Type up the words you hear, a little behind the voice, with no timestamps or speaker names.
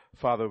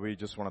Father, we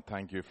just want to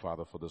thank you,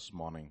 Father, for this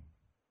morning.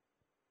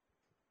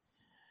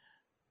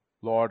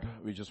 Lord,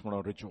 we just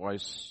want to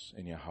rejoice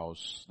in your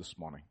house this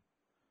morning.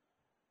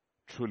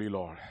 Truly,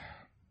 Lord,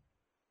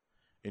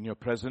 in your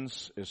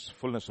presence is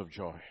fullness of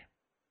joy.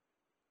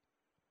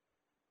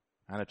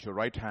 And at your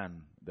right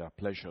hand, there are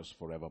pleasures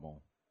forevermore.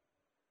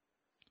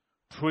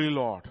 Truly,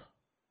 Lord,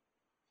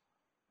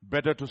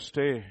 better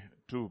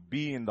to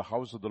be in the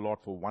house of the Lord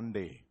for one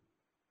day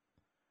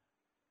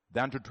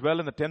than to dwell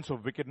in the tents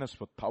of wickedness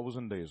for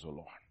 1,000 days, O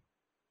Lord.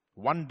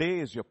 One day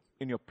is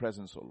in your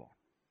presence, O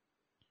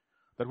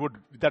Lord.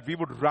 That we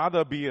would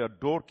rather be a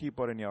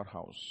doorkeeper in your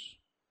house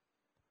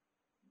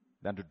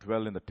than to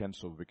dwell in the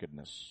tents of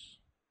wickedness.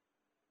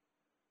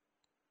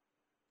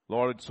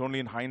 Lord, it's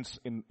only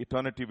in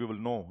eternity we will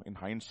know, in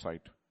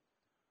hindsight,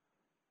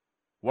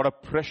 what a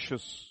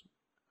precious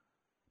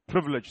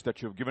privilege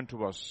that you have given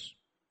to us,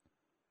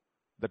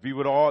 that we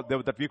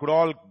could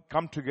all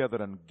come together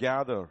and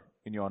gather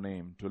in your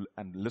name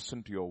and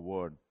listen to your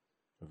word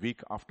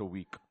week after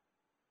week.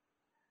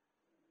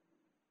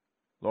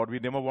 Lord, we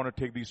never want to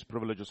take these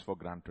privileges for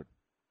granted.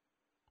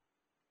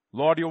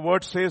 Lord, your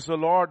word says, O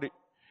Lord,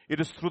 it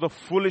is through the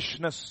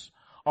foolishness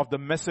of the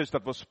message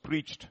that was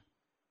preached.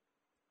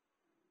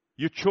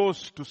 You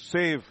chose to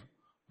save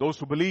those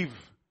who believe.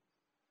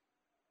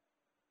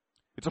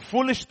 It's a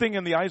foolish thing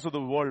in the eyes of the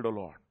world, O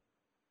Lord.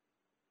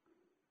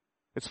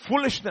 It's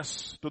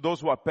foolishness to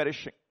those who are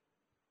perishing.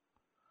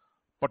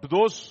 But to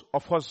those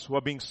of us who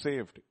are being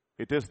saved,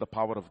 it is the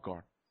power of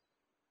God.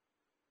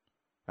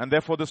 And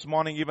therefore this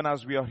morning, even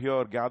as we are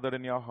here gathered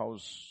in your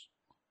house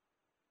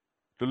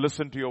to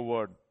listen to your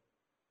word,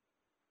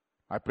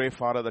 I pray,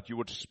 Father, that you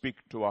would speak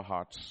to our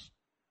hearts.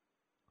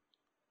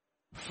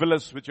 Fill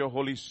us with your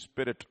Holy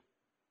Spirit.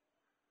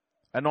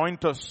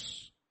 Anoint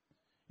us,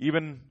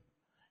 even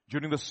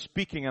during the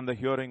speaking and the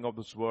hearing of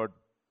this word,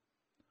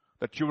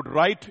 that you would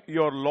write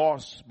your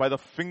laws by the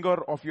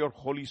finger of your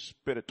Holy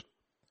Spirit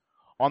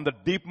on the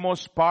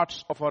deepmost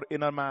parts of our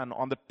inner man,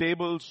 on the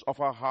tables of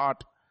our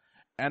heart,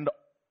 and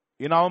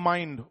in our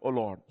mind, O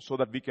Lord, so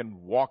that we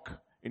can walk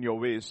in your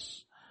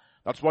ways.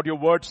 That's what your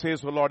word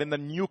says, O Lord. In the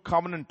new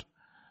covenant,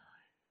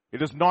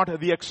 it is not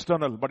the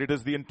external, but it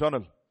is the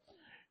internal.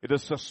 It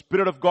is the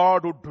Spirit of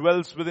God who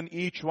dwells within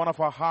each one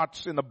of our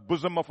hearts, in the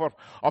bosom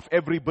of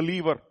every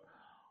believer,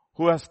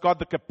 who has got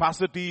the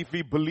capacity, if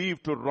we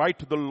believe, to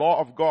write the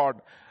law of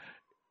God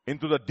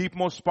into the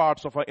deepmost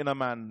parts of our inner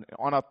man,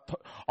 on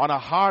our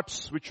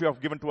hearts which you have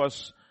given to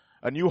us,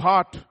 a new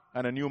heart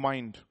and a new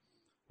mind.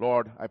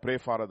 Lord, I pray,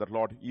 Father, that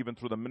Lord, even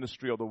through the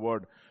ministry of the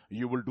word,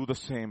 you will do the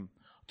same.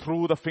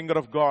 Through the finger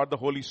of God, the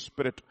Holy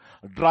Spirit,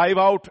 drive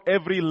out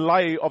every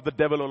lie of the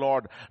devil, O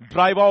Lord.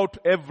 Drive out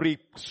every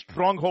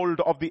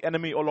stronghold of the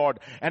enemy, O Lord,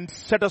 and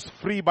set us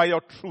free by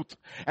your truth,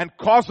 and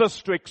cause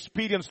us to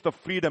experience the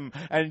freedom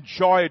and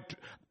joy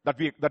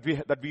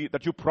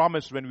that you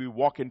promise when we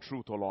walk in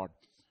truth, O Lord.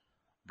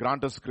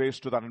 Grant us grace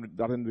to that,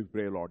 and we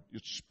pray, Lord. You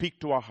speak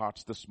to our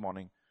hearts this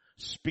morning.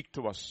 Speak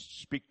to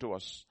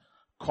us.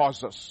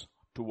 Cause us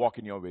to walk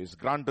in your ways.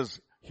 Grant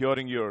us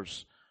hearing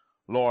ears.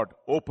 Lord,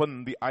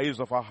 open the eyes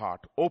of our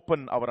heart.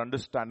 Open our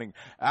understanding.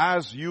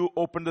 As you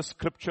opened the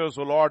scriptures,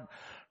 O Lord,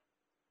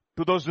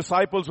 to those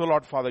disciples, O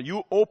Lord, Father,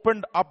 you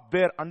opened up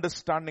their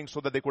understanding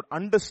so that they could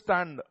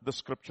understand the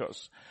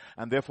scriptures.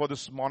 And therefore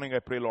this morning I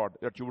pray, Lord,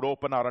 that you would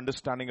open our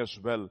understanding as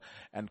well.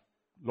 And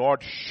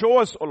Lord, show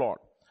us, O Lord,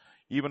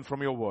 even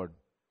from your word,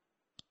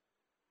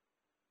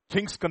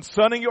 things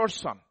concerning your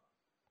Son.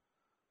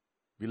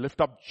 We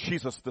lift up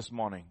Jesus this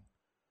morning.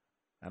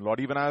 And Lord,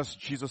 even as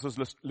Jesus is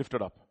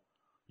lifted up,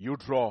 you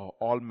draw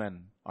all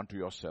men unto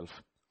yourself.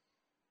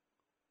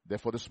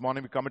 Therefore this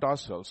morning we commit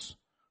ourselves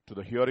to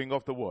the hearing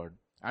of the word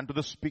and to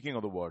the speaking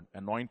of the word.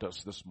 Anoint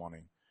us this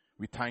morning.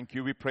 We thank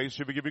you, we praise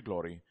you, we give you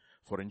glory.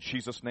 For in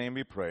Jesus' name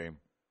we pray.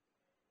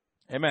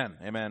 Amen,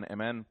 amen,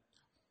 amen.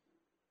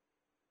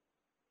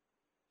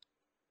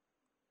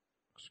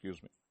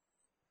 Excuse me.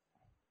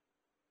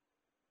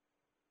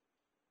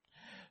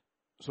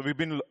 So we've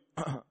been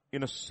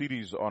in a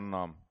series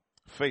on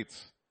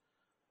faith.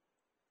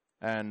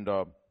 And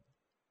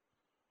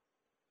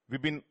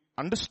we've been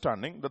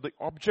understanding that the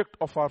object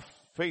of our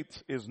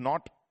faith is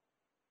not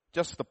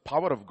just the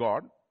power of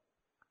God,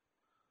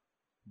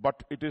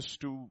 but it is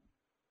to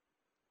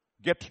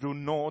get to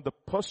know the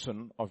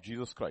person of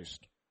Jesus Christ.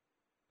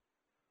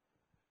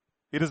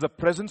 It is the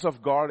presence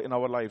of God in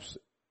our lives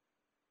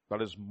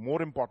that is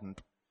more important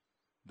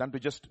than to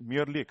just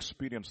merely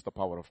experience the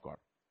power of God.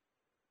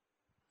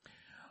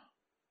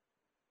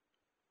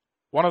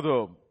 One of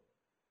the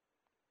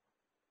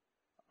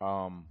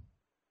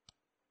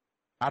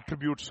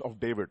attributes of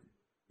David,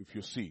 if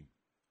you see,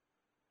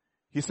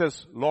 he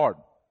says, Lord,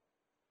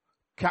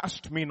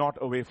 cast me not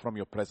away from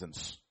your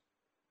presence.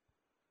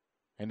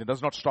 And it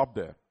does not stop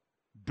there.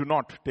 Do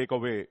not take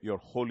away your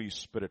Holy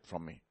Spirit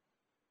from me.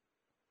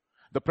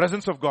 The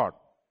presence of God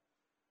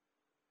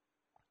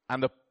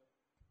and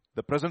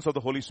the presence of the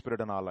Holy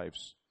Spirit in our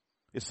lives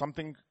is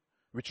something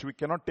which we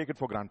cannot take it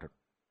for granted.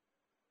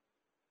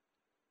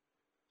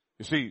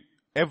 You see,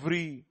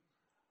 every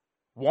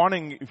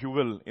warning, if you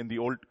will, in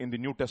the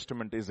New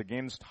Testament is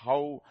against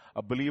how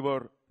a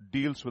believer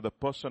deals with the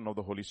person of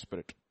the Holy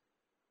Spirit.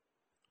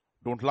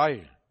 Don't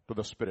lie to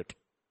the Spirit.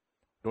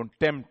 Don't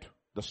tempt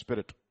the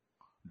Spirit.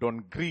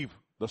 Don't grieve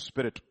the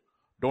Spirit.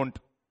 Don't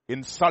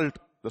insult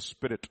the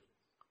Spirit.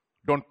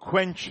 Don't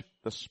quench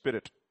the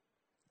Spirit.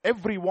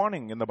 Every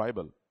warning in the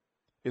Bible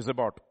is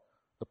about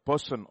the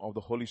person of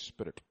the Holy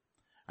Spirit.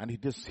 And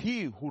it is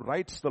He who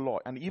writes the law.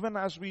 And even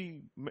as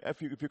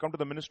if you come to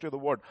the ministry of the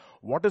word,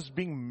 what is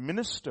being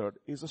ministered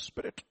is the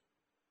Spirit.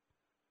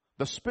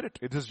 The Spirit.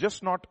 It is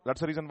just not,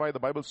 that's the reason why the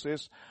Bible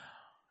says,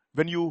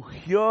 when you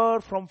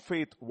hear from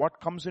faith, what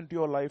comes into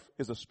your life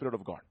is the Spirit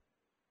of God.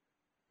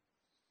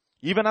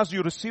 Even as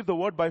you receive the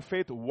word by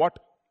faith, what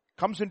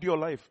comes into your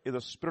life is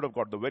the Spirit of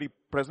God, the very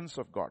presence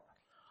of God.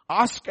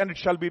 Ask and it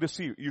shall be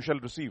received. You shall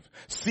receive.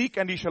 Seek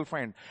and ye shall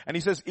find. And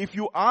he says, if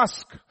you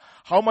ask,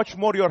 how much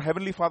more your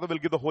heavenly Father will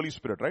give the Holy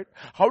Spirit, right?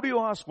 How do you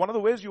ask? One of the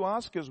ways you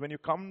ask is when you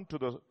come to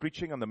the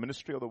preaching and the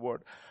ministry of the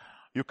word.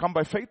 You come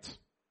by faith.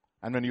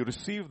 And when you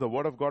receive the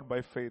word of God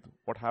by faith,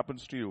 what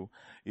happens to you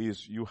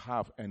is you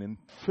have an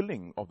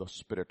infilling of the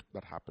Spirit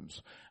that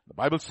happens. The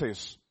Bible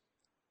says,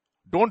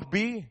 don't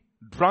be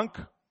drunk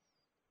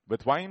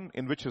with wine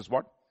in which is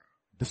what?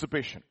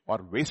 Dissipation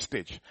or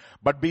wastage.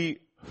 But be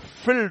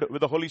filled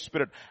with the Holy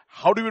Spirit.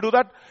 How do we do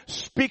that?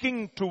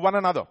 Speaking to one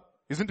another.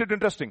 Isn't it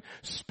interesting?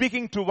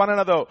 Speaking to one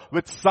another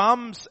with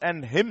psalms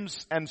and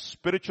hymns and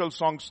spiritual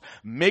songs,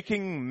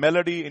 making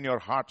melody in your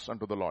hearts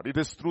unto the Lord. It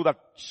is through that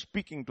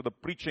speaking to the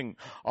preaching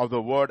of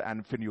the word,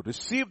 and when you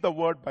receive the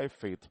word by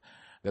faith,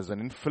 there's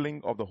an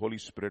infilling of the Holy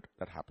Spirit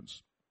that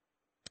happens.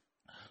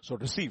 So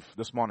receive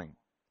this morning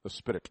the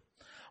Spirit.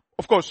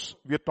 Of course,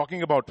 we are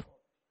talking about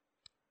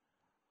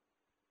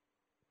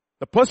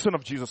the person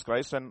of Jesus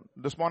Christ, and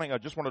this morning I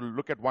just want to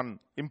look at one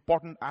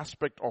important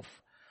aspect of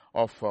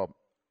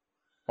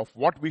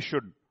what we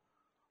should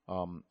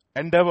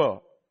endeavor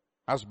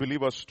as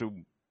believers to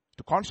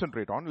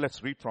concentrate on.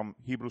 Let's read from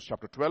Hebrews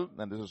chapter 12,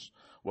 and this is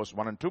verse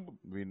 1 and 2.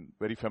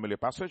 Very familiar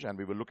passage, and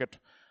we will look at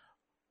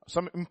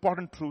some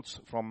important truths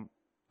from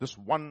this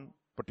one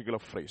particular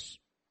phrase.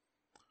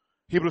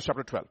 Hebrews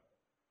chapter 12.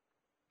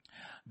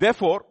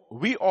 Therefore,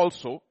 we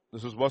also,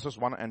 this is verses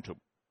 1 and 2.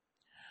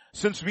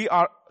 Since we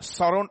are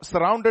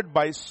surrounded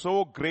by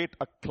so great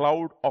a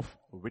cloud of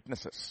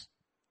witnesses.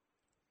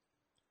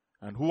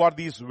 And who are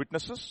these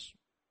witnesses?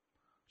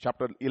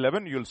 Chapter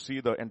 11, you'll see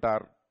the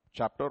entire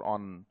chapter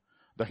on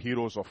the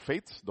heroes of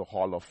faith, the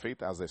hall of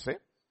faith, as they say.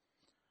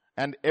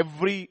 And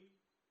every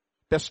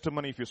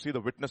testimony, if you see the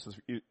witnesses,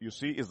 you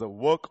see is the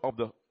work of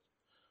the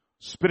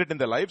Spirit in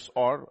their lives,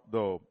 or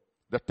the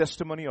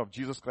testimony of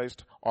Jesus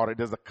Christ, or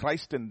it is the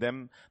Christ in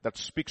them that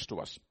speaks to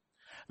us.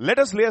 Let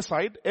us lay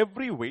aside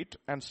every weight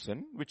and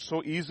sin which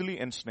so easily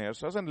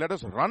ensnares us, and let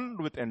us run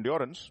with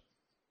endurance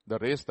the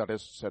race that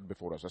is set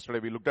before us. Yesterday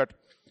we looked at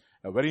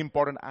a very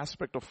important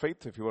aspect of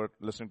faith. If you were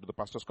listening to the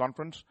pastor's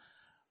conference,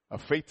 a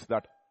faith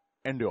that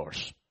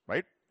endures,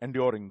 right?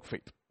 Enduring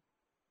faith.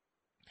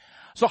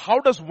 So how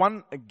does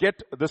one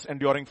get this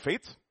enduring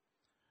faith?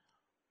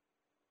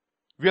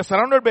 We are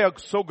surrounded by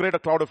so great a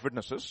cloud of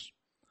witnesses.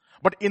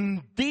 But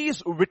in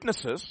these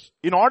witnesses,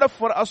 in order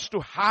for us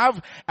to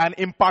have an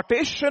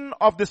impartation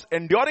of this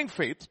enduring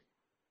faith,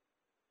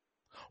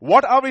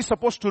 what are we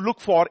supposed to look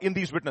for in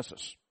these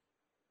witnesses?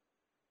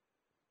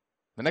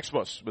 The next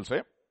verse will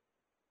say,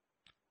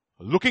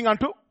 looking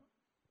unto,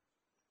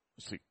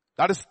 see,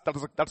 that's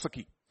the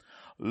key.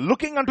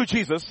 Looking unto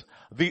Jesus,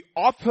 the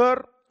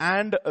author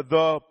and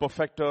the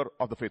perfecter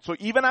of the faith. So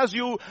even as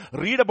you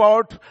read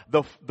about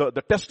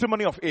the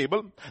testimony of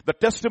Abel, the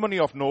testimony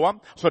of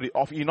Enoch,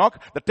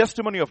 the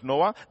testimony of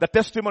Noah, the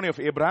testimony of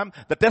Abraham,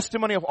 the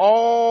testimony of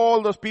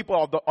all those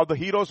people of the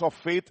heroes of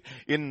faith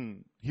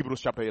in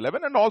Hebrews chapter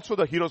 11, and also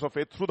the heroes of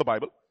faith through the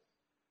Bible.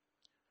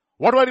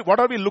 What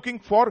are we looking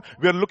for?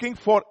 We are looking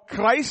for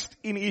Christ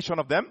in each one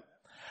of them.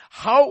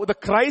 How the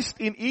Christ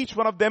in each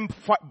one of them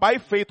by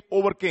faith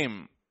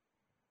overcame.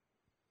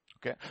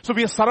 Okay. So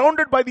we are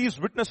surrounded by these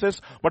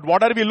witnesses, but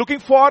what are we looking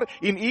for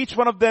in each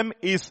one of them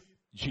is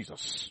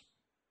Jesus.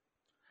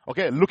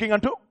 Okay, looking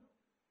unto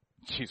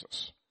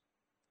Jesus.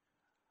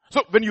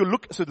 So when you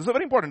look, so this is a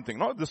very important thing,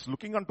 no? This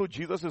looking unto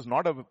Jesus is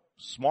not a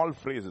small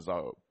phrase,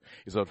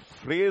 it's a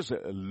phrase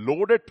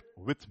loaded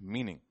with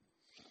meaning.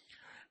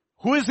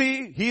 Who is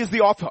he? He is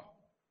the author.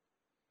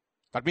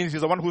 That means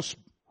he's the one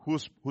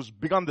who's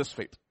begun this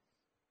faith.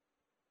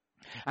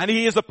 And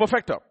he is the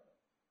perfecter.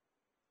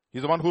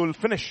 He's the one who will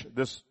finish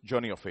this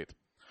journey of faith.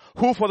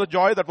 Who for the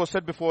joy that was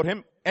set before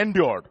him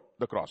endured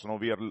the cross.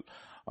 We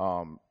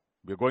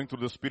are going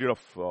through this period of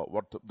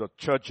what the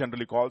church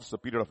generally calls the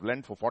period of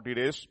Lent for 40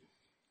 days.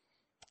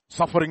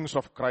 Sufferings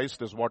of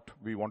Christ is what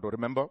we want to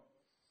remember.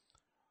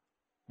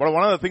 But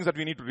one of the things that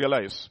we need to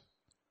realize,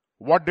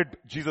 what did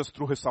Jesus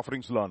through his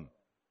sufferings learn?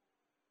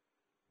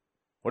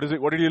 What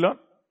did he learn?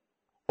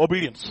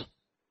 Obedience.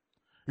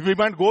 We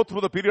might go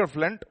through the period of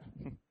Lent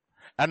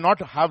and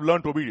not have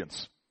learned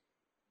obedience.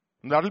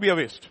 That will be a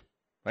waste,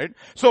 right?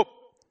 So,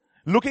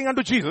 looking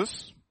unto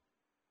Jesus,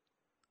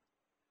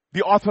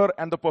 the author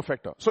and the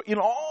perfecter. So in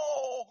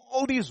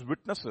all these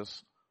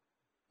witnesses,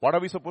 what are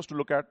we supposed to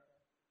look at?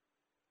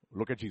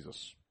 Look at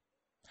Jesus.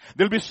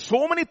 There'll be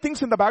so many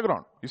things in the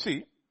background. You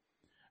see,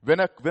 when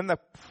a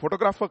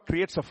photographer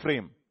creates a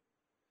frame,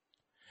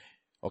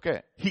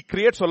 okay, he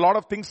creates a lot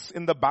of things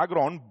in the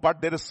background,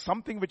 but there is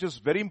something which is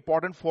very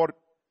important for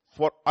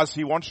us.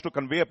 He wants to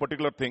convey a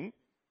particular thing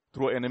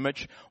through an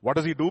image. What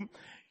does he do?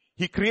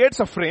 He creates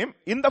a frame.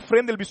 In the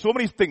frame, there'll be so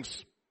many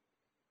things.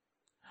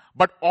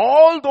 But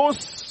all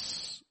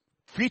those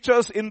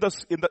features in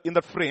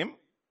the frame,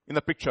 in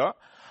the picture,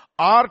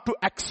 are to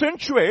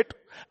accentuate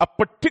a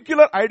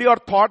particular idea or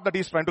thought that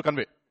he's trying to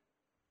convey.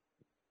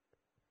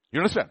 You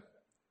understand?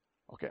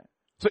 Okay.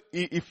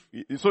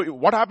 So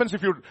what happens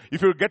if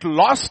you get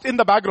lost in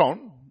the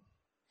background,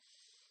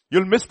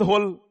 you'll miss the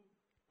whole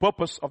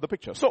purpose of the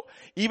picture. So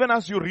even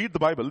as you read the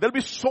Bible, there'll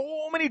be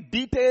so many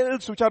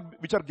details which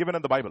are given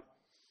in the Bible.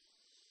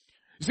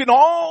 You see, in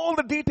all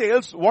the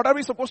details, what are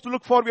we supposed to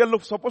look for? We are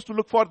supposed to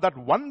look for that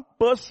one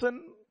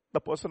person, the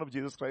person of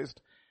Jesus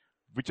Christ,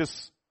 which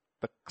is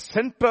the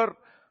center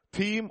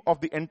theme of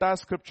the entire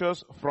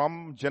scriptures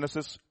from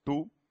Genesis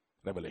to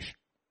Revelation.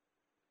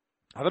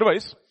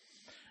 Otherwise,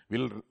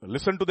 we'll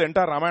listen to the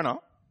entire Ramayana,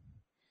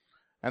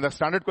 and the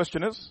standard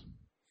question is,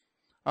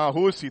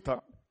 who is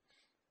Sita?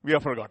 We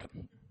have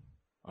forgotten.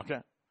 Okay.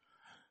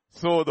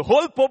 So the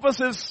whole purpose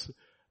is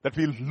that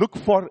we look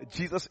for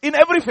Jesus in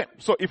every frame.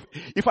 So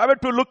if I were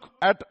to look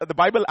at the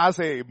Bible as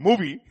a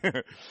movie,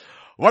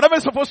 what am I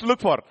supposed to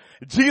look for?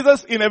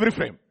 Jesus in every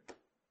frame.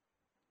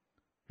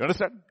 You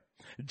understand?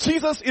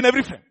 Jesus in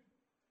every frame.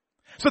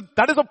 So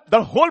that is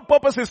the whole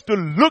purpose is to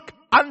look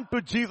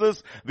unto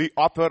Jesus, the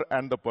author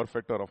and the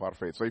perfecter of our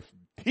faith. So if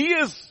he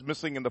is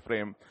missing in the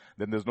frame,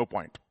 then there's no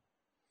point.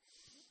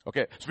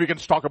 Okay, so we can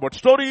talk about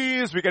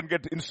stories, we can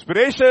get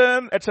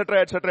inspiration,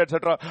 etc., etc.,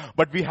 etc.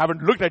 But we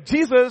haven't looked at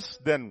Jesus,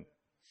 then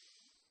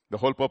the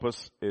whole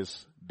purpose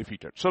is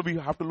defeated. So we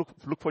have to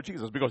look for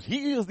Jesus because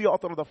he is the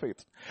author of the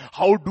faith.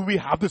 How do we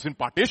have this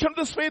impartation of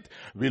this faith?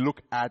 We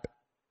look at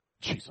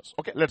Jesus.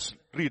 Okay, let's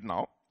read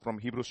now from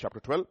Hebrews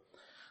chapter 12.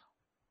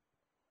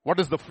 What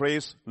does the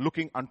phrase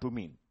looking unto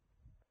mean?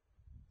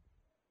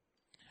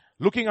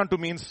 Looking unto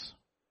means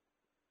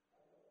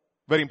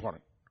very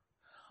important.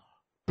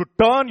 To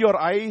turn your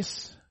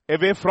eyes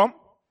away from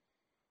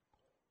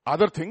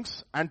other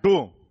things and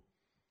to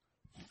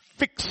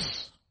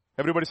fix.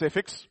 Everybody say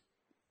fix.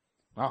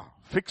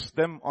 Fix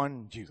them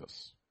on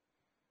Jesus.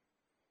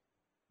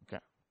 Okay.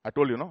 I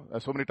told you,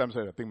 so many times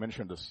I think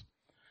mentioned this.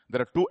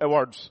 There are 2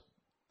 awards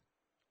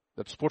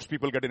that sports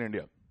people get in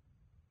India.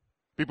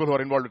 People who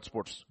are involved in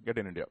sports get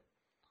in India.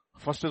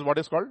 First is what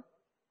is called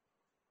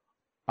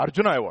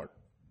Arjuna Award.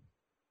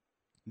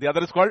 The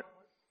other is called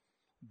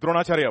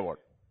Dronacharya Award.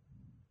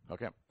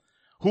 Okay.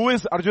 Who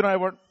is Arjuna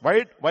Award?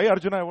 Why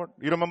Arjuna Award?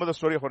 You remember the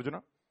story of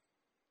Arjuna?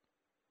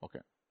 Okay.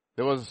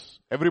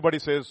 Everybody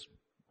says,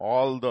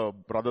 all the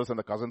brothers and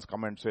the cousins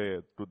come and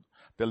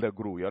tell their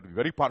guru, you are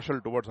very partial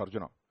towards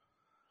Arjuna.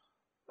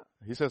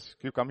 He says,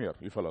 you come here,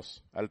 you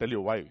fellows. I'll tell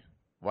you why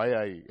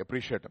I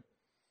appreciate him.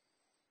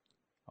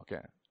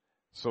 Okay.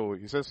 So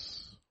he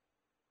says,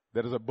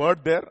 there is a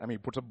bird there. I mean,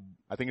 he puts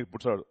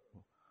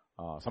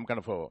some kind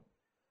of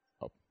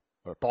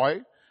a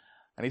toy.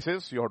 And he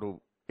says, you have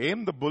to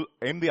aim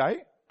the eye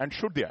and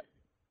shoot the eye.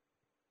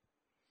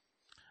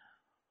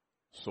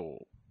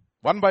 So,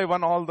 one by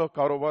one, all the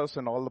Kauravas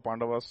and all the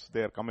Pandavas,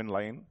 they come in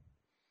line.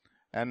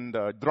 And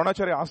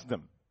Dronacharya asks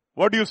them,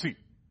 what do you see?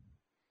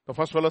 The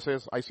first fellow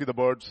says, I see the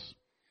birds,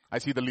 I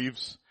see the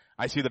leaves,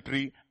 I see the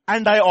tree,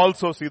 and I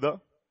also see the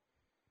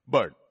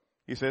bird.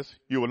 He says,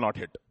 you will not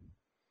hit.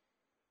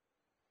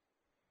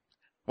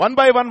 One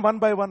by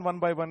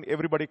one,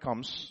 everybody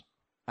comes.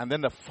 And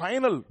then the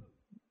final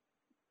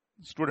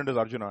student is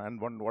Arjuna.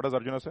 And what does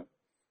Arjuna say?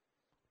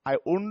 I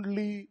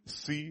only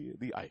see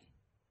the eye.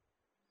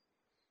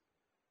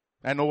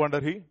 And no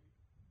wonder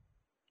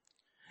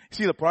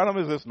See, the problem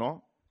is this,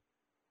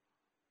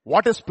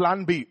 what is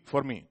plan B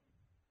for me?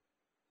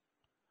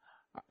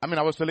 I mean,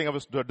 I was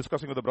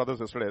discussing with the brothers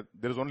yesterday.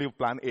 There is only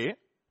plan A.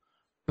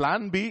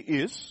 Plan B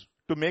is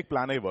to make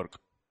plan A work.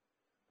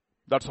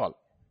 That's all.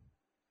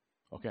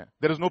 Okay.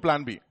 There is no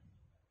plan B.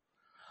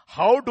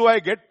 How do I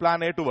get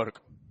plan A to work?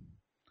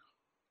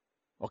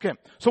 Okay.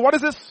 So what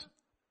is this?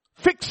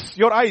 Fix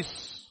your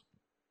eyes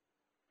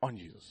on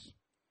Jesus.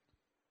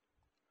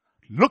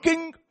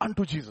 Looking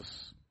unto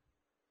Jesus.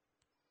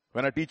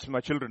 When I teach my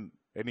children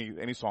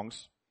any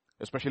songs,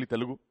 especially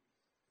Telugu,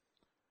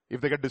 if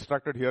they get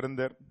distracted here and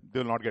there, they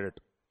will not get it.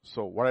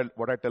 So what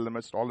I tell them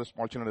is, all the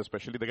small children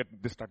especially, they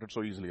get distracted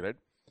so easily, right?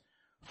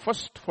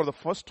 For the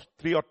first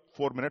 3 or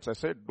 4 minutes, I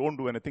say, don't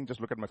do anything, just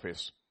look at my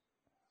face.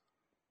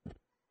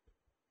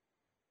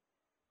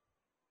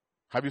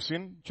 Have you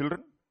seen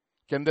children?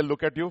 Can they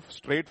look at you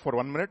straight for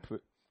 1 minute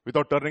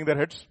without turning their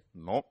heads?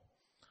 No.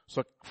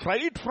 So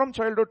right from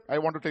childhood, I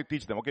want to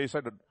teach them. Okay, he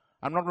said,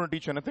 I'm not going to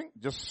teach anything.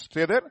 Just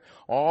stay there.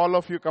 All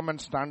of you come and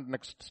stand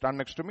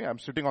next to me. I'm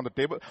sitting on the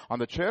table, on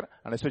the chair,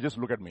 and I say, just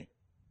look at me.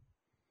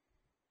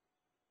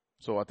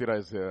 So Atira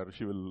is here.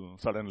 She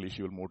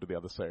will move to the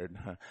other side.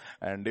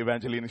 And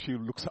Evangeline, she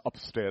looks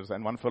upstairs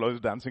and one fellow is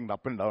dancing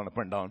up and down, up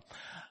and down.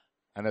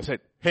 And I said,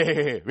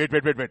 hey, wait.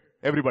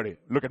 Everybody,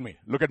 look at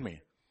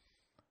me.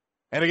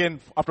 And again,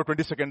 after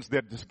 20 seconds,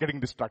 they're just getting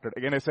distracted.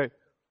 Again, I say,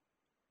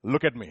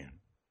 look at me.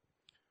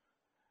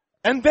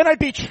 And then I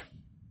teach.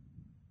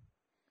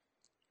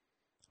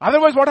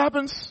 Otherwise, what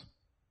happens?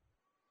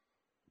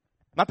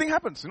 Nothing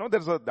happens.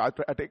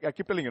 I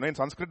keep telling you, in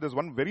Sanskrit, there's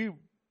one very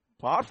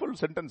powerful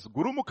sentence.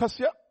 Guru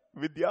mukhasya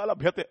vidya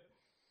labhyate.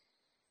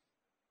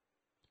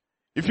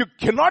 If you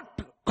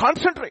cannot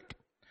concentrate,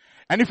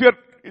 and if you're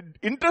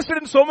interested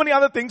in so many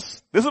other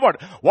things, this is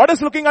what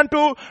is looking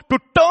unto, to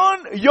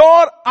turn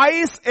your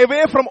eyes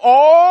away from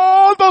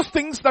all those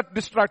things that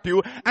distract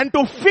you and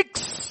to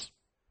fix.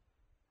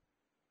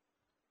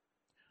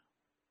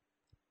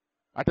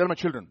 I tell my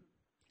children,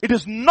 it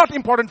is not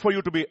important for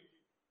you to be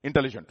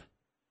intelligent,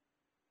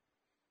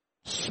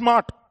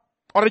 smart,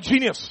 or a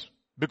genius,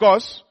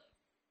 because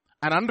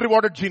an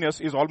unrewarded genius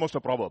is almost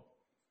a proverb.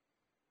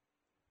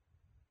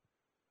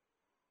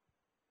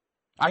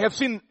 I have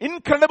seen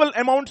incredible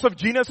amounts of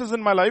geniuses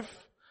in my life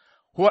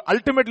who are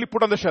ultimately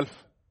put on the shelf.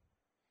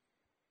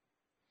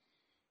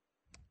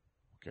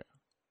 Okay.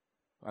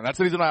 And that's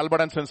the reason why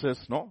Albert Einstein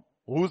says, no,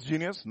 who's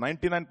genius?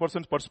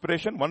 99%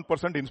 perspiration,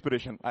 1%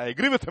 inspiration. I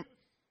agree with him.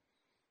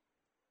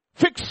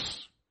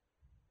 Fix.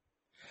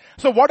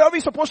 So what are we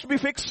supposed to be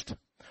fixed?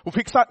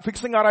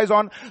 Fixing our eyes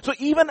on. So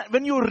even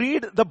when you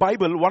read the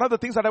Bible, one of the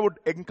things that I would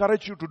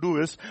encourage you to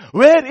do is,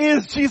 where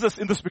is Jesus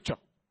in this picture?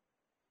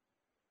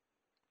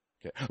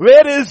 Okay.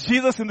 Where is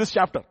Jesus in this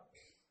chapter?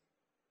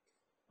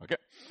 Okay.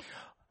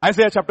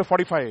 Isaiah chapter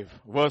 45,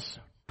 verse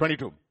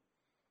 22.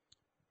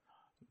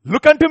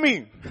 Look unto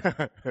me.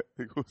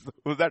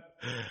 Who's that?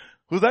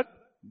 Who's that?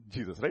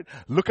 Jesus, right?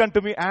 Look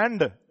unto me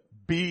and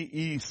be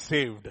ye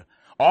saved,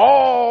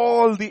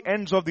 all the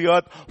ends of the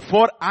earth,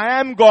 for I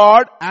am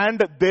God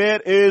and there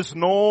is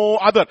no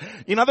other.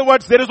 In other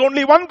words, there is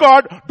only one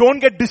God. Don't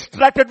get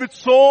distracted with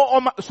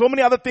so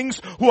many other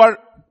things who are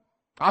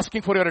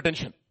asking for your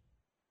attention.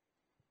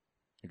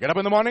 You get up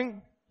in the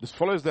morning, this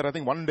fellow is there. I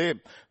think one day,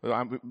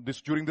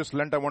 during this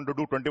Lent, I want to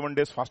do 21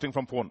 days fasting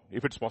from phone,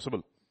 if it's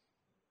possible.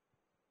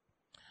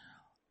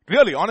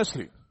 Really,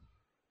 honestly,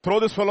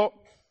 throw this fellow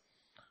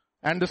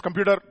and this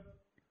computer,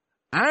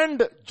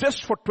 and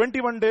just for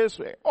 21 days,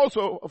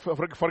 also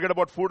forget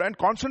about food and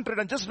concentrate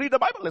and just read the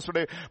Bible.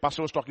 Yesterday,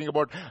 Pastor was talking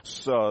about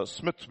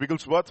Smith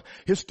Wigglesworth,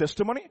 his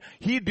testimony.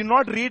 He did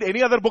not read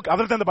any other book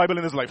other than the Bible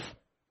in his life.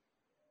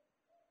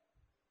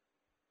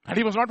 And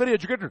he was not very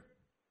educated.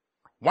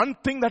 One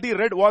thing that he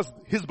read was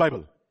his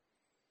Bible.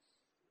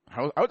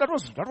 That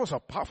was a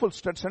powerful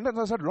sentence.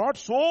 I said, Lord,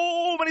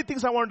 so many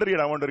things I want to read.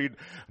 I want to read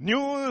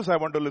news. I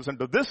want to listen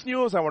to this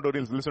news. I want to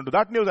listen to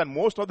that news. And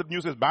most of the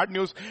news is bad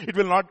news. It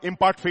will not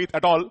impart faith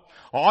at all.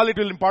 All it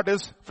will impart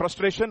is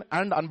frustration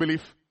and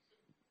unbelief.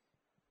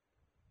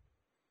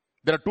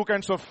 There are two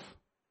kinds of,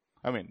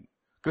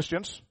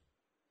 Christians.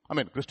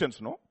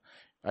 No.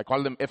 I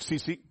call them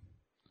FCC.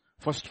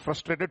 First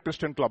Frustrated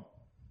Christian Club.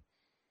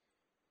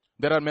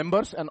 There are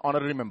members and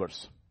honorary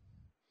members.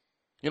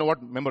 You know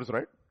what members,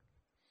 right?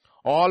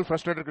 All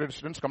frustrated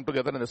Christians come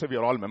together and they say, we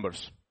are all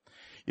members.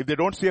 If they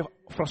don't see a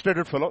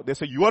frustrated fellow, they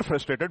say, you are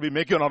frustrated, we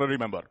make you an honorary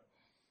member.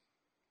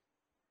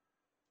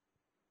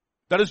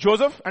 That is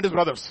Joseph and his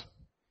brothers.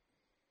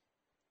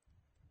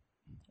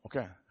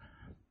 Okay.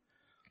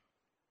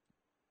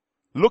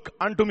 Look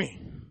unto me.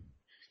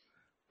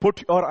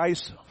 Put your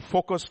eyes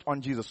focused on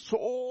Jesus.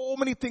 So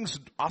many things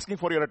asking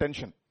for your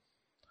attention.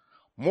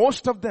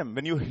 Most of them,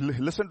 when you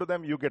listen to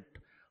them, you get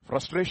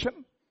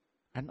frustration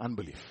and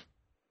unbelief.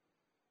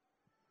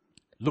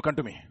 Look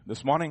unto me.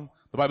 This morning,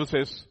 the Bible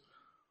says,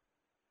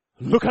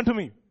 look unto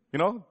me.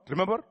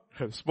 Remember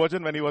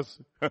Spurgeon when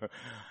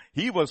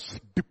he was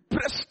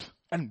depressed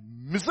and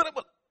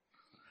miserable.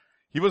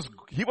 He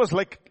was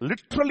like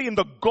literally in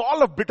the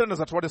gall of bitterness.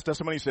 That's what his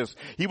testimony says.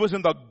 He was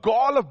in the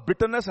gall of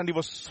bitterness and he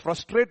was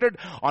frustrated.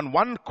 On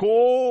one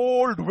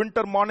cold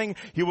winter morning,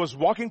 he was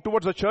walking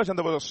towards the church and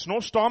there was a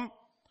snowstorm.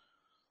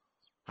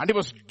 And he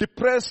was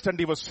depressed and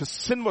his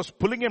sin was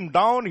pulling him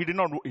down. He did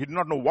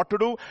not know what to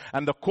do.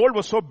 And the cold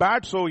was so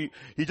bad, so he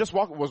just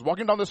was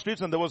walking down the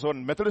streets and there was a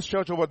Methodist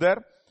church over there.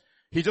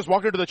 He just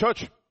walked into the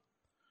church.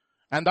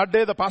 And that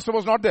day the pastor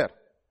was not there.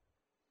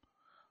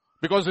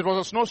 Because it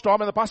was a snowstorm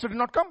and the pastor did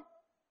not come.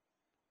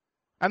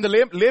 And the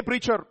lay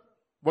preacher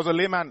was a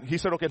layman. He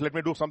said, okay, let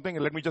me do something.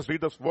 Let me just read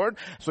this word.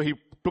 So he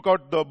took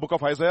out the book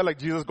of Isaiah like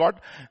Jesus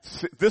got.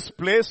 This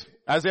place,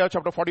 Isaiah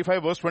chapter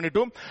 45 verse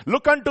 22.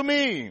 Look unto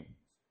me.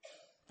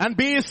 And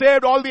be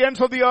saved all the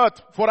ends of the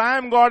earth, for I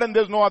am God and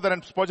there is no other.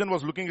 And Spurgeon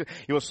was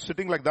he was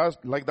sitting like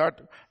that,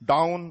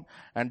 down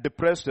and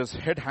depressed, his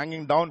head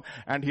hanging down,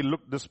 and he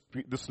looked, this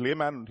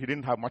layman, he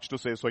didn't have much to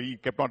say, so he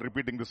kept on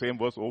repeating the same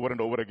verse over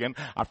and over again.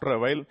 After a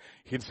while,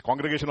 his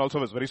congregation also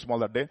was very small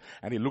that day,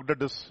 and he looked at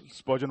this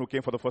Spurgeon who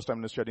came for the first time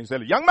in his church, and he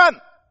said, young man,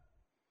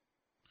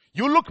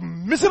 you look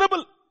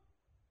miserable.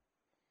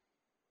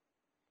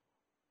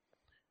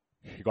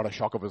 he got a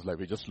shock of his life.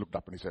 He just looked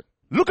up and he said,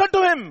 look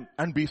unto him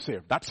and be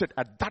saved. That's it.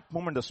 At that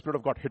moment, the Spirit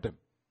of God hit him.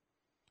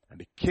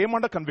 And he came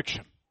under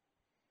conviction.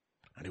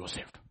 And he was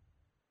saved.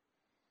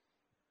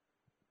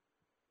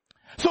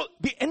 So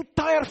the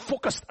entire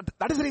focus,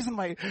 that is the reason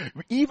why,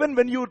 even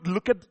when you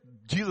look at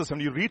Jesus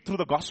and you read through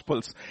the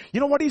Gospels,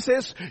 you know what he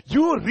says?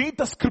 You read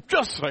the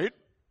scriptures, right?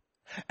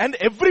 And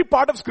every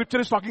part of scripture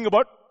is talking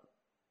about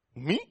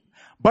me,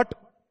 but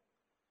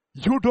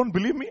you don't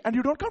believe me and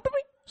you don't come to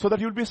me so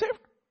that you'll be saved.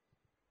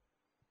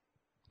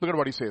 Look at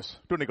what he says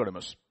to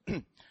Nicodemus.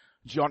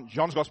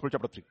 John's Gospel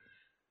chapter 3.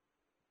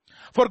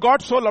 For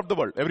God so loved the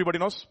world. Everybody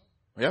knows?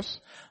 Yes?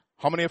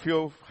 How many of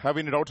you have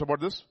any doubts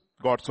about this?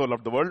 God so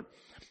loved the world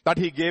that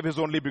he gave his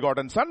only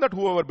begotten Son, that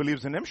whoever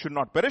believes in him should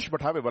not perish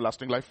but have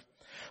everlasting life.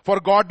 For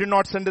God did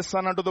not send his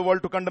Son unto the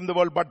world to condemn the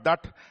world, but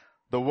that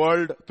the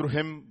world through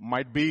him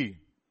might be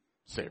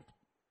saved.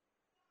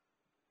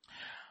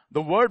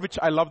 The word which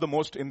I love the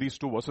most in these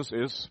two verses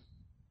is,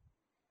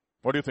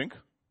 what do you think?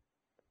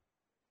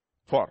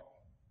 For.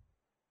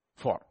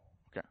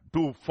 Okay.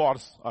 Two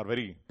fors are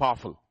very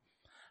powerful.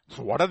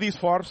 So what are these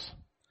fors?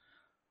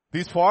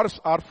 These fors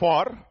are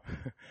for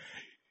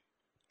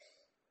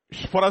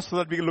us so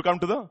that we can look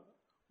unto the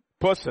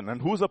person.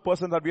 And who's the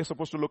person that we are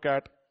supposed to look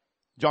at?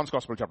 John's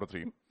Gospel chapter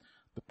 3,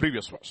 the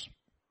previous verse.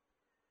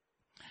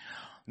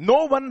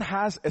 No one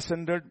has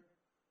ascended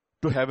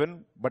to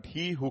heaven but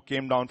he who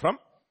came down from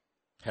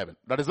heaven.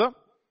 That is the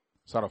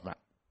Son of Man,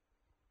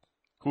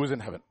 who is in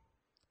heaven.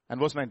 And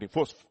verse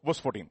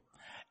 14.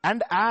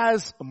 And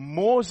as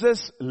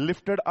Moses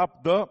lifted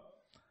up the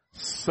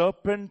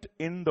serpent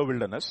in the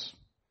wilderness,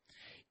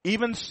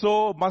 even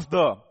so must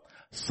the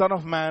Son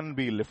of Man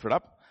be lifted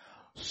up,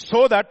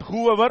 so that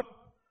whoever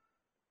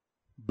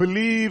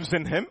believes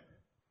in him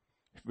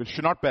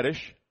should not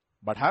perish,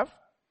 but have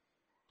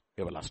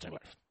everlasting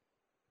life.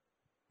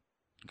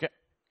 Okay?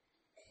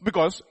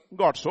 Because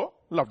God so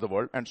loved the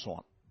world, and so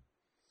on.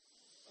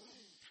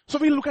 So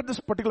we look at this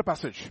particular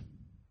passage.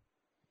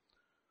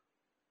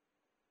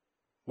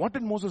 What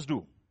did Moses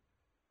do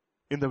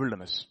in the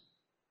wilderness?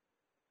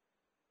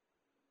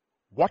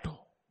 What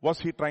was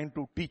he trying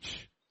to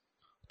teach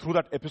through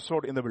that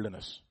episode in the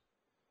wilderness?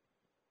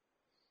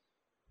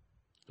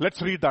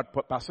 Let's read that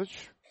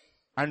passage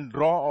and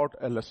draw out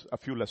a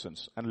few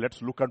lessons, and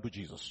let's look unto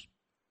Jesus.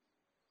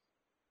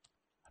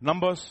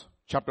 Numbers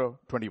chapter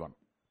 21.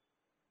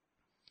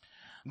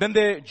 Then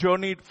they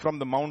journeyed from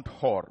the Mount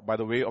Hor by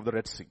the way of the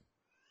Red Sea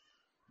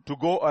to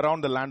go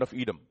around the land of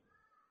Edom.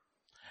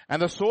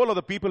 And the soul of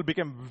the people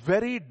became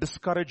very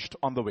discouraged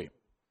on the way.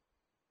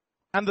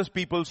 And the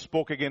people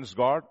spoke against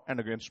God and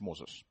against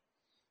Moses.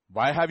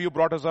 Why have you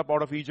brought us up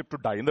out of Egypt to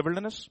die in the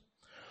wilderness?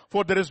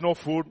 For there is no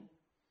food,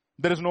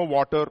 there is no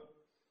water.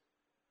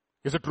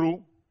 Is it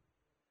true?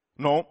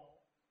 No.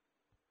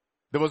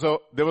 There was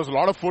a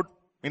lot of food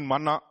in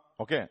manna.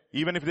 Okay.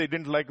 Even if they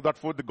didn't like that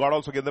food, God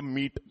also gave them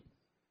meat.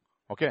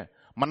 Okay.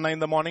 Manna in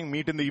the morning,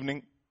 meat in the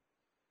evening.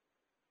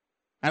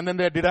 And then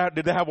did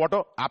they have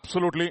water?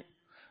 Absolutely.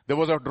 There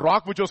was a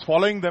rock which was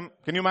following them.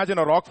 Can you imagine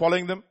a rock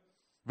following them?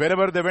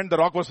 Wherever they went, the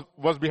rock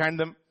was behind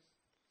them.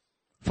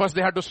 First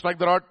they had to strike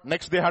the rock.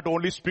 Next they had to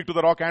only speak to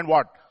the rock and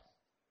what?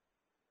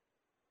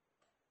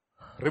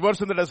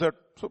 Rivers in the desert.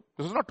 So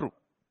this is not true.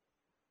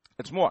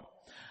 Let's move on.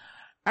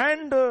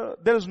 And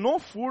there is no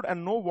food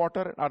and no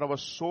water, and our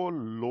soul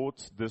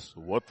loathes this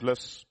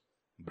worthless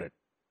bread.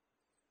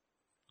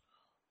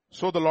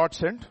 So the Lord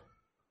sent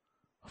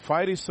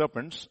fiery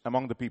serpents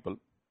among the people,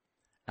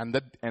 and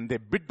they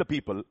bit the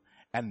people,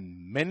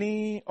 and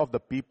many of the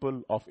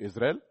people of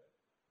Israel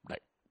died.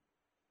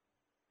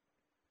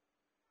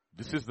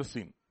 This is the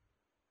scene.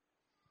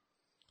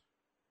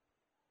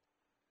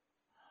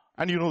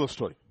 And you know the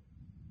story.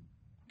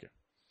 Okay.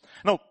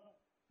 Now,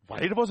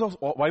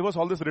 why was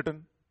all this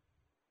written?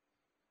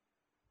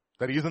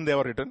 The reason they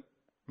were written,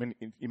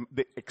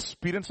 the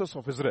experiences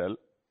of Israel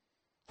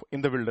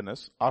in the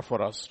wilderness are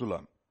for us to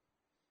learn.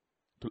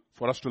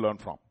 For us to learn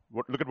from.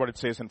 Look at what it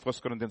says in 1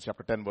 Corinthians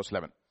chapter 10 verse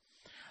 11.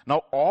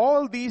 Now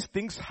all these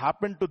things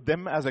happened to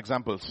them as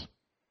examples.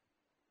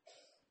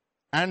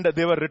 And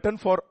they were written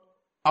for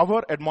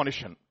our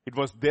admonition. It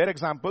was their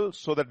example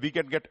so that we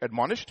can get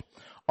admonished,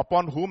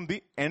 upon whom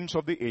the ends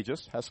of the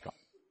ages has come.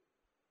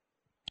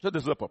 So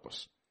this is the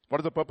purpose. What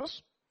is the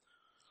purpose?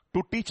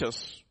 To teach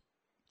us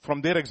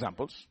from their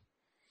examples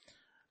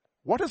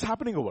what is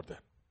happening over there.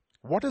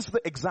 What is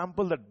the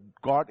example that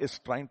God is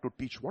trying to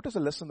teach? What is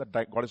the lesson that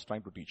God is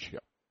trying to teach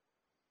here?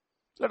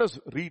 Let us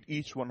read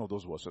each one of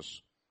those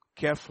verses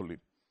carefully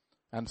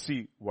and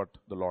see what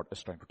the Lord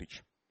is trying to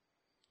teach.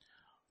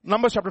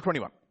 Numbers chapter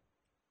 21.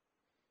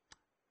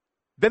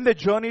 Then they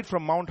journeyed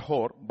from Mount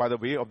Hor by the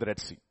way of the Red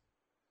Sea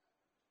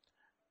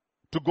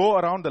to go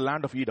around the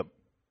land of Edom.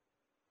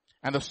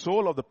 And the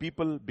soul of the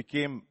people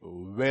became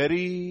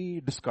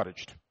very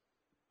discouraged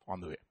on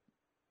the way.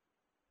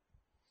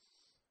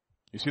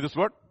 You see this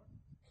word?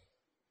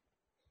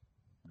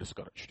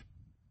 Discouraged.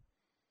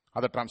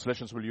 Other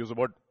translations will use the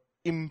word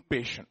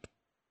impatient.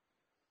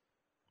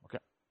 Okay.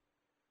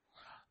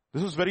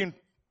 This is very,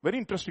 very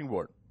interesting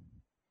word.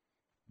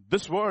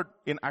 This word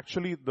in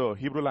actually the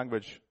Hebrew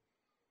language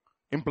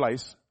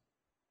implies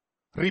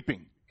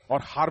reaping or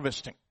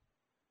harvesting.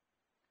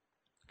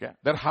 Okay,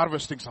 they're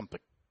harvesting something.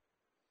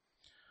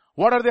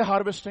 What are they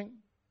harvesting?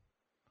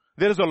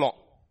 There is a law.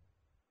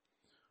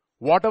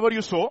 Whatever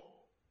you sow,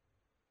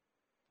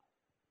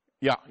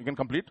 yeah, you can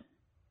complete.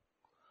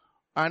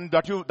 And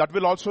that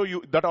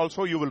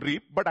also you will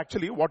reap. But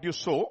actually what you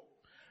sow,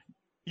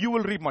 you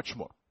will reap much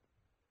more.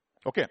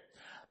 Okay.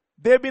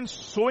 They've been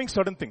sowing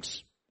certain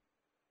things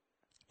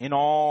in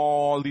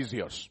all these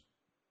years.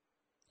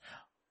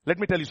 Let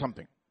me tell you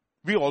something.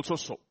 We also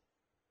sow.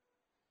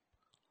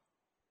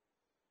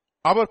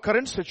 Our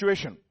current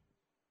situation,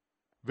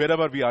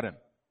 wherever we are in,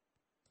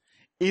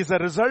 is a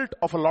result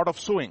of a lot of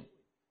sowing.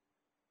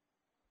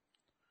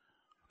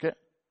 Okay.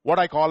 What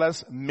I call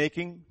as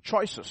making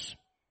choices.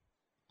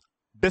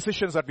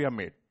 Decisions that we have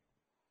made.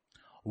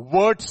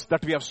 Words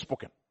that we have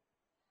spoken.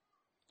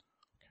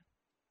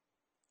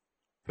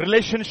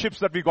 Relationships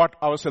that we got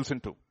ourselves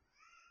into.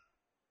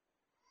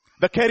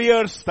 The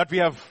careers that we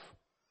have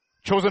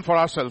chosen for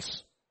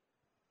ourselves.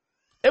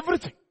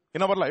 Everything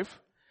in our life.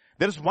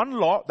 There is one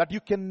law that you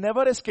can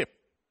never escape.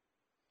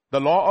 The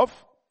law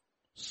of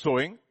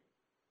sowing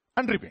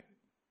and reaping.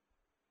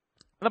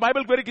 And the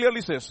Bible very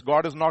clearly says,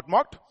 God is not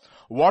mocked.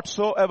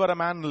 Whatsoever a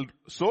man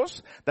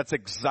sows, that's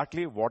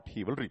exactly what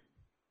he will reap.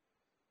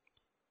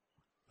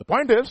 The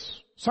point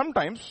is,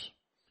 sometimes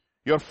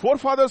your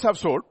forefathers have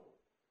sowed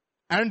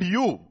and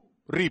you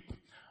reap,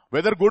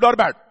 whether good or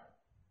bad.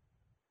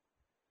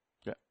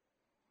 Yeah.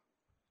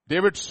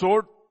 David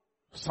sowed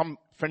some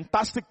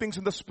fantastic things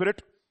in the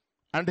spirit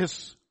and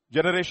his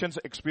generations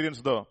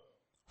experienced the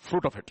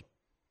fruit of it.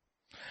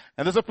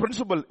 And there's a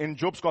principle in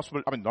Job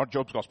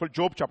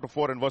chapter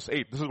 4 and verse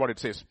 8. This is what it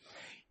says.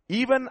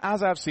 Even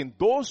as I have seen,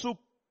 those who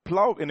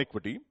plow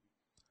iniquity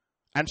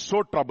and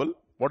sow trouble,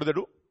 what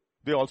do?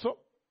 They also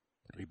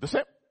reap the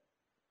same.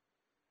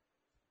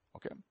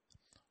 Okay.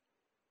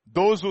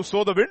 Those who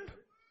sow the wind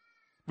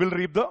will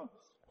reap the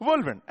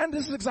whirlwind. And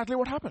this is exactly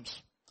what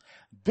happens.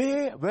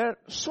 They were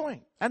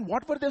sowing. And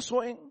what were they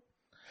sowing?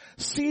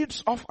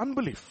 Seeds of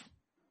unbelief.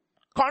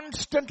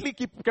 Constantly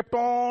kept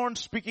on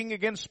speaking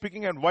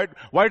and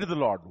why did the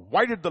Lord?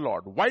 Why did the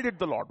Lord? Why did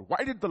the Lord?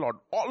 Why did the Lord?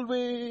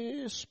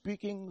 Always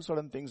speaking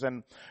certain things.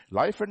 And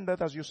life and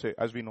death,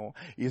 as we know,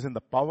 is in the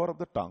power of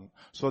the tongue.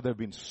 So they've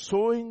been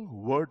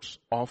sowing words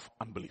of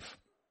unbelief.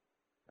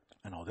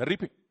 And now they're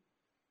reaping.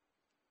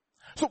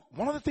 So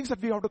one of the things that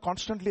we have to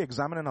constantly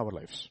examine in our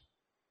lives.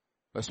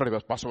 Yesterday,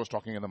 Pastor was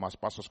talking in the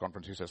Pastor's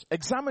Conference. He says,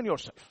 examine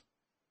yourself.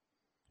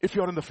 If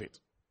you're in the faith.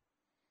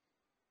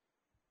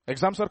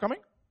 Exams are coming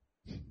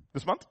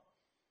this month.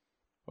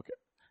 Okay.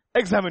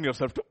 Examine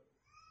yourself too.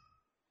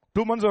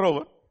 2 months are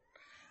over.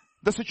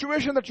 The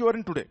situation that you are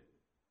in today.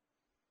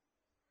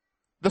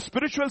 The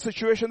spiritual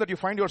situation that you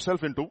find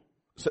yourself in,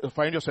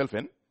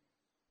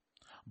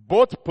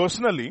 both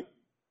personally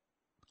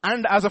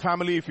and as a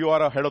family if you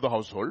are a head of the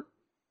household.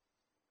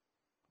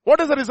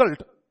 What is the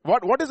result?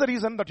 What is the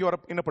reason that you are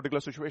in a particular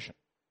situation?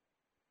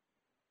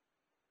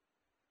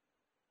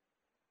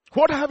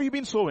 What have you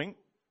been sowing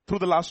through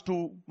the last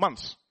 2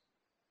 months?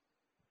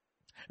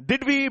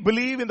 Did we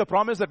believe in the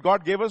promise that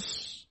God gave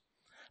us?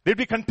 Did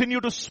we continue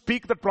to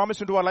speak that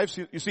promise into our lives?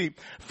 You see,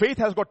 faith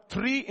has got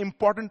 3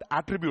 important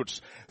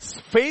attributes.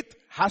 Faith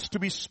has to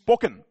be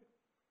spoken.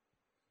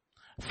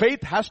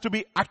 Faith has to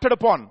be acted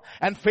upon.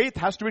 And faith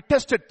has to be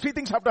tested. 3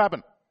 things have to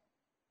happen.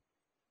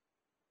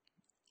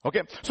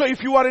 Okay. So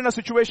if you are in a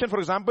situation, for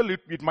example,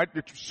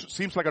 it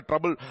seems like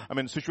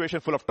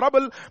situation full of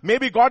trouble.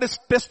 Maybe God is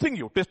testing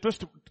you to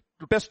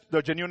test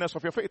the genuineness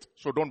of your faith.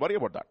 So don't worry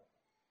about that.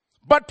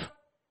 But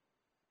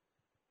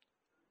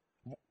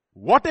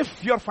what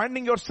if you're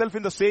finding yourself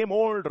in the same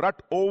old rut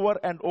over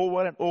and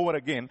over and over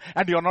again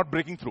and you're not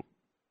breaking through?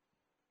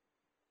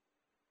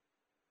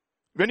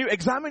 When you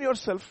examine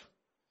yourself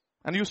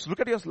and you look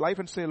at your life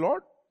and say,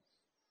 Lord,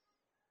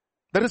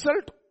 the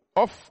result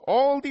of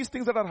all these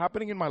things that are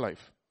happening in my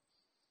life,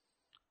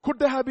 could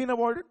they have been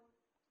avoided?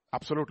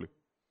 Absolutely.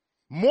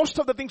 Most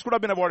of the things could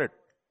have been avoided.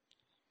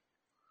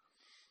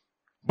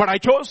 But I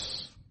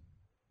chose.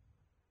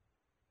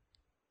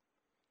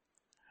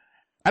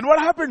 And what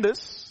happened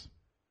is,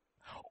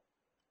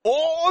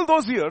 all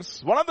those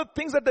years, one of the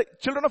things that the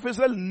children of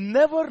Israel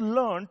never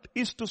learned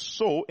is to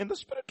sow in the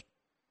Spirit.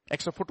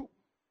 Except for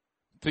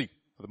 3.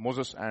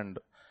 Moses and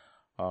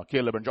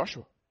Caleb and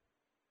Joshua.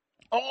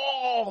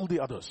 All the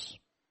others.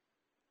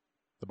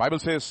 The Bible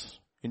says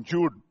in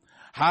Jude,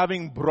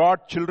 having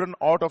brought children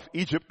out of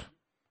Egypt,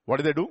 what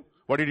did they do?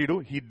 What did he do?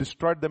 He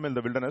destroyed them in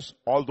the wilderness,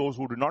 all those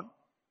who did not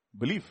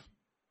believe.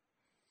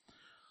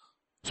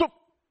 So,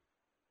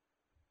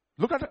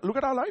 look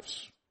at our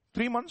lives.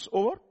 3 months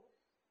over.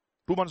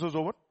 2 months is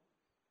over.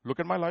 Look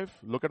at my life.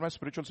 Look at my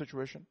spiritual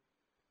situation.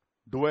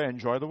 Do I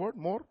enjoy the word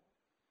more?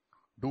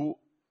 Do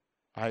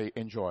I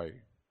enjoy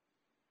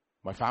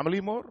my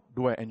family more?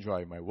 Do I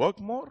enjoy my work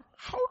more?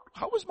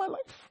 How is my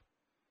life?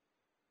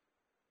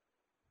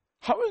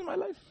 How is my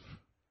life?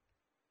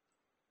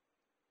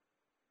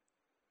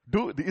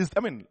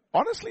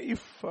 Honestly,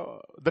 if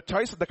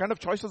the kind of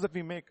choices that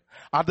we make,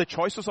 are they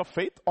choices of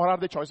faith or are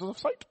they choices of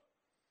sight?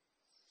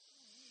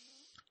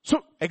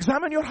 So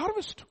examine your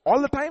harvest.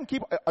 All the time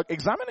keep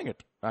examining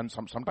it. And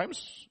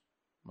sometimes,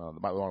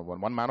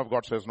 one man of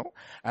God says no,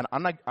 an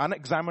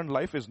unexamined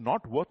life is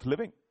not worth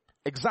living.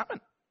 Examine.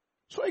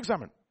 So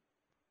examine.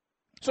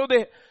 So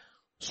they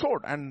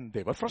sowed and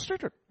they were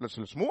frustrated. Let's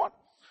move on.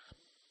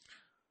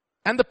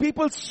 And the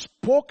people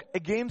spoke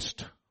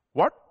against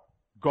what?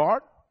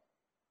 God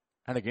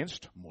and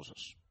against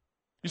Moses.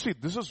 You see,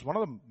 this is one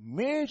of the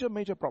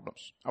major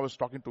problems. I was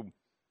talking to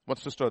one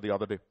sister the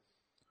other day.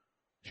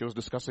 She was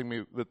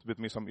discussing with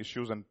me some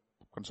issues and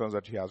concerns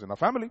that she has in her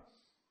family.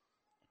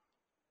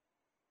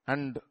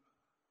 And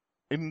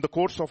in the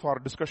course of our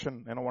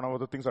discussion, one of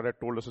the things that I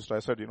told the sister, I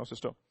said,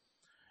 sister,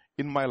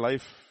 in my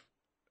life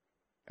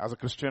as a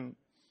Christian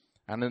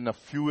and in a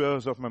few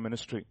years of my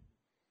ministry,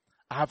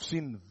 I have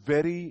seen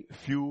very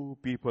few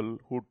people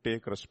who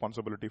take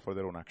responsibility for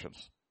their own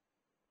actions.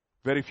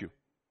 Very few.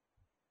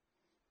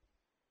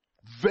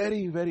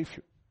 Very, very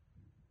few.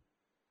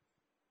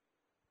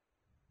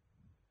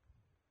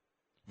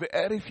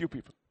 Very few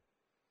people.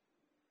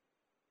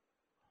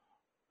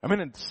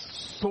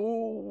 It's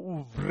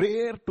so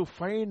rare to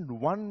find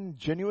one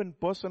genuine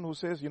person who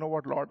says, you know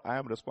what, Lord, I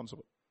am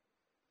responsible.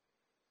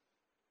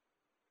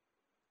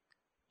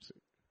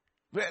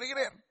 Very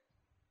rare.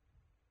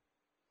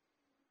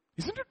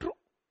 Isn't it true?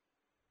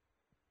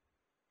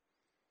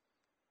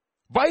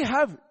 Why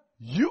have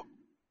you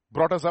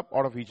brought us up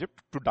out of Egypt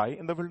to die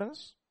in the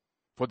wilderness?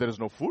 For there is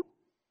no food,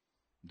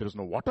 there is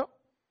no water,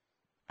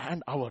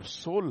 and our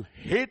soul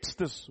hates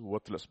this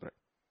worthless bread.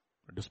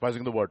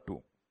 Despising the word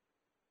too.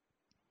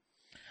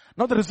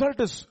 Now the result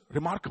is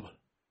remarkable.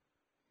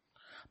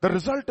 The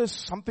result is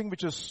something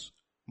which is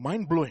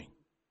mind-blowing.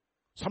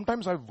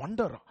 Sometimes I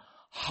wonder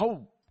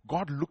how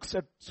God looks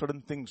at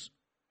certain things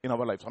in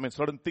our lives.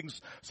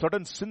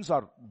 Certain sins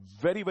are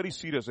very, very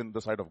serious in the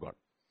sight of God.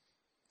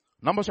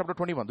 Numbers chapter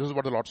 21, this is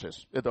what the Lord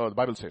says. The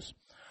Bible says,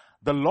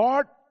 the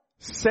Lord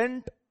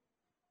sent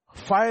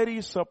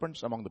fiery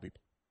serpents among the people.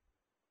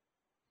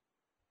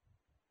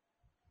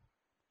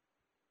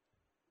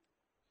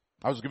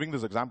 I was giving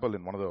this example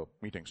in one of the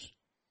meetings.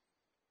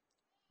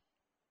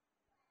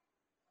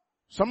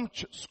 Some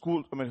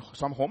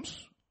some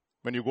homes,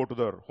 when you go to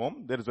their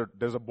home,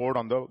 there's a board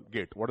on the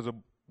gate. What does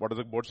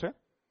the board say?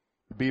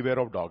 Beware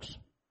of dogs.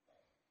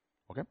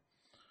 Okay?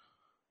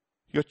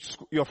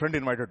 Your friend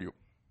invited you.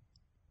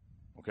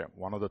 Okay,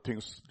 one of the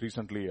things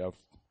recently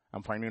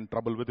I'm finding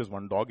trouble with is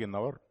one dog in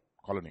our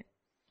colony.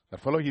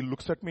 That fellow, he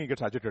looks at me, he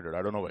gets agitated.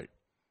 I don't know why.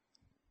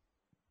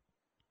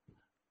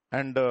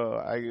 And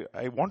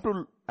I want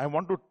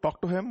to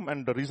talk to him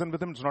and reason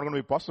with him. It's not going to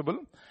be possible.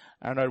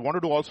 And I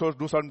wanted to also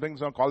do certain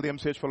things, call the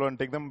MCH fellow and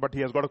take them, but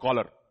he has got a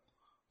collar.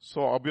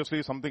 So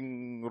obviously somebody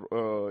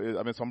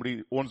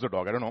owns the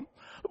dog. I don't know.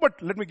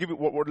 But let me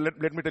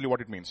tell you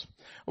what it means.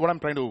 What I'm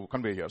trying to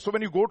convey here. So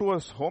when you go to a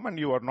home and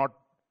you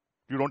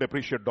don't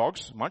appreciate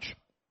dogs much,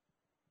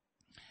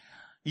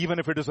 even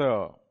if it is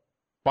a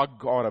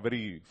pug or a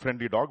very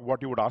friendly dog,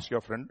 what you would ask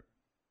your friend,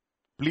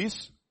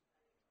 please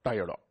tie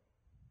your dog.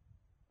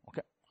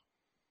 Okay.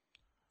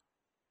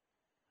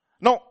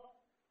 Now,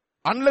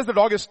 unless the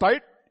dog is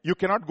tied, you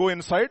cannot go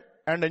inside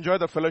and enjoy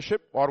the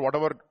fellowship or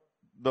whatever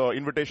the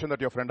invitation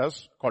that your friend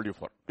has called you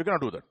for. You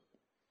cannot do that.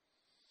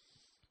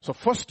 So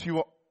first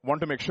you want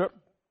to make sure,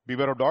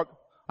 beware of dog.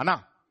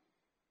 Anna,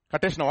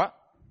 Kateshnava,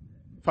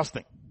 first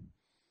thing.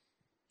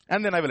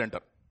 And then I will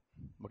enter.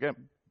 Okay.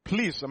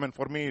 Please,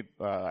 for me,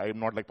 I am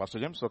not like Pastor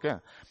James, okay.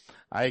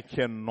 I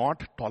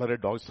cannot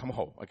tolerate dogs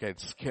somehow. Okay.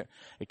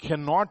 It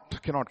cannot.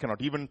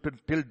 Even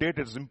till date,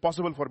 it's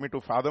impossible for me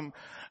to fathom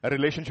a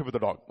relationship with a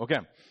dog. Okay.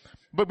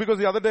 But because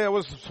the other day I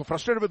was so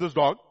frustrated with this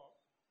dog,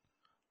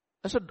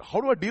 I said, how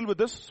do I deal with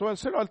this? So I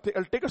said, I'll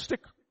take a stick.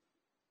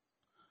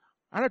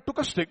 And I took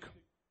a stick,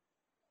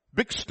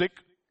 big stick,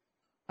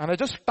 and I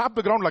just tapped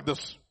the ground like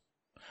this.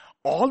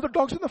 All the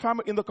dogs in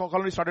the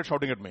colony started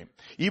shouting at me.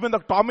 Even the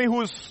Tommy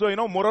who is,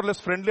 more or less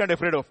friendly and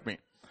afraid of me.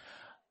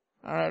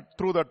 I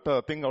threw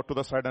that thing out to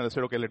the side and I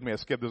said, okay, let me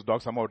escape this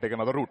dog somehow, take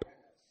another route.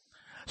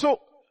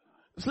 So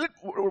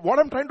what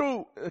I'm trying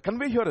to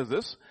convey here is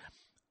this.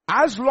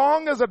 As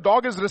long as a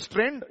dog is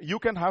restrained, you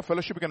can have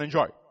fellowship, you can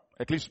enjoy.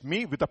 At least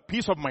me, with a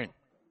peace of mind.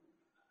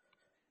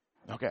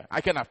 Okay, I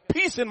can have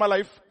peace in my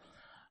life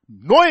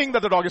knowing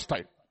that the dog is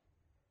tied.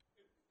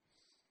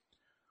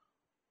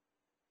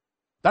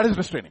 That is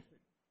restraining.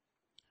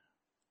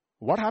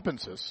 What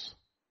happens is,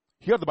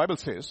 here the Bible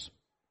says,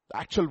 the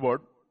actual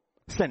word,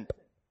 sent.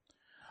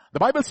 The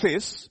Bible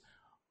says,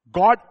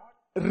 God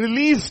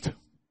released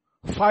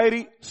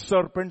fiery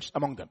serpents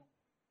among them.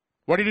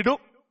 What did he do?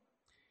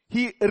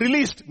 He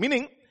released,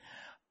 meaning,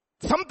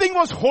 something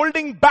was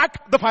holding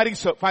back the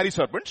fiery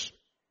serpents.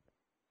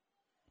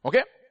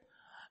 Okay?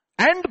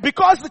 And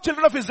because the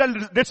children of Israel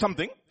did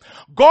something,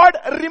 God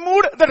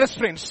removed the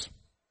restraints.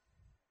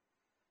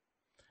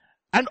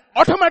 And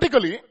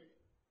automatically,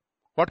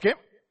 what came?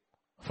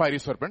 Fiery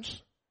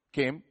serpents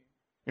came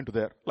into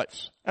their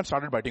lives and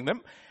started biting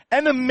them.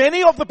 And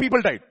many of the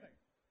people died.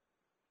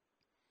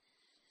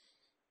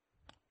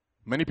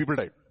 Many people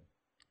died.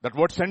 That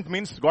word sent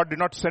means God did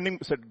not send him,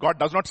 said God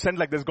does not send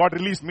like this. God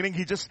released, meaning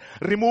he just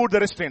removed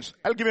the restraints.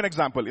 I'll give you an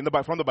example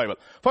from the Bible.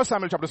 1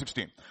 Samuel chapter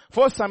 16.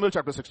 1 Samuel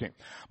chapter 16.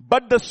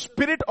 But the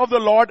Spirit of the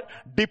Lord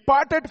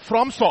departed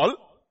from Saul.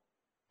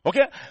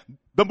 Okay?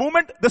 The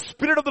moment the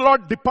Spirit of the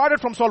Lord departed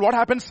from Saul, what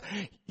happens?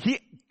 He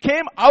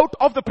came out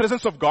of the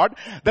presence of God.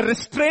 The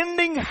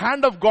restraining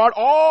hand of God,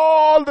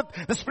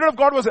 the Spirit of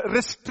God was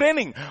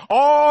restraining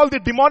all the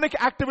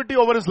demonic activity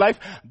over his life.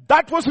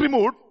 That was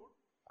removed.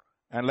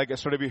 And like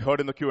yesterday we heard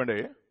in the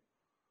Q&A,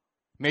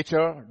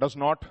 nature does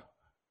not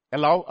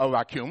allow a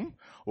vacuum.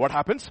 What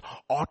happens?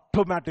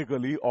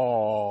 Automatically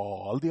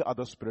all the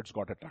other spirits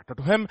got attracted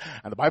to him.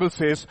 And the Bible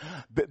says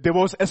there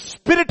was a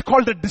spirit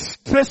called a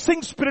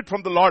distressing spirit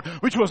from the Lord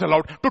which was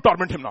allowed to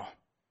torment him now.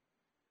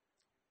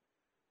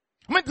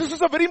 I mean, this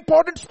is a very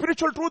important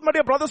spiritual truth, my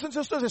dear brothers and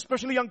sisters,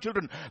 especially young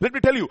children. Let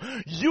me tell you,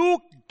 you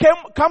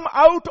come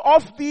out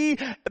of the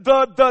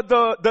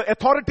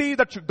authority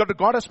that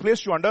God has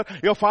placed you under,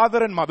 your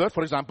father and mother,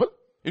 for example,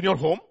 in your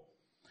home.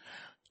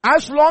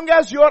 As long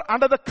as you are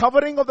under the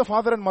covering of the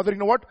father and mother, you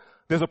know what?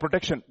 There's a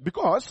protection.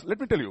 Because, let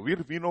me tell you, we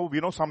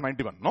know Psalm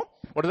 91, no?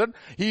 What is that?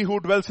 He who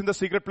dwells in the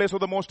secret place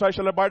of the Most High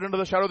shall abide under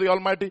the shadow of the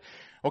Almighty.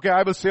 Okay,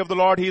 I will say of the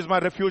Lord, He is my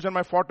refuge and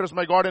my fortress,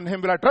 my God, in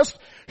Him will I trust.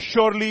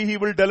 Surely He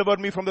will deliver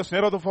me from the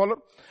snare of the fowler.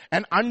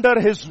 And under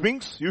His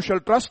wings you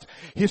shall trust.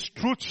 His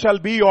truth shall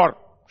be your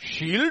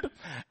shield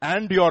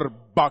and your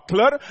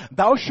buckler.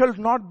 Thou shalt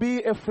not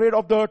be afraid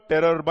of the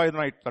terror by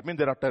night. That means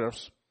there are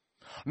terrors.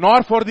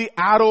 Nor for the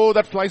arrow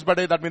that flies by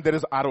day. That means there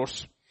is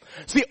arrows.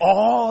 See,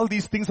 all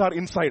these things are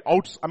inside,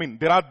 outs. I mean,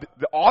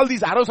 all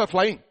these arrows are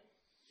flying.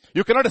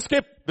 You cannot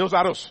escape those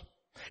arrows.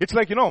 It's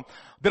like,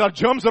 there are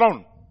germs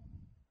around.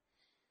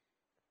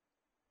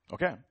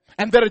 Okay.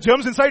 And there are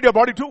germs inside your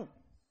body too.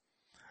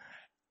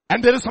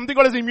 And there is something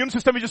called as the immune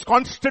system which is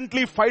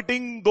constantly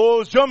fighting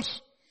those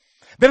germs.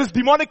 There is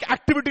demonic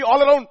activity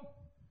all around.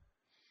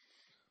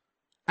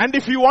 And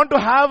if you want to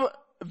have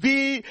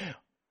the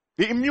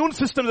immune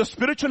system, the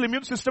spiritual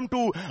immune system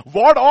to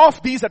ward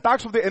off these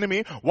attacks of the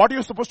enemy, what are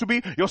you supposed to be?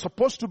 You're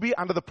supposed to be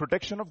under the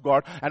protection of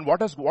God. And what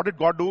did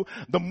God do?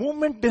 The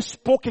moment they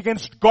spoke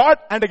against God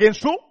and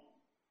against who?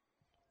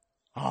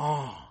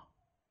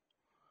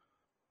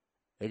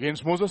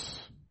 Against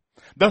Moses.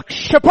 The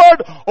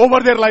shepherd over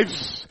their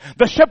lives.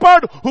 The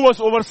shepherd who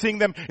was overseeing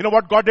them. You know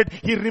what God did?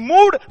 He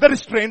removed the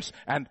restraints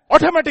and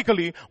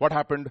automatically what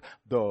happened?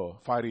 The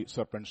fiery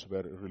serpents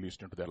were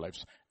released into their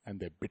lives and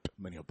they bit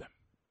many of them.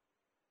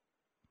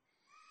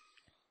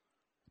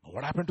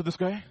 What happened to this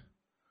guy?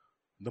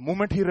 The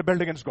moment he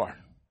rebelled against God,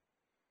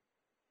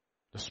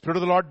 the Spirit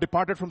of the Lord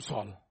departed from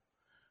Saul.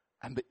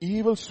 And the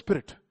evil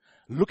spirit,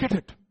 look at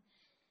it.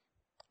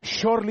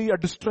 Surely a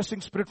distressing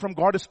spirit from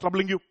God is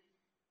troubling you.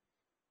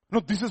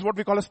 No, this is what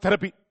we call as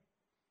therapy.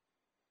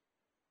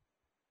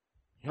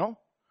 What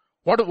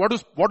do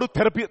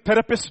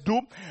therapists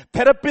do?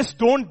 Therapists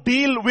don't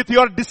deal with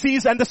your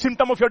disease and the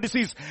symptom of your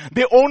disease.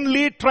 They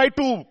only try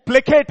to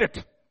placate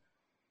it.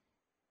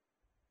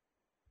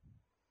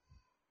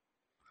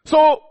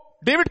 So,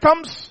 David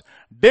comes,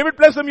 David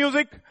plays the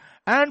music,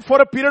 and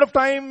for a period of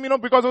time,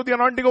 because of the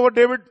anointing over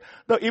David,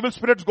 the evil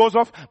spirit goes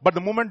off. But the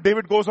moment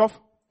David goes off,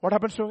 what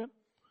happens to him?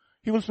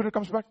 Evil spirit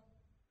comes back.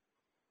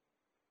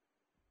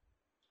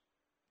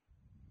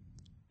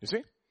 You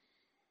see?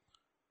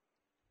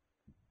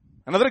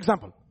 Another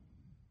example.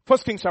 1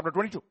 Kings chapter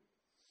 22.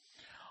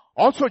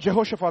 Also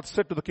Jehoshaphat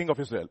said to the king of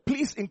Israel,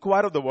 please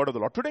inquire of the word of the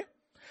Lord today.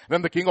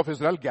 Then the king of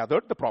Israel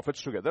gathered the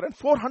prophets together and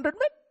 400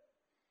 men.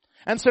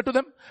 And said to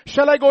them,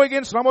 shall I go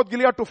against Ramoth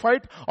Gilead to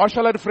fight or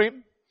shall I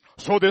refrain?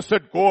 So they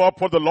said, go up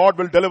for the Lord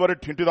will deliver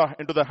it into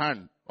the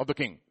hand of the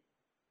king.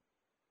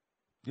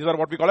 These are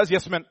what we call as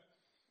yes men.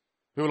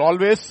 We will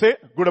always say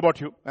good about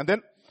you.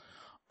 And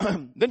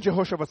then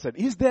Jehoshaphat said,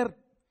 is there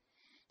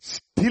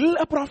still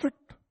a prophet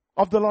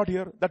of the Lord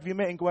here that we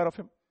may inquire of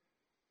him?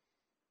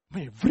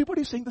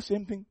 Everybody is saying the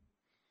same thing.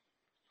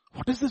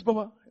 What is this,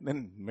 Baba? And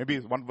then maybe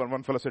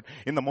one fellow said,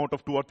 in the mouth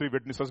of 2 or 3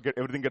 witnesses,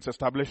 everything gets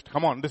established.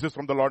 Come on, this is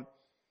from the Lord.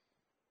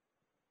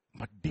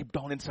 But deep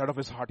down inside of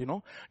his heart,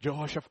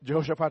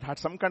 Jehoshaphat had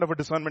some kind of a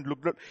discernment.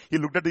 He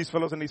looked at these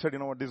fellows and he said,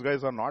 these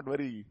guys are not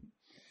very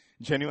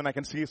genuine. I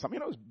can see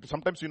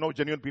sometimes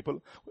genuine people.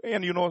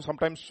 And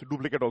sometimes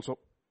duplicate also.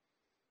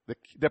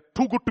 They're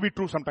too good to be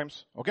true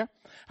sometimes. Okay?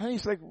 And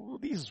he's like,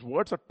 these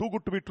words are too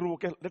good to be true.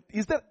 Okay?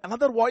 Is there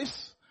another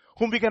voice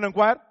whom we can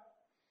inquire?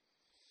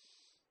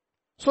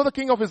 So the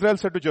king of Israel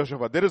said to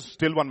Jehoshaphat, there is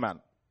still one man,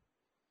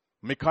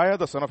 Micaiah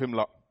the son of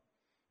Imlah,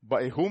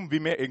 by whom we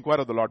may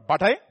inquire of the Lord.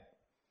 But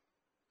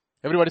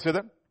everybody say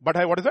that. But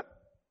what is that?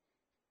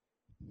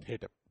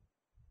 Hate him.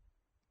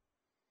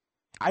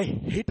 I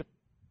hate him.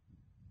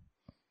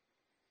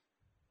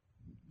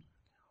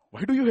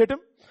 Why do you hate him?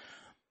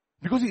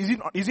 Because is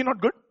he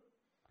not good?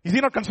 Is he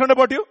not concerned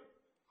about you?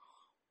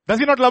 Does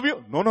he not love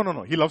you?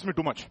 No. He loves me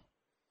too much.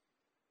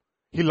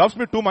 He loves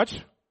me too much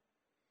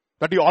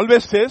that he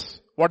always says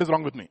what is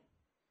wrong with me.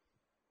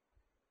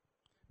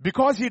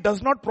 because he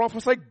does not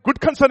prophesy good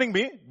concerning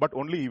me, but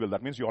only evil.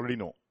 That means you already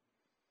know.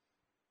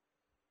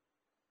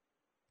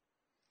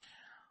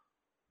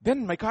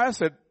 Then Micaiah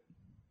said,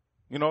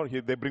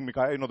 they bring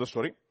Micaiah, you know the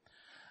story.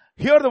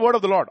 Hear the word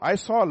of the Lord. I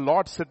saw a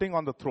Lord sitting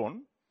on the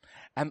throne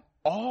and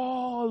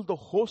all the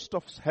host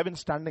of heaven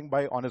standing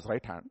by on his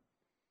right hand.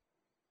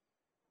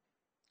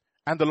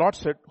 And the Lord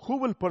said, who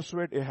will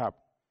persuade Ahab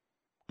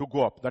to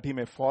go up that he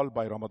may fall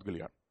by Ramoth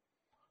Gilead?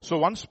 So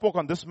one spoke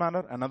on this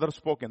manner, another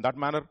spoke in that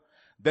manner.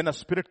 Then a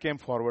spirit came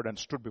forward and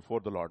stood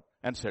before the Lord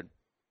and said,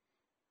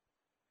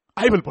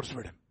 I will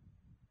persuade him.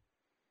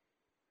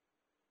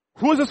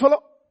 Who is this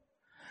fellow?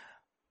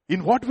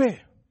 In what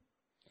way?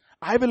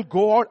 I will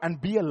go out and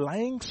be a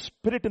lying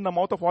spirit in the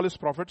mouth of all his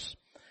prophets.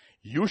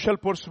 You shall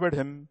persuade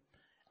him,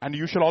 and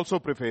you shall also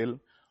prevail.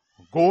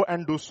 Go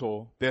and do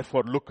so.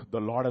 Therefore, look,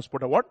 the Lord has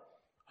put a what?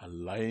 A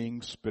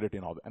lying spirit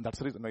in all. And that's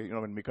the reason,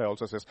 when Micaiah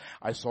also says,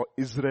 I saw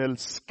Israel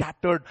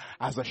scattered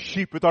as a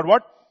sheep without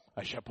what?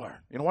 A shepherd.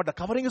 You know what? The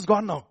covering is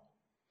gone now.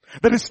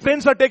 The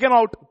restraints are taken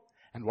out.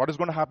 And what is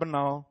going to happen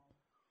now?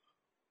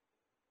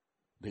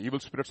 The evil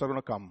spirits are going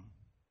to come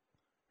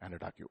and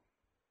attack you.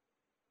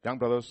 Young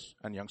brothers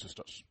and young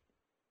sisters.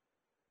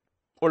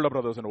 Older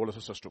brothers and older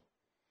sisters too.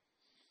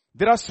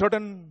 There are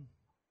certain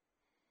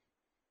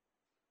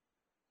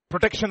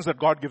protections that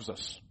God gives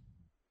us.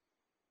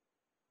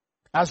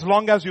 As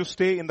long as you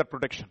stay in that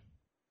protection,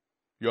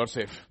 you are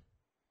safe.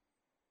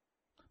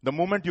 The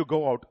moment you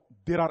go out,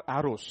 there are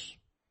arrows.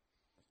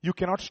 You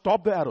cannot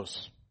stop the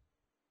arrows.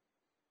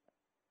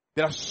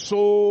 There are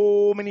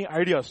so many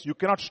ideas. You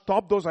cannot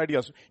stop those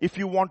ideas. If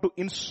you want to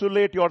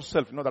insulate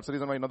yourself, that's the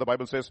reason why, the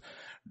Bible says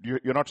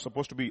you're not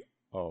supposed to be,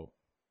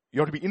 you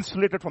have to be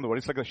insulated from the world.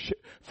 It's like a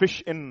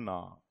fish in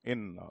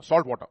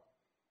salt water.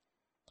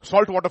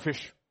 Saltwater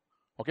fish.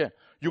 Okay.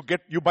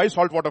 You buy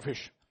saltwater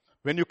fish.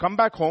 When you come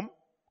back home,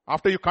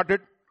 after you cut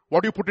it,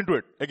 what do you put into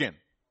it? Again,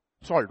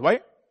 salt. Why?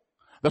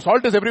 The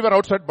salt is everywhere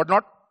outside, but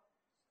not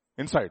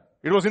inside.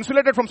 It was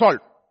insulated from salt.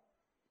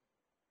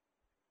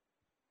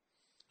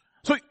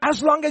 So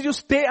as long as you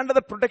stay under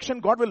the protection,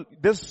 God will,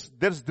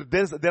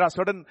 there are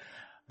certain,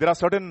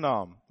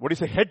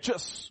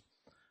 hedges.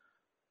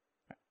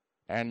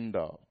 And,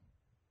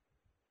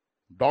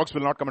 dogs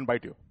will not come and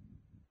bite you.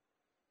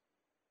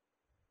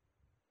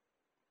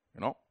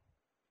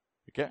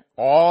 Okay.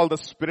 All the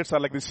spirits are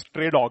like these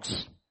stray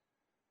dogs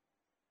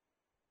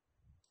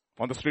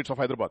on the streets of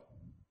Hyderabad.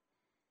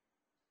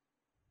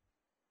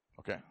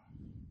 Okay.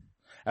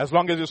 As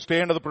long as you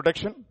stay under the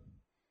protection,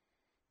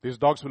 these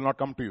dogs will not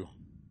come to you.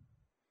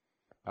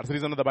 That's the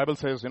reason that the Bible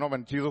says,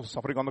 when Jesus was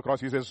suffering on the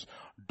cross, he says,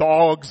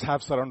 dogs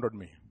have surrounded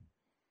me.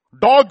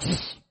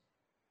 Dogs!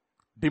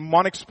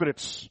 Demonic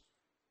spirits.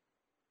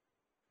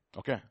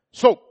 Okay.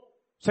 So,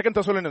 2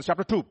 Thessalonians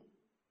chapter 2,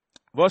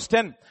 verse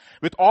 10.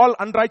 With all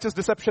unrighteous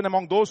deception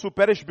among those who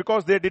perish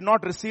because they did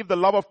not receive the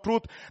love of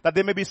truth that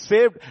they may be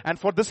saved. And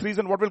for this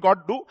reason, what will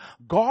God do?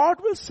 God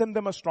will send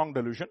them a strong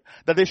delusion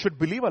that they should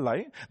believe a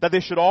lie, that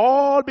they should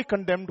all be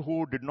condemned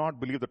who did not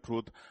believe the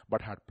truth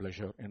but had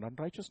pleasure in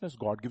unrighteousness.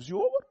 God gives you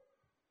over.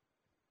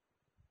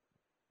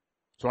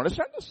 So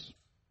understand this.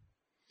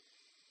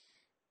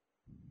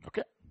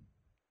 Okay.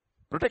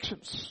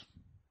 Protections.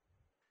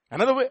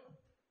 Another way.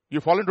 You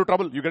fall into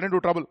trouble. You get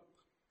into trouble.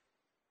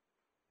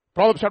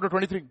 Proverbs chapter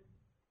 23.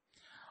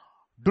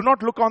 Do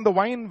not look on the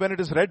wine when it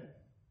is red.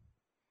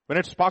 When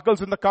it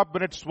sparkles in the cup,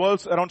 when it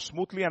swirls around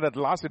smoothly and at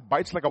last it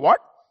bites like a what?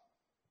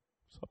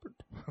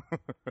 Serpent.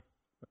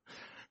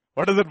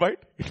 What does it bite?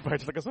 It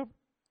bites like a serpent.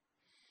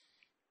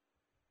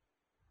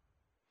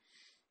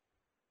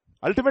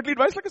 Ultimately it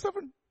bites like a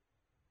serpent.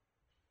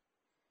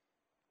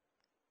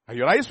 And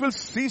your eyes will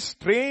see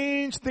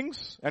strange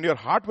things and your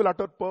heart will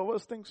utter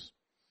perverse things.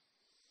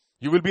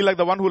 You will be like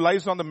the one who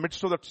lies on the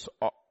midst of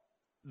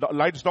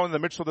lies down in the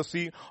midst of the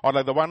sea, or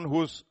like the one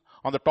who's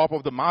on the top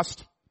of the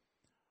mast.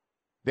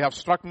 They have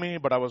struck me,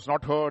 but I was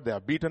not hurt. They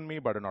have beaten me,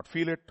 but I do not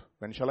feel it.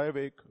 When shall I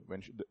awake?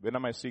 When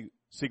am I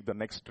seek the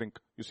next drink?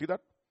 You see that?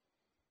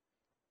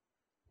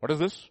 What is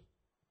this?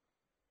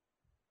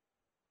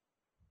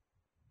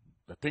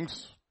 The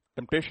things,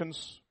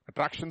 temptations,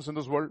 attractions in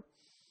this world.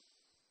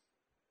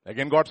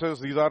 Again, God says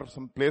these are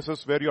some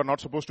places where you are not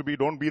supposed to be.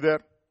 Don't be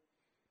there.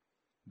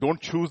 Don't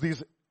choose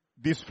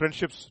these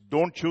friendships.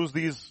 Don't choose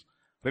these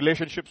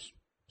relationships.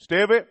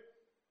 Stay away.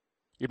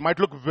 It might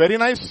look very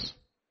nice.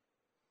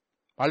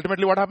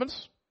 Ultimately, what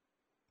happens?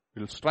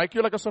 It will strike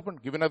you like a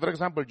serpent. Give another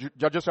example.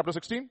 Judges chapter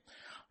 16.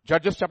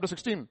 Judges chapter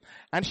 16.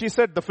 And she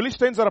said, the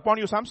Philistines are upon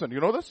you, Samson. You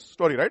know this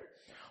story, right?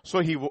 So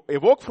he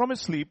awoke from his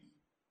sleep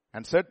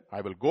and said,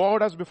 I will go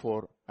out as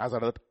before, as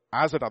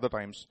at other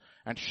times,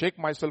 and shake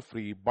myself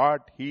free.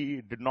 But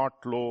he did not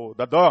know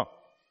that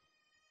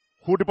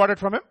who departed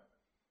from him?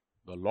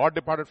 The Lord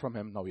departed from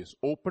him. Now he is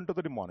open to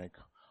the demonic.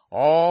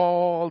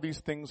 All these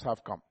things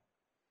have come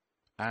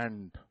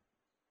and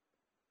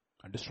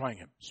destroying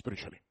him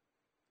spiritually.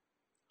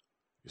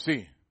 You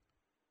see,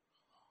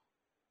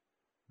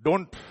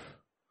 don't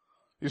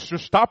is to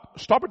stop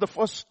at the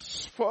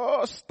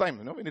first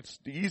time. When it's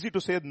easy to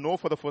say no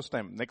for the first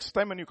time. Next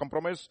time when you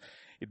compromise,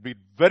 it'd be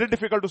very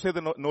difficult to say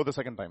the no the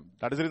second time.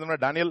 That is the reason why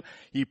Daniel,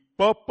 he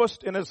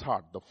purposed in his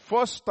heart. The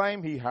first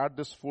time he had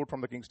this food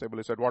from the king's table,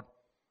 he said what?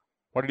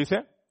 What did he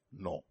say?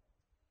 No.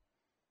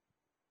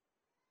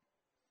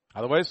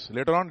 Otherwise,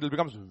 later on, it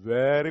becomes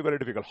very, very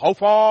difficult. How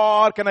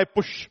far can I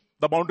push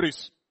the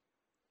boundaries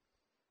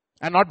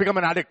and not become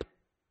an addict?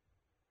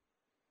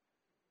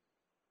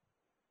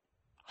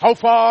 How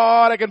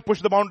far I can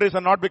push the boundaries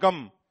and not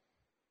become,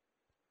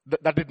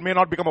 that it may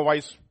not become a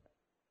vice.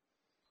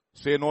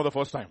 Say no the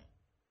first time.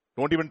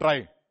 Don't even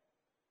try.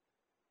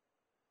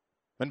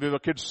 When we were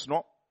kids,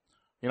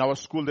 in our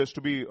school there used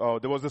to be,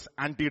 there was this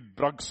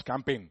anti-drugs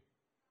campaign.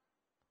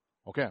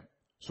 Okay.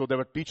 So they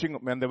were teaching,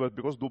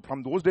 because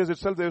from those days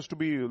itself there used to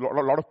be a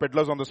lot of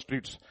peddlers on the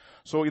streets.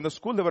 So in the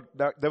school they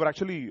were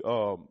actually,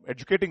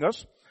 educating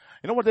us.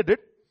 You know what they did?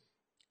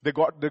 They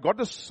got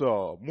this,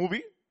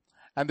 movie,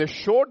 and they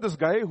showed this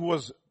guy who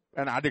was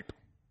an addict.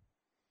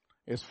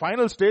 His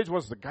final stage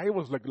was the guy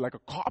was like a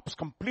corpse,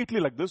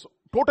 completely like this,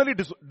 totally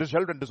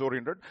disheveled and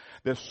disoriented.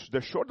 They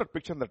showed that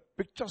picture, and that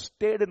picture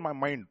stayed in my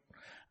mind.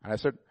 And I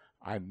said,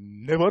 I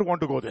never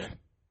want to go there.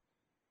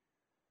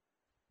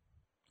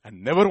 I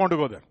never want to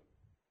go there.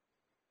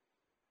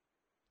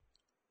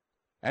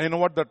 And you know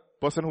what that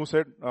person who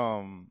said,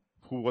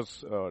 who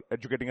was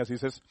educating us, he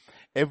says,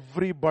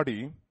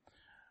 everybody,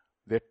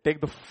 they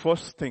take the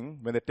first thing,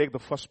 when they take the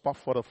first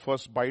puff or the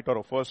first bite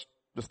or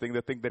this thing,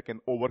 they think they can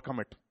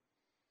overcome it.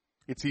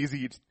 It's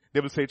easy. They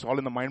will say it's all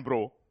in the mind,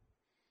 bro.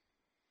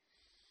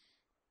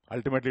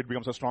 Ultimately, it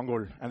becomes a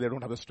stronghold, and they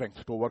don't have the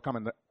strength to overcome.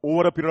 And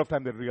over a period of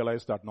time, they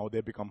realize that now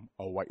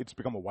it's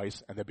become a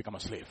vice, and they become a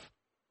slave.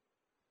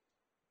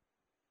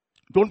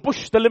 Don't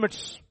push the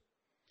limits.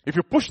 If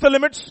you push the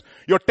limits,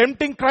 you're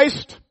tempting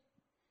Christ.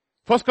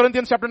 1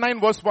 Corinthians chapter 9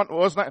 chapter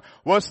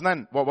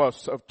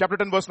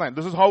 10 verse 9.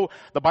 This is how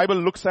the Bible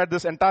looks at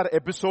this entire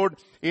episode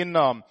in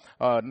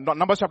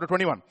Numbers chapter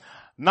 21.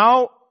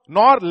 Now,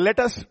 nor let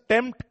us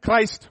tempt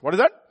Christ. What is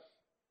that?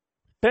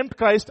 Tempt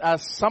Christ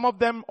as some of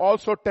them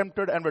also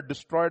tempted and were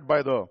destroyed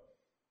by the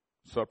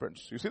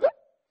serpents. You see that?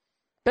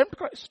 Tempt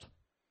Christ.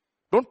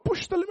 Don't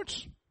push the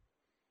limits.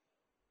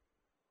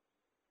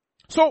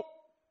 So,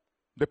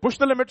 they pushed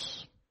the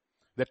limits.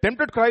 They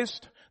tempted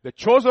Christ. They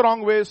chose the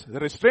wrong ways. The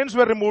restraints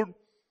were removed.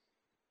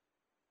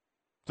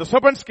 The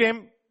serpents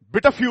came,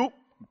 bit a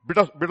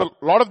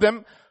lot of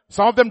them.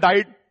 Some of them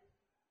died.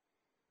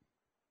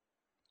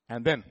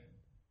 And then,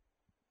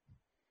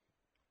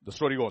 the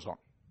story goes on.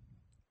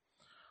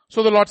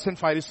 So the Lord sent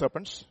fiery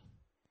serpents,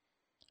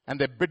 and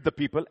they bit the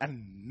people,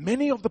 and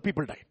many of the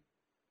people died.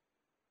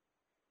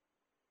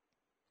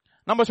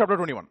 Numbers chapter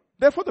 21.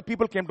 Therefore the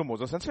people came to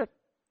Moses and said,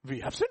 we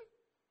have sinned.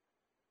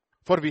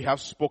 For we have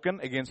spoken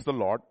against the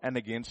Lord and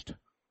against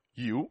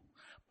you.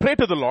 Pray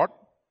to the Lord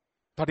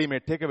that he may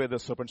take away the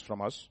serpents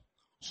from us.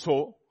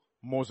 So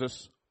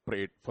Moses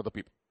prayed for the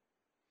people.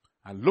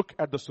 And look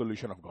at the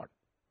solution of God.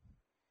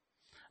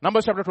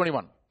 Numbers chapter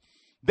 21.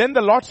 Then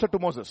the Lord said to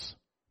Moses,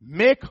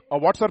 make a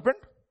what serpent?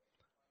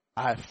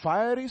 A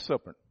fiery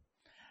serpent.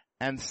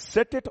 And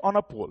set it on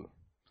a pole.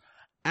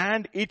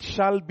 And it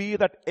shall be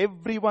that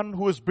everyone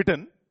who is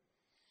bitten,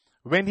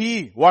 when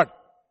he, what?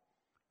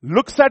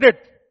 Looks at it,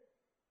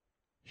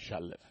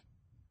 shall live.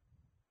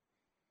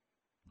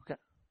 Okay.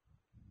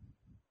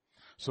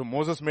 So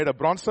Moses made a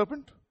bronze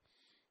serpent,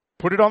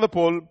 put it on the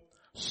pole.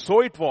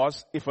 So it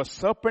was, if a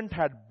serpent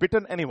had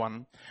bitten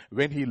anyone,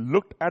 when he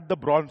looked at the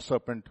bronze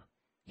serpent,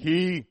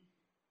 he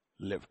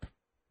lived.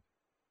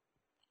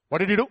 What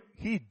did he do?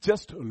 He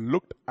just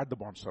looked at the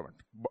bronze serpent.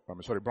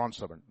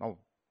 Now,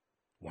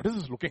 what is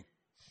this looking?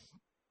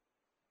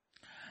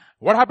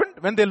 What happened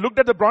when they looked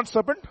at the bronze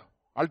serpent?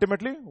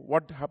 Ultimately,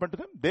 what happened to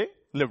them? They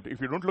lived.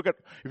 If you do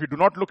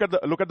not look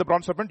at the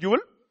bronze serpent, you will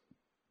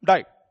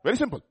die. Very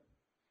simple.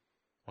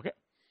 Okay.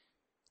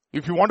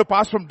 If you want to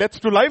pass from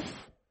death to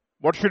life,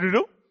 what should you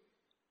do?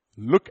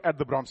 Look at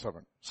the bronze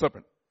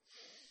serpent.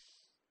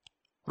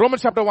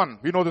 Romans chapter 1.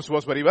 We know this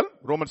verse very well.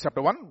 Romans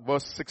chapter 1,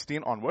 verse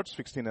 16 onwards,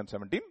 16 and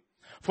 17.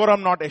 For I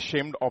am not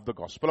ashamed of the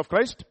gospel of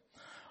Christ,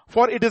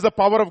 for it is the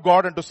power of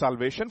God unto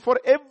salvation for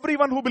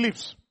everyone who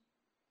believes.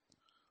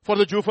 For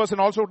the Jew first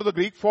and also to the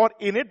Greek, for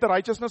in it the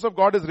righteousness of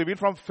God is revealed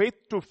from faith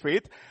to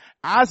faith,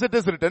 as it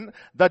is written,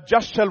 the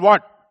just shall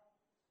what?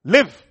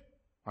 Live.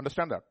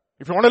 Understand that.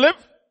 If you want to live,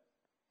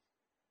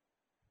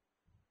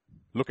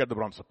 look at the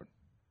bronze serpent.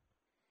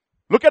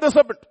 Look at the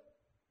serpent.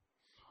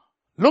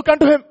 Look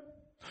unto him.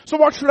 So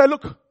what should I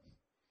look?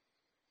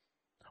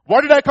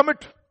 What did I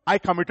commit? I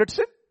committed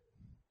sin.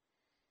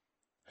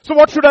 So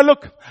what should I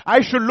look?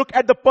 I should look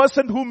at the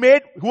person who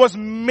was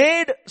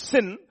made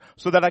sin,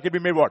 so that I can be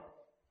made what?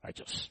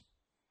 Righteous.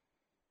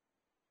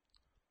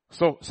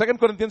 So 2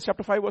 Corinthians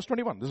chapter 5 verse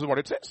 21. This is what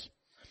it says.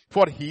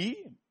 For he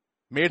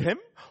made him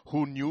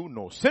who knew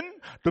no sin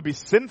to be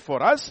sin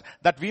for us,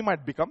 that we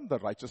might become the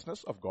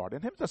righteousness of God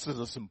in him. This is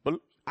as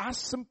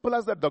simple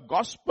as that. The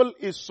gospel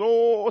is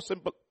so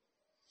simple.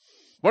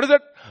 What is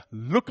it?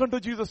 Look unto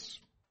Jesus.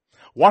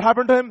 What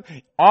happened to him?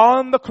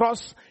 On the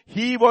cross,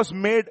 he was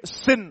made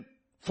sin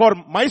for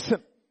my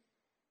sin.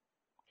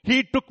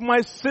 He took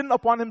my sin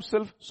upon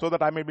himself so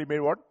that I may be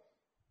made what?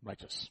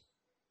 Righteous.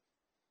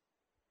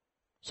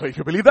 So if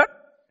you believe that,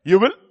 you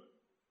will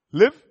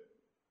live.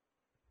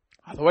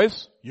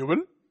 Otherwise, you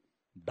will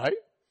die.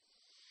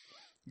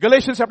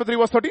 Galatians chapter 3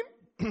 verse 13.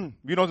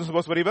 We know this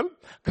verse very well.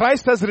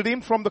 Christ has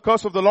redeemed from the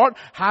curse of the Lord,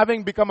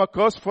 having become a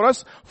curse for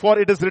us. For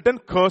it is written,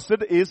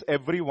 cursed is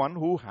everyone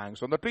who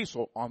hangs on the tree.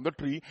 So on the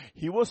tree,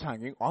 he was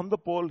hanging. On the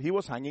pole, he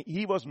was hanging.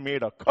 He was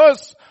made a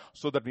curse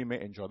so that we may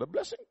enjoy the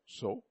blessing.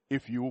 So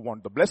if you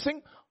want the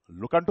blessing,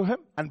 look unto him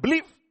and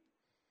believe.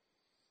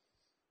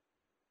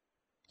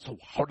 So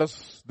how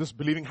does this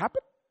believing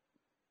happen?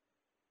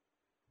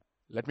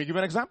 Let me give you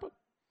an example.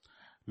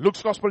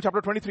 Luke's Gospel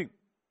chapter 23.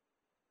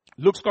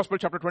 Luke's Gospel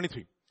chapter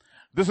 23.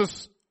 This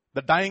is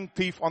the dying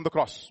thief on the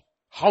cross.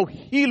 How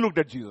he looked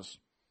at Jesus.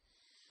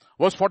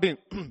 Verse 14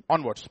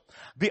 onwards.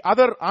 The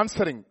other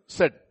answering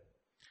said,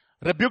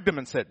 rebuked him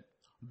and said,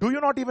 do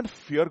you not even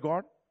fear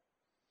God,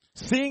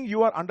 seeing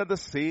you are under the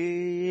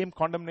same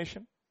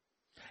condemnation?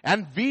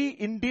 And we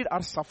indeed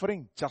are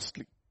suffering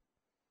justly.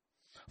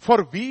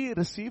 For we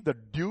receive the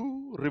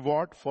due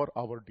reward for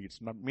our deeds.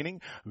 Meaning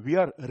we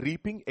are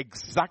reaping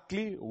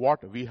exactly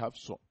what we have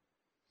sown.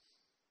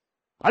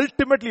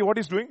 Ultimately what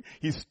he's doing,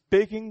 he's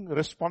taking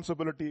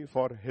responsibility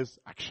for his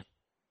action.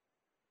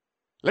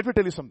 Let me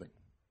tell you something.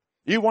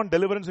 You want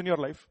deliverance in your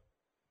life?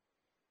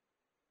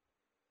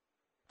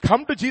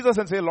 Come to Jesus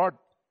and say, Lord,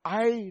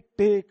 I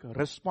take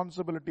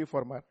responsibility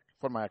for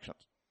my actions.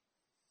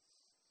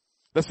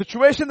 The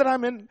situation that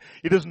I'm in,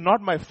 it is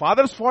not my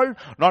father's fault,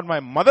 not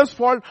my mother's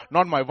fault,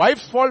 not my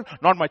wife's fault,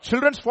 not my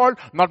children's fault,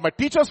 not my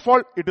teacher's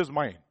fault. It is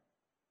mine.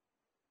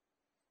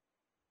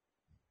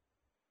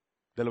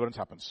 Deliverance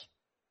happens.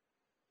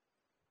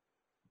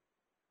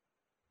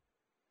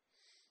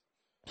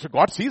 So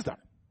God sees that.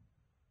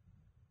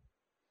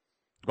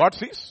 God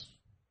sees.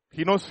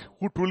 He knows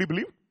who truly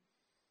believed.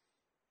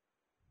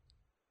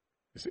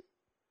 You see?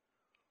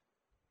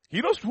 He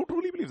knows who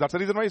truly believes. That's the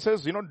reason why he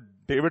says,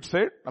 David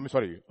said,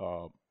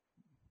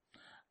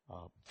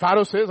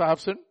 Pharaoh says, I have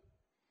sinned.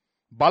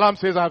 Balaam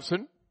says, I have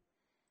sinned.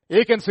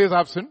 Achan says, I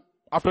have sinned.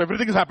 After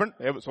everything has happened,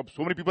 so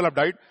many people have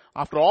died.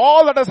 After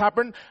all that has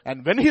happened,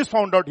 and when he is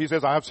found out, he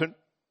says, I have sinned.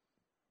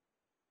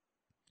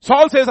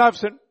 Saul says, I have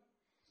sinned.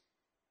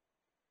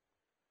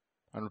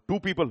 And two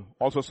people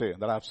also say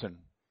that I have sinned.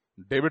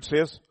 David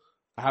says,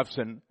 I have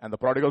sinned. And the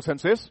prodigal son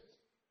says,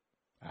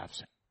 I have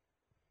sinned.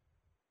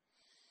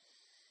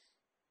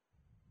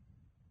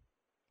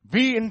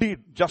 We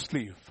indeed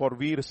justly, for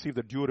we receive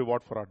the due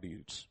reward for our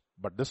deeds.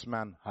 But this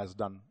man has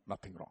done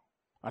nothing wrong.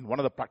 And one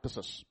of the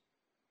practices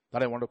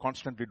that I want to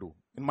constantly do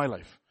in my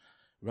life,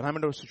 when I'm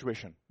in a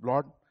situation,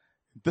 Lord,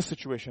 this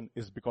situation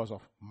is because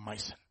of my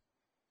sin.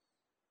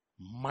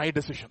 My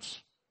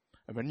decisions.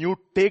 And when you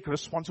take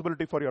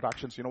responsibility for your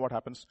actions, you know what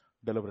happens?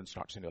 Deliverance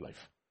starts in your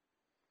life.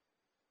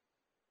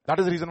 That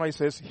is the reason why he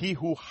says, he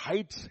who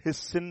hides his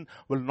sin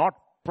will not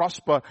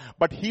prosper,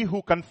 but he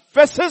who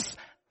confesses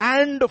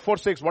and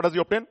forsakes, what does he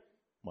obtain?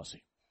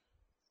 Mercy.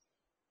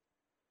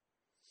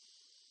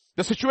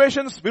 The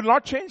situations will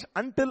not change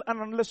until and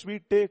unless we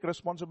take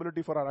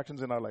responsibility for our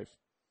actions in our life.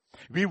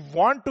 We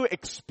want to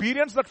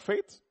experience that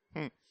faith.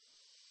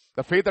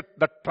 The faith,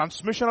 that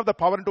transmission of the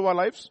power into our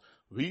lives.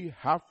 We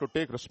have to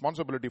take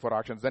responsibility for our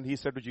actions. Then he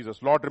said to Jesus,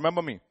 Lord,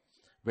 remember me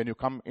when you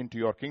come into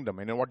your kingdom.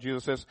 And you know what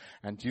Jesus says?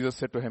 And Jesus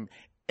said to him,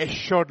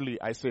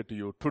 assuredly I say to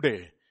you,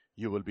 today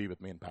you will be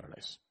with me in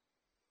paradise.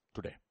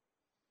 Today.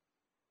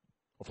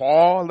 Of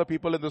all the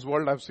people in this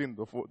world I've seen,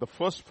 the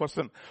first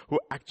person who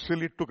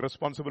actually took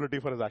responsibility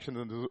for his actions,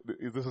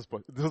 this is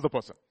the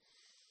person.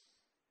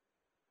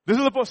 This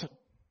is the person.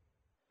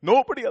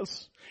 Nobody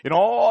else. In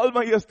all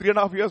my years,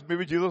 3.5 years,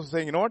 maybe Jesus was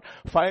saying, you know what?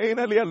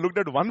 Finally I looked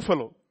at one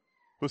fellow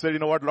who said, you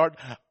know what, Lord,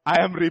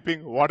 I am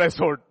reaping what I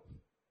sowed.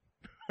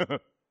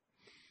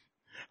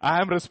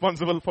 I am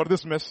responsible for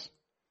this mess.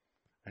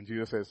 And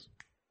Jesus says,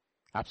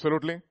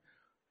 absolutely,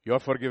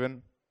 you're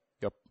forgiven.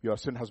 Your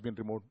sin has been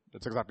removed.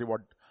 That's exactly what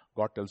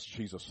God tells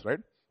Jesus, right?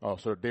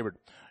 So David,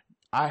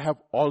 I have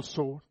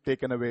also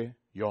taken away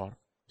your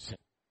sin.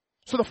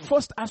 So the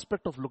first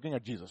aspect of looking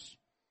at Jesus,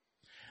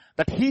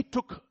 that he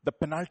took the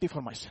penalty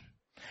for my sin.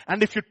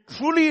 And if you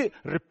truly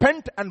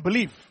repent and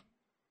believe,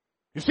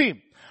 you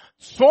see,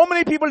 so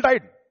many people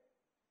died.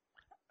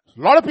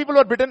 A lot of people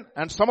were bitten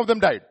and some of them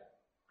died.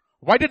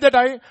 Why did they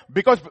die?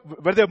 Because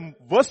were they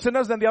worse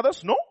sinners than the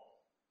others? No.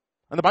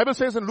 And the Bible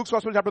says in Luke's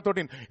Gospel chapter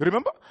 13, you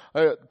remember?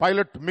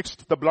 Pilate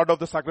mixed the blood of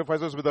the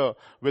sacrifices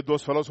with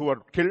those fellows who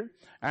were killed.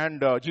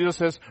 And Jesus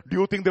says,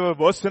 do you think they were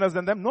worse sinners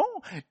than them? No.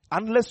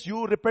 Unless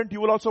you repent,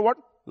 you will also what?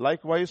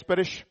 Likewise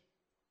perish.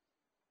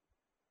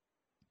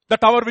 The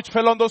tower which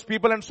fell on those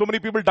people and so many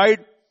people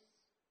died.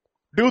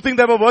 Do you think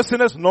they were worse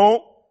sinners?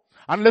 No.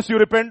 Unless you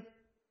repent,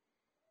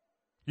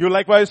 you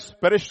likewise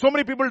perish. So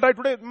many people died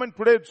today.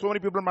 Today so many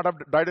people might have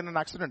died in an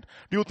accident.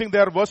 Do you think they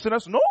are worse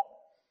sinners? No.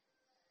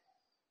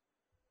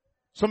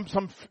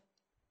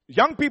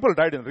 Young people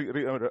died in,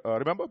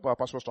 remember,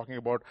 Pastor was talking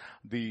about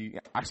the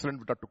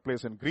accident that took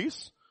place in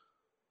Greece.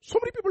 So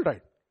many people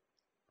died.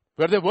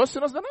 Were they worse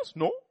sinners than us?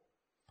 No.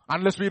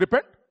 Unless we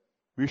repent,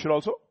 we should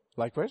also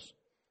likewise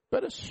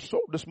perish.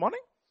 So this morning,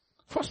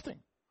 first thing,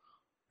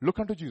 look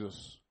unto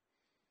Jesus.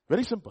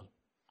 Very simple.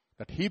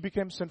 That He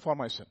became sin for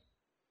my sin,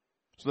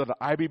 so that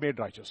I be made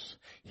righteous.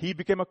 He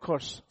became a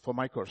curse for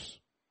my curse,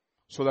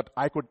 so that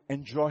I could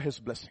enjoy His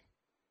blessing.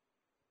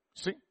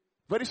 See?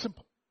 Very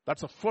simple.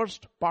 That's the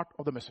first part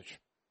of the message.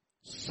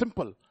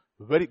 Simple.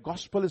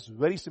 Gospel is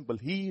very simple.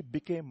 He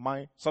became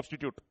my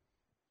substitute.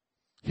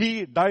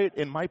 He died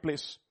in my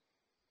place.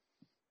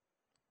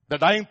 The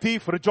dying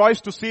thief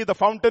rejoiced to see the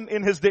fountain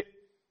in his day.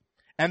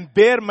 And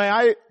there may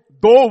I,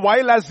 though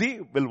while as He,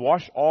 will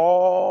wash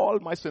all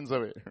my sins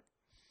away.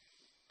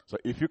 So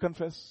if you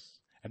confess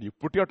and you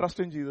put your trust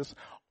in Jesus,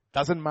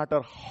 doesn't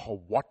matter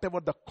whatever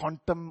the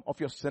quantum of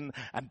your sin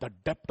and the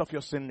depth of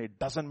your sin, it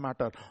doesn't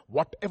matter.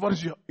 Whatever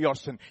is your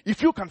sin,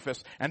 if you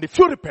confess and if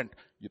you repent,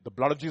 the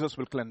blood of Jesus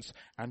will cleanse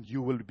and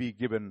you will be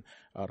given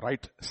a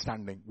right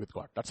standing with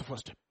God. That's the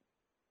first step.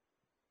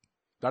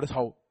 That is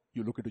how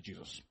you look into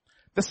Jesus.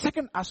 The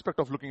second aspect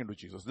of looking into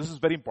Jesus. This is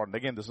very important.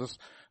 Again, this is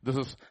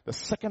the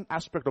second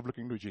aspect of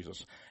looking into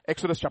Jesus.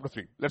 Exodus chapter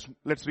 3.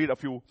 Let's read a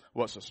few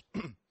verses.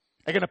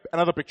 Again,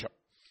 another picture.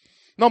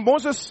 Now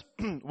Moses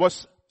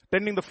was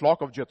tending the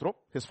flock of Jethro,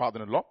 his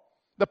father-in-law,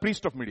 the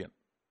priest of Midian.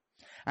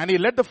 And he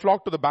led the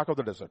flock to the back of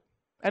the desert.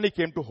 And he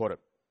came to Horeb,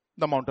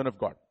 the mountain of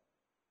God.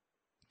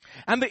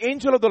 And the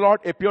angel of the Lord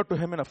appeared to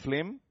him in a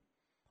flame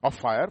of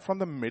fire from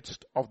the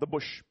midst of the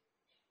bush.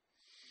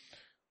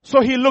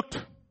 So he looked.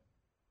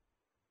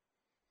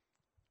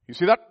 You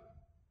see that?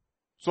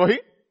 So he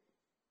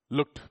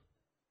looked.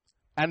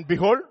 And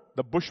behold,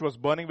 the bush was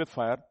burning with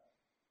fire,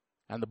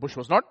 and the bush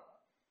was not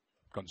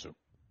consumed.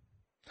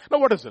 Now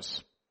what is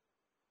this?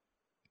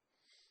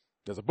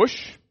 There's a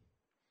bush.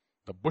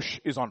 The bush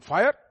is on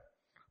fire,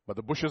 but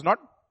the bush is not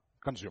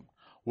consumed.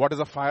 What is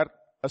a fire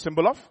a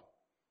symbol of?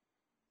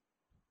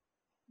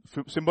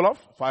 Symbol of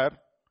fire,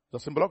 the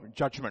symbol of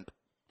judgment.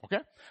 Okay?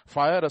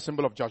 Fire, a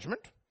symbol of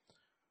judgment.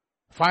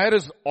 Fire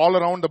is all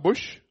around the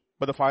bush,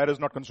 but the fire is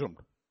not consumed.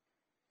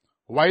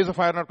 Why is the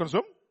fire not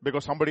consumed?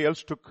 Because somebody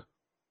else took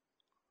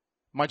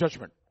my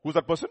judgment. Who's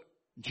that person?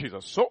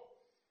 Jesus. So,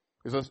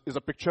 is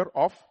a picture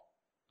of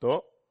the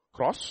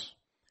cross.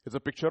 It's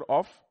a picture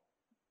of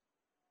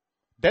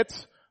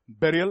death,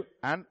 burial,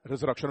 and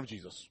resurrection of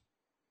Jesus.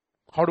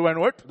 How do I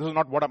know it? This is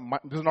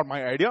not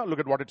my idea. Look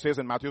at what it says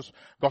in Matthew's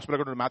Gospel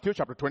according to Matthew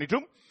chapter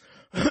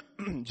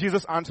 22.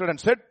 Jesus answered and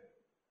said,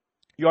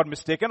 "You are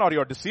mistaken or you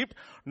are deceived,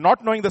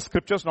 not knowing the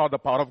scriptures nor the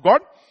power of God.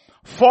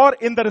 For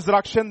in the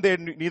resurrection they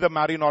neither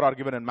marry nor are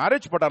given in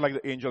marriage, but are like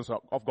the angels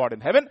of God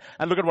in heaven."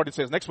 And look at what it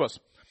says. Next verse.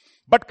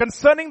 "But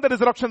concerning the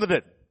resurrection of the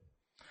dead,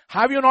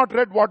 have you not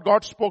read what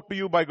God spoke to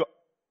you by God?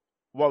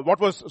 What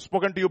was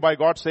spoken to you by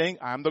God, saying,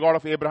 I am the God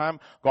of Abraham,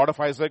 God of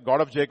Isaac,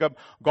 God of Jacob.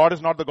 God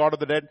is not the God of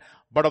the dead,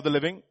 but of the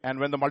living. And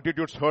when the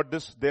multitudes heard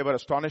this, they were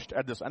astonished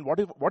at this." And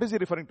what is he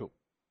referring to?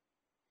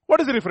 What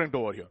is he referring to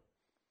over here?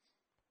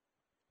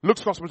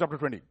 Luke's Gospel chapter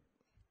 20.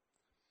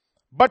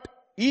 "But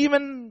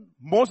even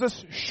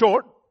Moses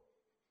showed,"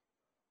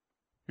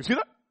 you see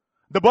that?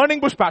 The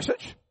burning bush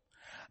passage,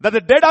 "that the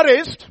dead are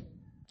raised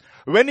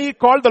when he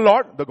called the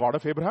Lord, the God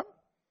of Abraham,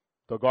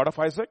 the God of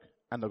Isaac,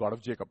 and the God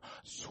of Jacob."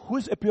 So who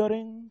is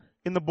appearing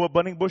in the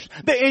burning bush?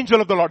 The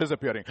angel of the Lord is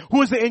appearing.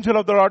 Who is the angel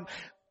of the Lord?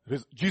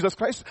 Jesus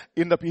Christ.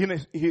 In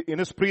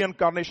his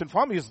pre-incarnation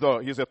form, he's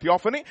a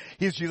theophany.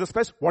 He's Jesus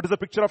Christ. What is the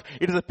picture of?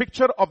 It is a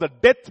picture of the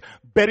death,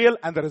 burial,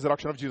 and the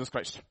resurrection of Jesus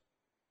Christ.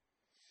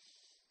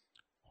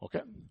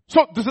 Okay.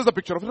 So this is the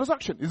picture of the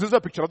resurrection. This is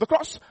a picture of the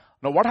cross.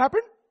 Now what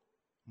happened?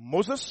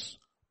 Moses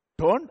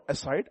turned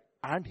aside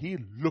and he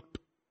looked.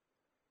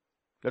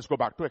 Let's go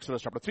back to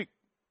Exodus chapter 3.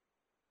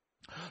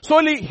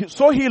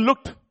 So he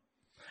looked,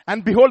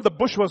 and behold, the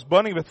bush was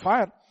burning with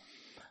fire.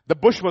 The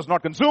bush was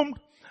not consumed.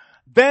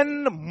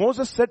 Then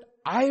Moses said,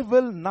 "I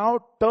will now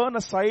turn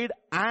aside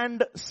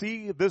and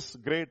see this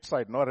great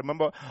sight." Now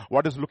remember,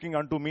 what is looking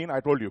unto mean?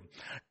 I told you.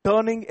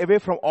 Turning away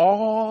from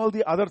all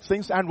the other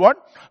things and what?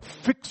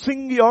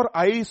 Fixing your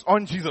eyes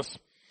on Jesus.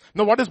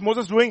 Now what is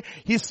Moses doing?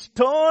 He's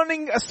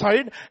turning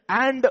aside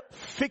and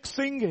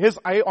fixing his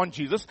eye on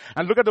Jesus.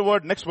 And look at the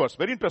word, next verse.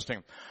 Very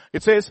interesting.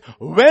 It says,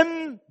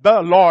 "When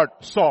the Lord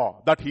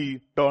saw that he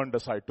turned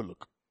aside to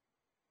look."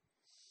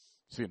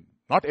 See,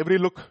 not every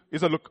look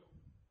is a look.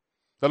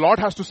 The Lord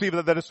has to see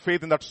whether there is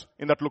faith in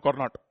that look or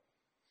not.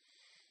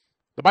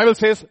 The Bible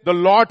says the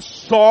Lord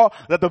saw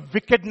that the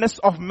wickedness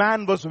of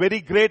man was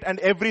very great, and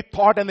every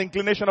thought and the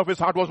inclination of his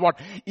heart was what?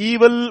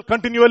 Evil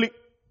continually.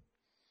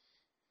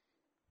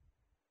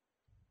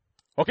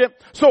 Okay,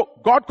 so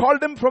God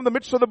called him from the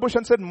midst of the bush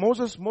and said,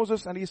 "Moses,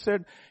 Moses." And he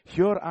said,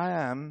 "Here I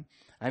am."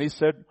 And he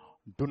said,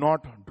 "Do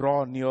not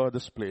draw near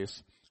this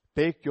place.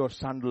 Take your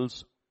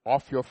sandals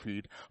off your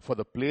feet, for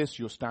the place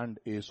you stand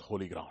is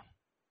holy ground."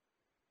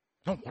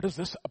 Now, what is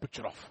this a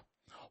picture of?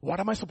 What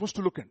am I supposed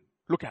to look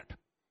at?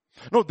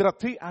 No, there are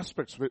three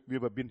aspects we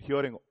have been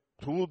hearing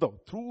through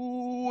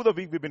the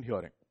week we've been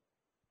hearing.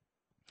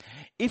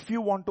 If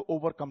you want to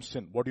overcome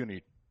sin, what do you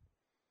need?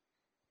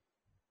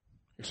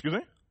 Excuse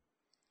me?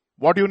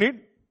 What do you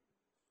need?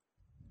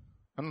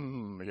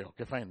 Yeah,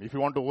 okay, fine. If you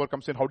want to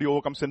overcome sin, how do you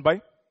overcome sin?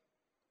 By?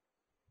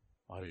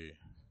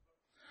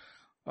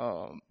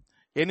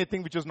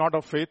 Anything which is not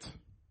of faith.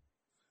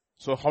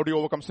 So how do you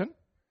overcome sin?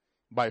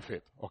 By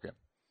faith. Okay.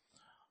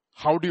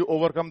 How do you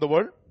overcome the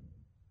world?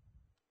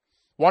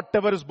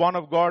 Whatever is born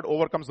of God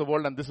overcomes the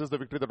world, and this is the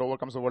victory that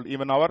overcomes the world,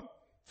 even our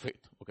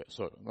faith. Okay,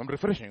 so I'm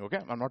refreshing, okay?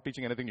 I'm not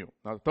teaching anything new.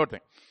 Now the third thing.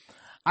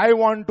 I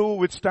want to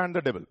withstand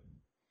the devil.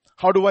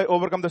 How do I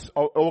overcome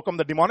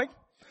the demonic?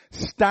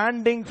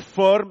 Standing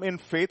firm in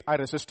faith, I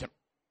resist him.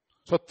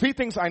 So 3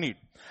 things I need.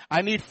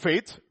 I need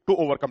faith to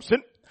overcome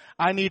sin.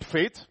 I need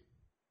faith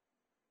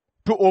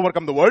to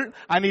overcome the world.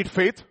 I need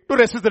faith to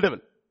resist the devil.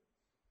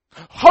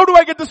 How do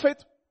I get this faith?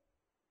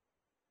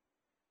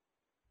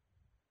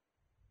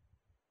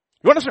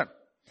 You understand?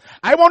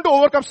 I want to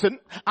overcome sin.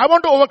 I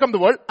want to overcome the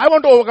world. I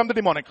want to overcome the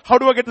demonic. How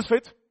do I get this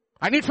faith?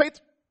 I need faith.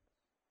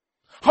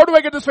 How do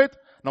I get this faith?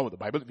 Now the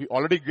Bible, we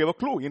already gave a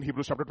clue in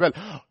Hebrews chapter 12.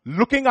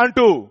 Looking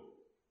unto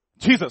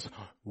Jesus.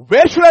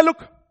 Where should I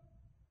look?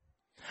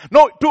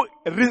 No,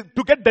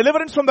 to get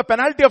deliverance from the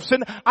penalty of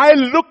sin, I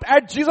looked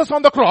at Jesus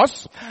on the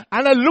cross,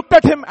 and I looked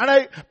at him, and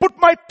I put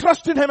my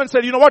trust in him and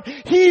said, you know what?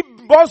 He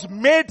was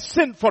made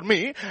sin for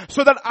me,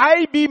 so that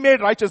I be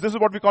made righteous. This is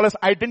what we call as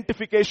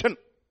identification.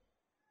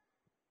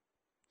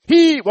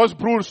 He was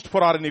bruised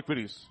for our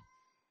iniquities.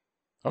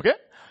 Okay?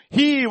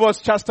 He was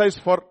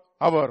chastised for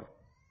our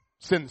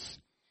sins.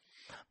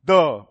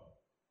 The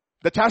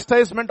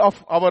chastisement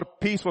of our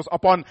peace was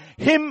upon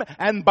him,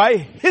 and by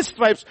his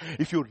stripes.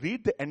 If you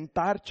read the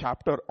entire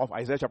chapter of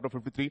Isaiah chapter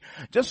 53,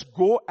 just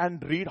go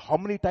and read how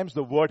many times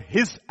the word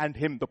his and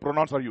him, the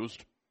pronouns are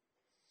used.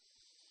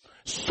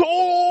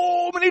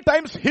 So many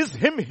times his,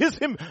 him.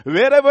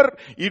 Wherever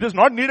it is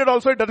not needed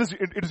also, it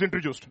is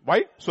introduced.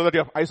 Why? So that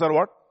your eyes are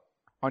what?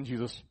 On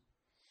Jesus.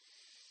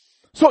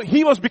 So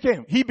he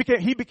became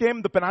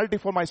the penalty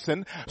for my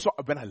sin. So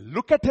when I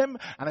look at him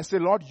and I say,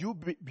 Lord, you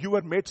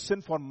were made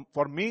sin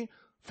for me.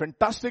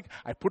 Fantastic.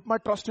 I put my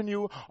trust in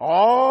you.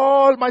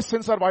 All my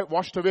sins are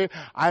washed away.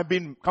 I have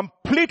been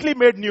completely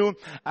made new.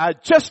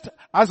 Just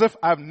as if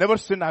I have never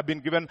sinned, I have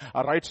been given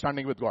a right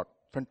standing with God.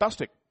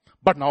 Fantastic.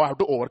 But now I have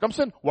to overcome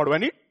sin. What do I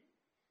need?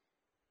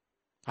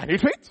 I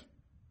need faith.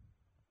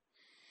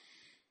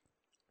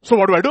 So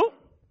what do?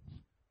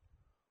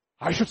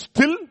 I should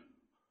still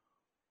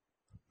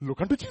look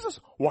unto Jesus.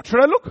 What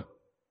should I look?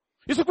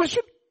 Is the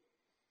question.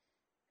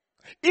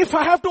 If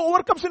I have to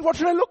overcome sin, what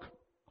should I look?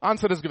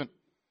 Answer is given.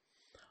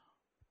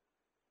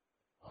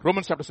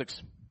 Romans chapter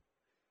 6.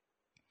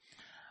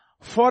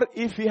 For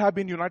if we have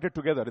been united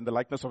together in the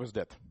likeness of his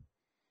death,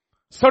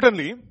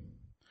 certainly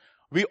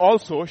we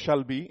also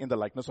shall be in the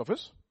likeness of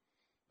his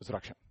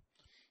resurrection.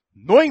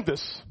 Knowing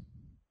this,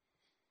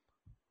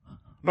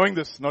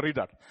 now read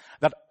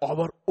that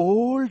our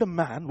old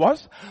man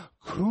was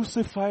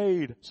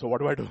crucified. So what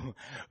do?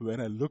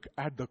 When I look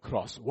at the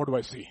cross, what do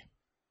I see?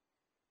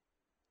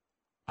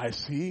 I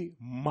see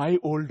my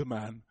old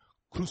man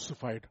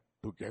crucified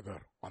together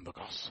on the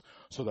cross.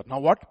 So that now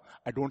what?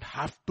 I don't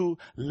have to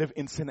live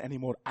in sin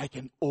anymore. I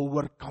can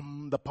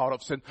overcome the power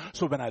of sin.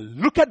 So when I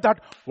look at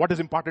that, what is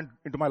important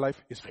into my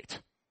life is faith.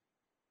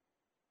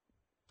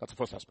 That's the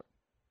first aspect.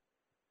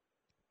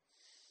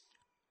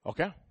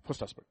 Okay?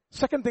 First aspect.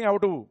 Second thing, I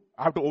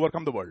have to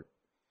overcome the world.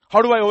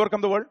 How do I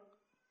overcome the world?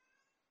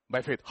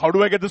 By faith. How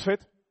do I get this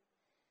faith?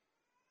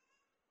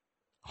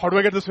 How do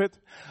I get this faith?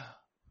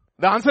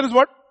 The answer is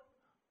what?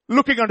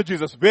 Looking unto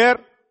Jesus. Where?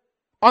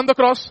 On the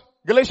cross.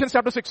 Galatians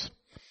chapter 6.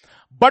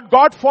 But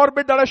God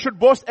forbid that I should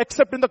boast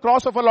except in the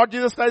cross of our Lord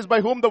Jesus Christ, by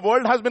whom the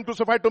world has been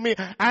crucified to me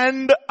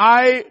and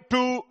I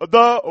to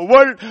the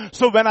world.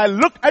 So when I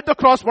look at the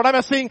cross, what am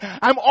I seeing?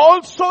 I'm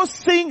also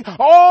seeing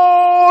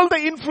all the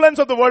influence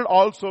of the world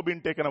also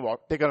being taken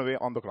away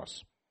on the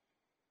cross.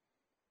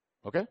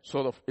 Okay?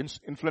 So the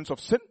influence of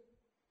sin,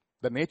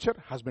 the nature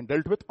has been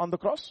dealt with on the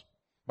cross.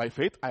 By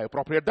faith, I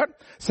appropriate that.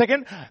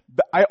 Second,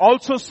 I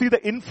also see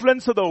the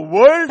influence of the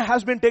world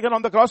has been taken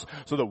on the cross.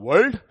 So the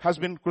world has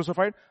been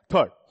crucified.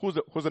 Third, who's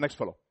the next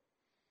fellow?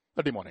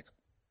 The demonic.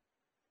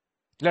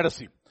 Let us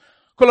see.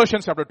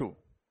 Colossians chapter 2.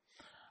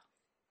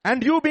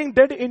 And you being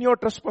dead in your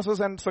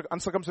trespasses and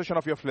uncircumcision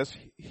of your flesh,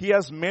 he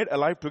has made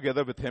alive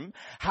together with him,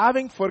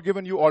 having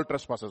forgiven you all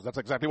trespasses. That's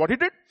exactly what he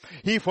did.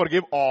 He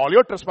forgave all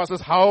your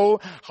trespasses. How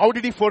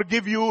did he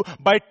forgive you?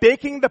 By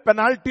taking the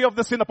penalty of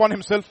the sin upon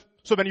himself.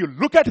 So when you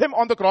look at him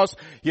on the cross,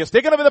 he has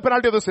taken away the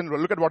penalty of the sin.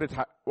 Look at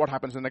what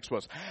happens in the next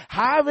verse.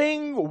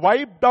 Having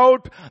wiped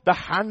out the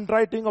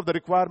handwriting of the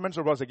requirements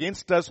that was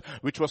against us,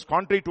 which was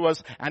contrary to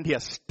us, and he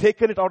has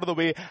taken it out of the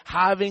way,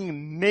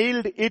 having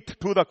nailed it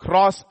to the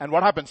cross. And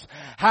what happens?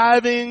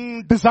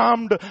 Having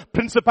disarmed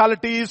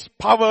principalities,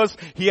 powers,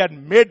 he had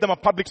made them a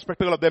public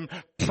spectacle of them,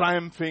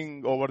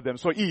 triumphing over them.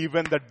 So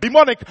even the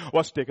demonic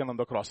was taken on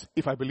the cross.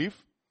 If I believe,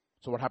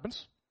 so what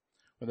happens?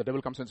 When the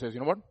devil comes and says, you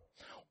know what?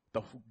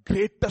 The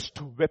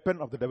greatest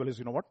weapon of the devil is,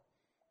 you know what?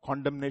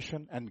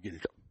 Condemnation and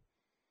guilt.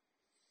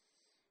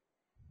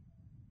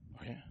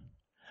 Okay.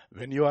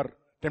 When you are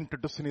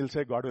tempted to sin, he'll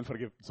say, God will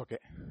forgive. It's okay.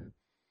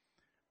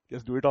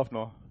 Just do it off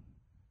now.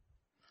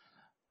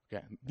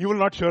 Okay. You will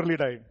not surely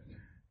die.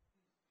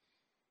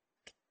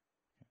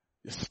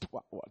 Just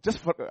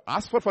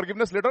ask for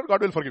forgiveness later,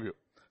 God will forgive you.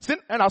 Sin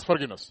and ask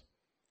forgiveness.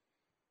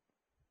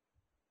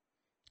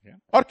 Yeah.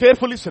 Or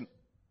carefully sin.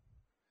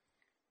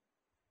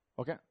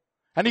 Okay.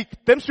 And he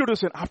tempts you to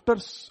sin.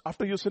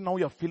 After you sin, now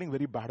you are feeling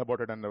very bad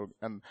about it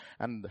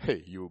and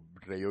hey, you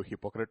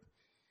hypocrite.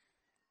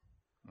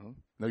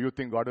 Now you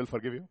think God will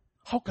forgive you?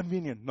 How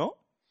convenient, no?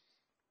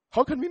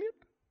 How convenient?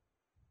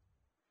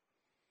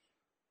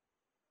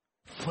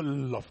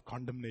 Full of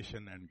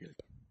condemnation and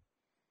guilt.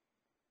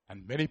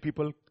 And many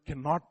people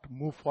cannot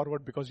move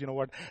forward because you know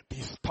what?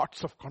 These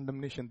thoughts of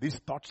condemnation, these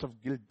thoughts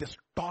of guilt just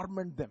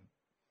torment them.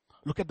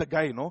 Look at the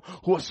guy, who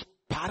was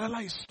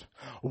paralyzed.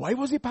 Why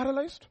was he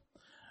paralyzed?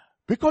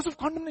 Because of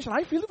condemnation.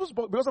 I feel it was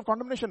because of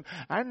condemnation.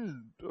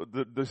 And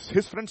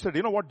his friend said,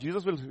 you know what?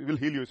 Jesus will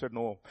heal you. He said,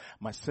 no,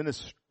 my sin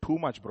is too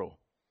much, bro.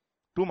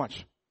 Too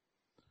much.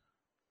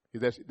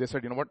 They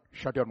said, you know what?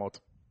 Shut your mouth.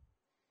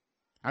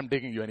 I'm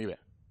taking you anywhere.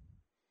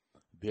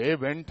 They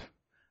went,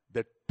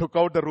 they took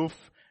out the roof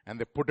and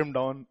they put him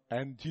down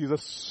and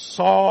Jesus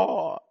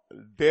saw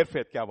their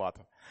faith. Kya baat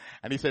hai?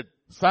 And he said,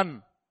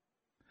 son,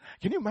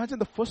 can you imagine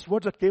the first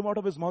words that came out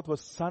of his mouth was,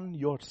 son,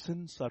 your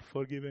sins are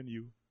forgiven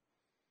you.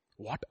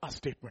 What a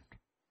statement.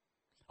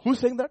 Who's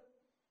saying that?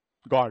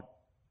 God.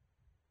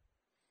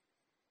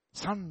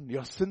 Son,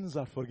 your sins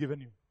are forgiven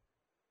you.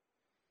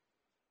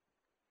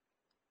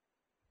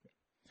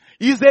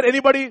 Is there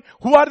anybody,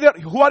 who are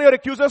your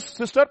accusers,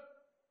 sister?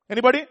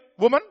 Anybody?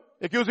 Woman?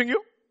 Accusing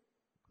you?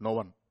 No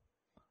one.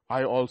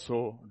 I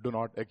also do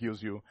not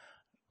accuse you.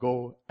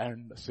 Go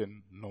and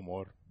sin no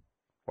more.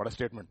 What a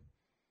statement.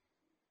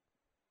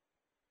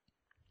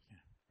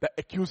 The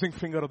accusing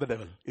finger of the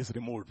devil is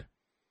removed.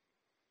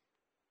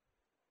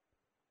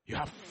 You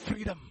have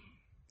freedom.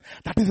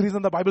 That is the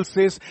reason the Bible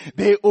says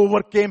they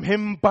overcame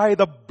him by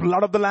the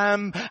blood of the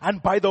Lamb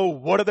and by the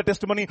word of the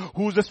testimony.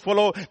 Who's this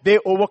fellow? They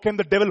overcame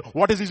the devil.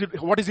 What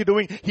is he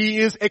doing? He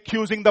is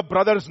accusing the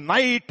brothers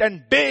night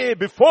and day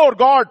before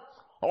God.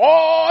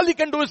 All he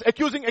can do is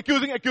accusing.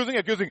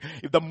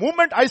 If the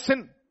moment I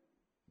sin,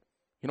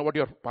 you know what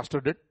your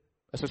pastor did?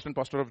 Assistant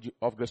pastor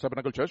of Grace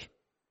Tabernacle Church?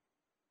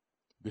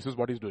 This is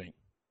what he's doing.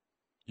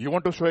 You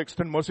want to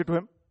extend mercy to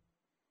him?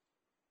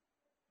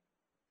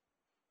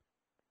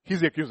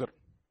 He's the accuser.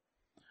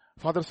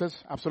 Father says,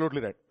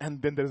 absolutely right.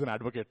 And then there is an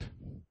advocate.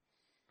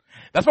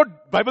 That's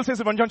what Bible says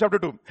in 1 John chapter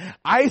 2.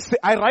 I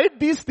write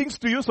these things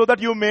to you so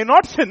that you may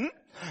not sin.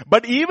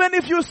 But even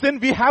if you sin,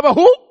 we have a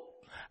who?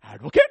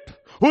 Advocate.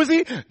 Who is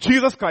he?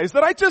 Jesus Christ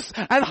the righteous.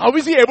 And how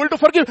is he able to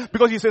forgive?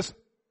 Because he says,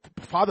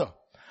 Father,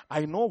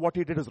 I know what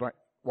he did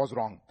was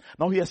wrong.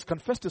 Now he has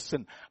confessed his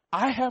sin.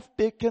 I have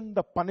taken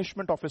the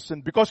punishment of his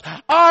sin because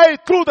I,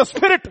 through the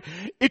Spirit,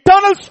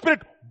 eternal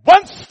Spirit,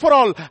 once for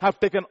all, have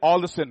taken all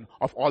the sin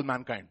of all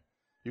mankind.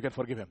 You can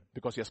forgive him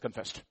because he has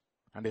confessed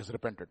and he has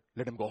repented.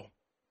 Let him go.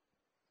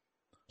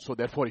 So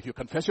therefore, if you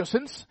confess your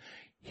sins,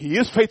 he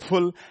is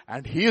faithful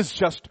and he is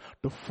just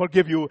to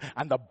forgive you,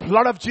 and the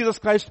blood of Jesus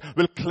Christ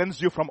will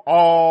cleanse you from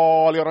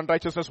all your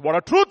unrighteousness. What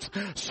a truth.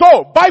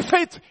 So by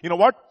faith, you know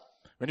what?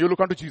 When you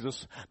look unto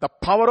Jesus, the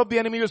power of the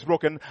enemy is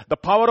broken. The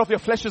power of your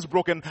flesh is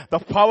broken. The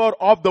power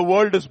of the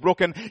world is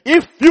broken.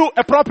 If you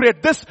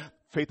appropriate this,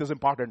 faith is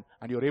important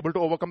and you're able to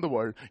overcome the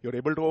world. You're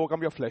able to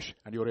overcome your flesh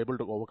and you're able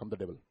to overcome the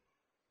devil.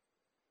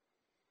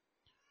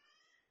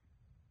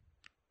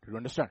 Do you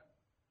understand?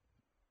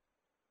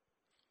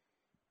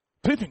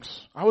 Three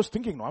things. I was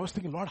thinking,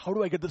 Lord, how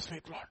do I get this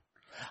faith, Lord?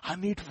 I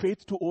need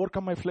faith to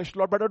overcome my flesh,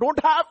 Lord, but I don't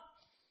have.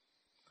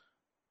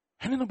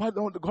 And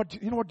God,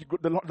 you know what?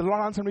 The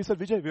Lord answered me. He said,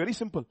 Vijay, very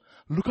simple.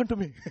 Look unto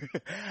me.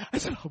 I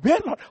said, where,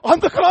 Lord? On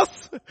the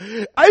cross.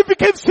 I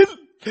became sin.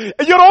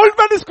 And your old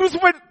man is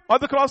crucified on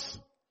the cross.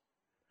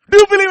 Do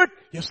you believe it?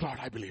 Yes, Lord,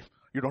 I believe.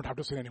 You don't have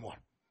to sin anymore.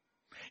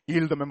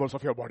 Yield the members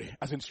of your body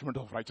as instruments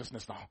of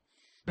righteousness now.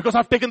 Because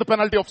I've taken the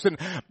penalty of sin.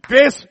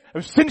 Grace,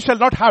 sin shall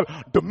not have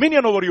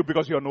dominion over you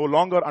because you are no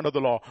longer under the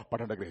law,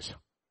 but under grace.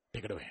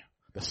 Take it away.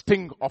 The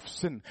sting of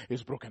sin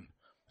is broken.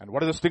 And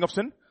what is the sting of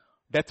sin?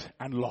 Death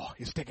and law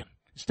is taken.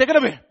 It's taken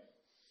away.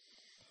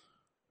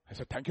 I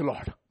said, thank you,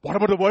 Lord. What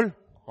about the world?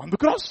 On the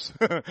cross.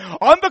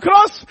 On the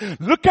cross.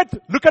 Look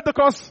at the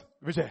cross.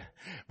 Vijay,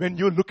 when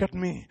you look at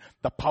me,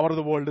 the power of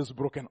the world is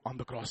broken on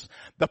the cross.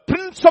 The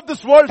prince of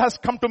this world has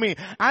come to me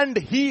and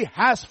he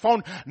has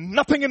found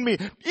nothing in me.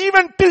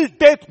 Even till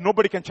death,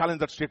 nobody can challenge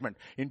that statement.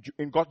 In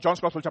John's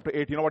Gospel chapter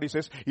 8, you know what he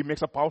says? He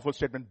makes a powerful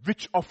statement.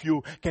 Which of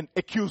you can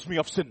accuse me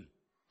of sin?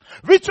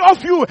 Which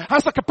of you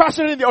has the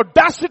capacity and the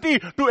audacity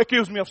to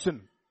accuse me of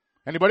sin?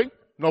 Anybody?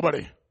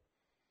 Nobody.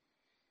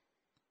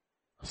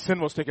 Sin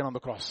was taken on the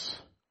cross.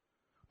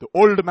 The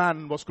old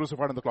man was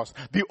crucified on the cross.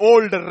 The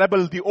old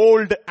rebel, the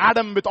old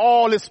Adam with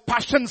all his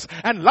passions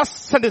and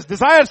lusts and his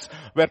desires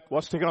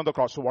was taken on the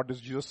cross. So what is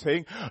Jesus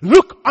saying?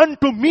 Look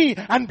unto me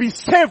and be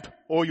saved,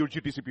 oh you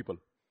GTC people.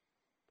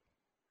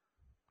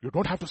 You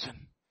don't have to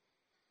sin.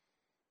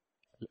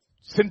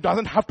 Sin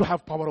doesn't have to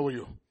have power over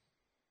you.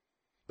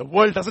 The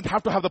world doesn't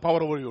have to have the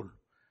power over you.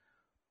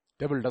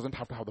 Devil doesn't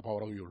have to have the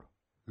power over you.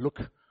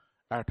 Look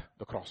at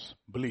the cross.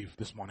 Believe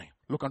this morning.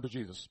 Look unto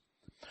Jesus.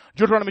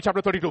 Deuteronomy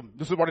chapter 32.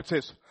 This is what it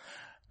says.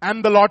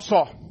 And the Lord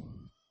saw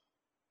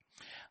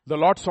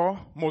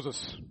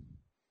Moses,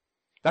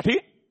 that he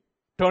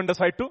turned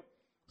aside to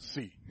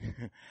see.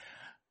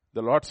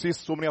 The Lord sees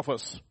so many of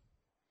us.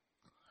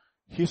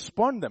 He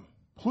spurned them.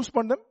 Who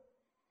spurned them?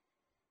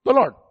 The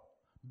Lord.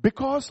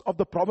 Because of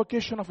the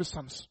provocation of his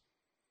sons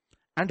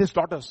and his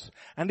daughters.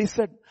 And he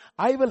said,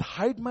 I will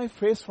hide my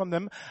face from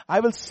them.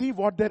 I will see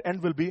what their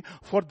end will be.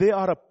 For they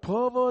are a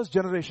perverse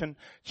generation,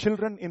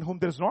 children in whom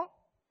there is no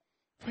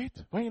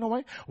faith. Why? You know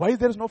why? Why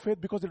there is no faith?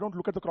 Because they don't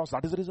look at the cross.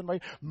 That is the reason why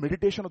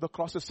meditation of the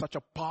cross is such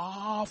a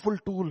powerful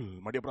tool,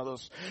 my dear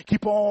brothers.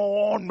 Keep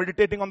on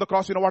meditating on the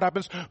cross. You know what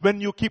happens? When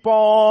you keep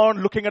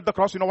on looking at the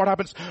cross, you know what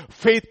happens?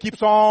 Faith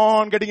keeps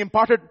on getting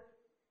imparted.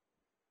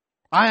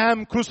 I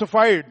am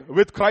crucified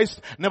with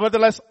Christ.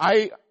 Nevertheless,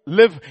 I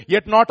live,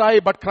 yet not I,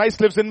 but Christ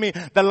lives in me.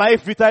 The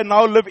life which I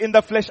now live in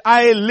the flesh,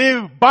 I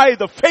live by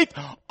the faith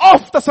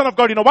of the Son of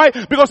God. You know why?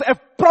 Because I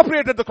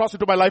appropriated the cross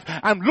into my life.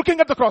 I'm looking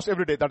at the cross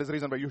every day. That is the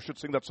reason why you should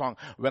sing that song.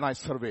 When I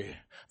survey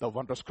the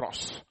wondrous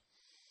cross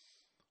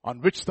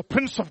on which the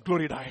Prince of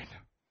Glory died,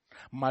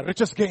 my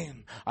richest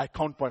gain I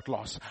count but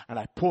loss, and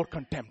I pour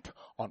contempt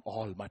on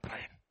all my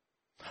pride.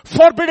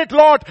 Forbid it,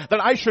 Lord, that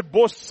I should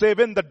boast save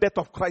in the death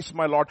of Christ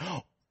my Lord.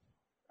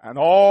 And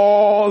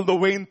all the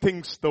vain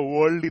things, the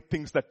worldly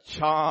things that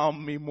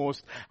charm me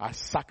most, I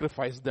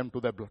sacrifice them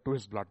to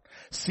his blood.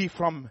 See,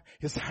 from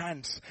his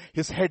hands,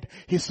 his head,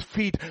 his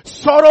feet,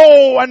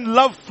 sorrow and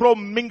love flow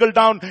mingled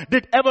down.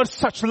 Did ever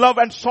such love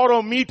and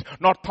sorrow meet?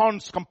 Nor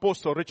thorns compose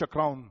so rich a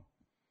crown.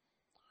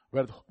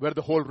 Where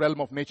the whole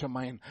realm of nature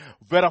mine,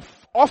 where a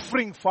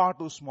offering far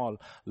too small,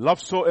 love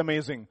so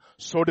amazing,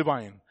 so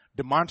divine,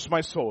 demands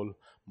my soul,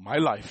 my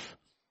life,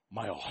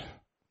 my all.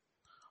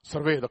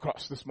 Survey the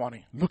cross this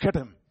morning. Look at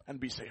him and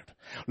be saved.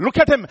 Look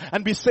at him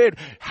and be saved.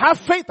 Have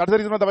faith. That's the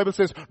reason why the Bible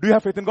says, do you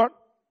have faith in God?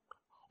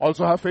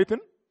 Also have faith in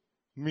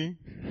me.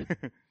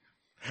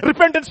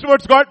 Repentance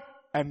towards God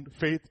and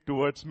faith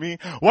towards me.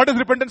 What is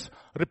repentance?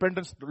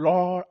 Repentance,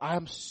 Lord, I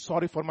am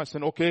sorry for my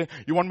sin. Okay,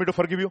 you want me to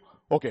forgive you?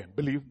 Okay,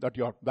 believe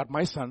that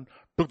my son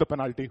took the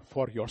penalty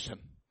for your sin.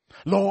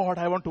 Lord,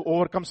 I want to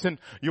overcome sin.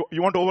 You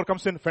want to overcome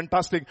sin?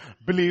 Fantastic.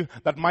 Believe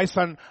that my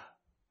son,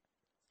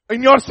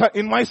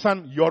 in my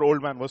son, your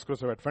old man was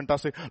crucified.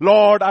 Fantastic.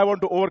 Lord, I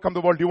want to overcome the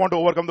world. You want to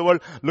overcome the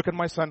world? Look at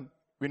my son.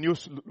 When you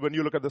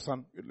look at the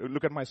son,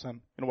 look at my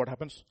son. You know what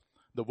happens?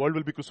 The world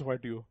will be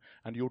crucified to you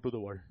and you to the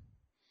world.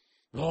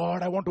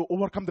 Lord, I want to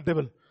overcome the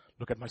devil.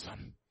 Look at my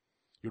son.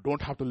 You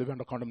don't have to live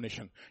under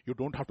condemnation. You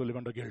don't have to live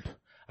under guilt.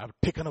 I've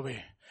taken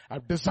away.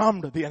 I've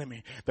disarmed the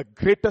enemy. The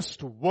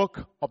greatest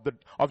work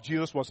of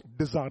Jesus was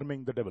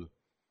disarming the devil.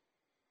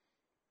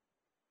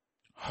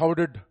 How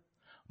did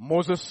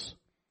Moses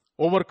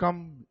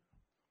overcome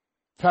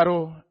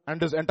Pharaoh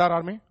and his entire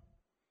army?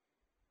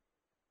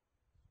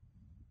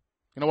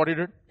 You know what he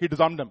did? He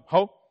disarmed them.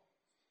 How?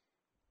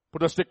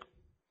 Put a stick.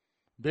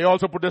 They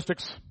also put their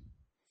sticks.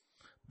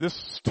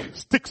 This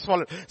sticks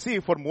fall. See,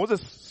 for Moses,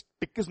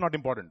 stick is not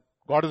important.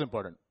 God is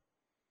important.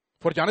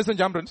 For Jannes and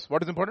Jambres,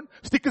 what is important?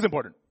 Stick is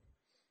important.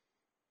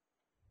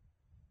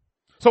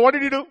 So what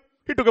did he do?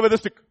 He took away the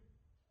stick.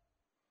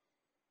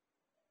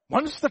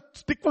 Once the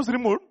stick was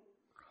removed,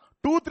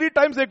 2-3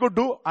 times they could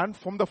do, and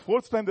from the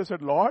 4th time they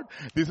said, Lord,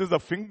 this is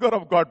the finger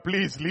of God.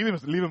 Please leave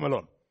him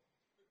alone.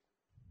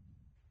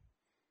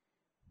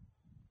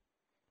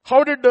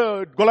 How did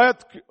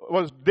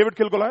David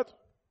kill Goliath?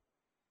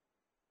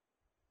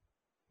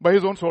 By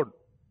his own sword.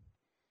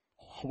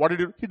 What did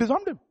he do? He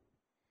disarmed him.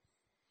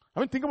 I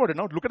mean, think about it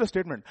now. Look at the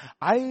statement.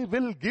 I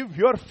will give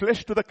your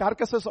flesh to the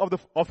carcasses of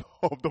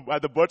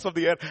the birds of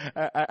the air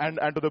and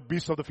to the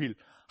beasts of the field.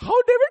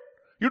 How, David?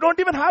 You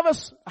don't even have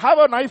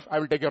a knife. I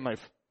will take your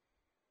knife.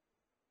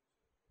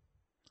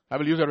 I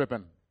will use your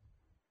weapon.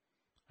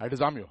 I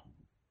disarm you.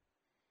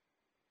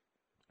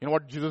 You know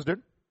what Jesus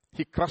did?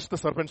 He crushed the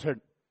serpent's head.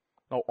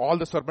 Now all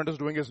the serpent is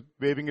doing is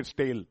waving its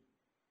tail.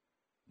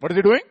 What is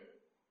he doing?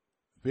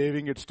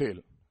 Waving its tail.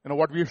 You know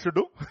what we should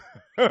do?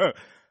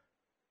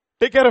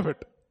 Take care of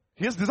it.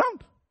 He is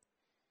disarmed.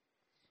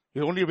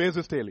 He only waves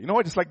his tail. You know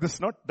what? It's like this,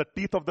 not the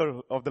teeth of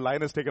the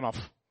lion is taken off.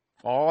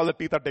 All the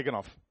teeth are taken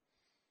off.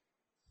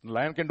 The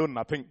lion can do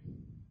nothing.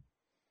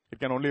 It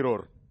can only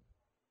roar.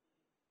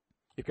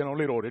 It can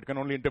only roar. It can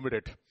only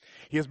intimidate.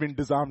 He has been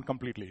disarmed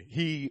completely.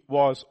 He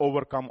was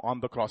overcome on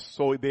the cross.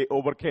 So they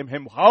overcame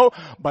him. How?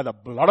 By the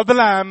blood of the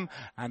Lamb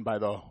and by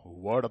the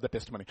word of the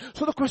testimony.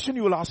 So the question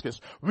you will ask is,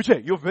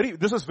 Vijay,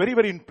 this is very,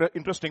 very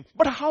interesting.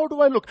 But how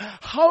do I look?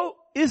 How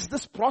is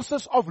this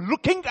process of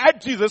looking at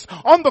Jesus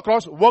on the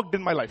cross worked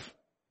in my life?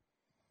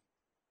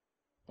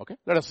 Okay,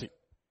 let us see.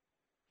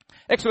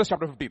 Exodus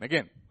chapter 15,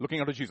 again, looking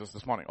at Jesus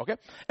this morning, okay?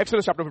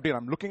 Exodus chapter 15,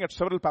 I'm looking at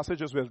several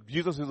passages where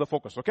Jesus is the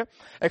focus, okay?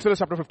 Exodus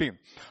chapter 15.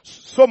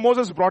 So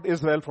Moses brought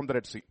Israel from the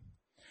Red Sea,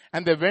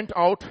 and they went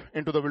out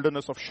into the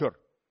wilderness of Shur.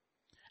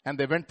 And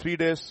they went 3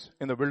 days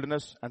in the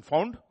wilderness and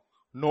found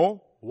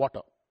no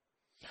water.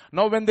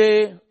 Now when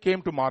they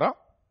came to Mara,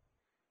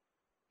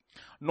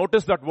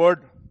 notice that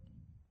word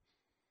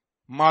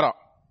Mara.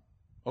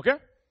 Okay?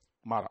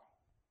 Mara.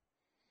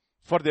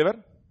 For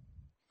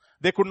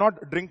they could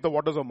not drink the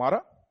waters of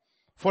Mara,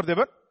 for they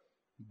were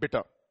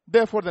bitter.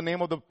 Therefore the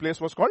name of the place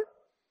was called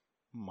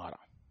Mara.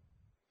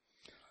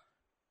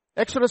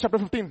 Exodus chapter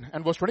 15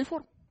 and verse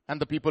 24. And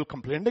the people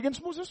complained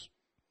against Moses.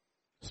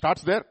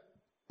 Starts there.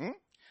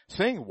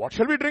 Saying, what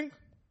shall we drink?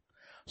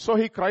 So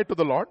he cried to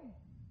the Lord.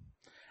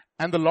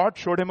 And the Lord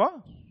showed him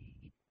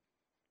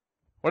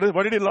what did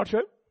the Lord show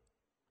him?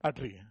 A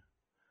tree.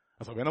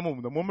 So when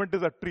the moment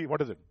is a tree,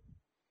 what is it?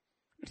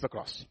 It's the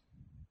cross.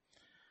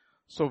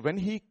 So when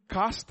he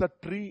cast the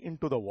tree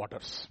into the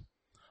waters,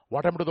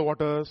 what happened to the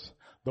waters?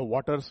 The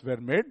waters were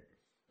made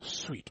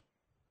sweet.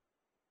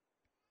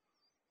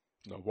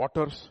 The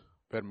waters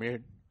were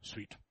made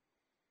sweet.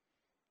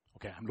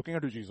 Okay, I'm looking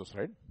at you, Jesus,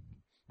 right?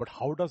 But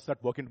how does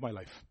that work into my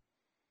life?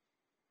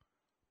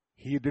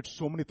 He did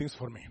so many things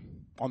for me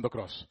on the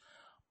cross.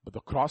 But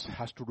the cross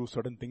has to do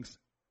certain things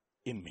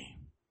in me.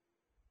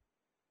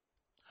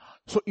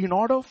 So in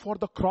order for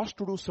the cross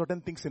to do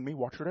certain things in me,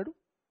 what should I do?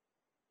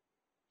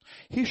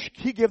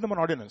 He gave them an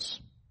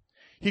ordinance.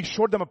 He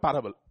showed them a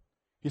parable.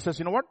 He says,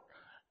 you know what?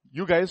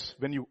 You guys,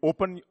 when you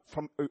open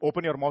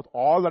your mouth,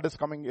 all that is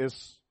coming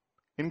is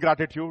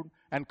ingratitude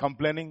and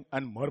complaining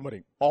and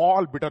murmuring.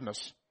 All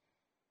bitterness.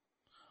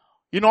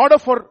 In order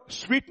for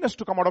sweetness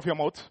to come out of your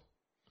mouth,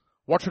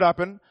 what should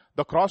happen?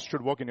 The cross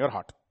should work in your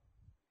heart.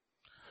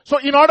 So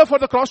in order for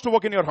the cross to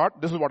work in your heart,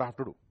 this is what I have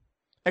to do.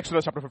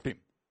 Exodus chapter 15.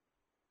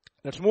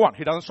 Let's move on.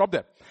 He doesn't stop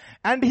there.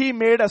 And he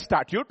made a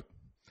statute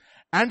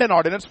and an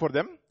ordinance for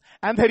them.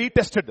 And there he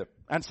tested them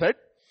and said,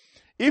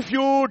 if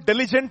you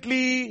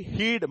diligently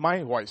heed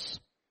my voice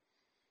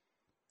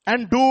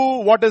and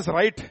do what is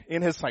right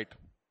in his sight,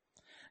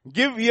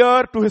 give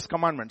ear to his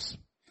commandments,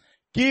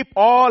 keep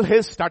all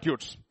his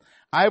statutes,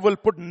 I will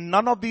put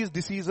none of these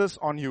diseases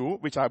on you,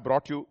 which I have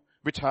brought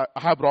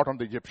on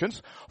the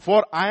Egyptians.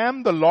 For I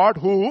am the Lord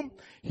who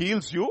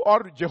heals you,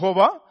 or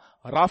Jehovah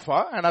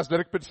Rapha. And as the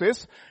Rickpit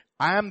says,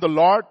 I am the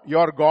Lord,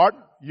 your God,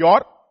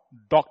 your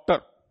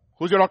doctor.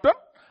 Who's your doctor?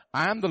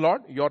 I am the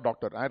Lord, your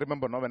doctor. I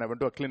remember now when I went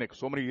to a clinic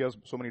so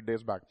many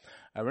days back.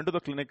 I went to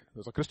the clinic.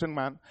 There's a Christian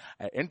man.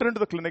 I entered into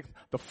the clinic.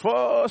 The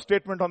first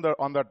statement on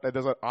that,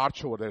 there's an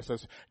arch over there. It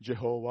says,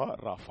 Jehovah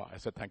Rapha. I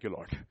said, thank you,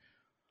 Lord.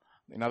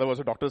 In other words,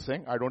 the doctor is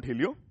saying, I don't heal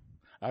you.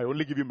 I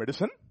only give you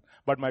medicine,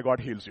 but my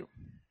God heals you.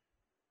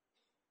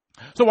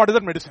 So what is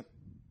that medicine?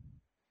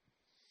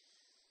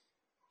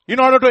 In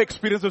order to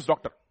experience this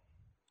doctor,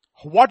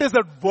 what is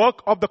the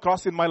work of the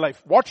cross in my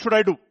life? What should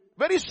I do?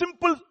 Very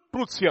simple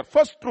truths here.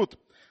 First truth,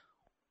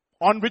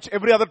 on which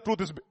every other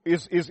truth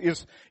is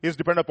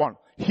dependent upon.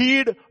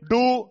 Heed,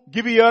 do,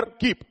 give ear,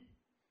 keep.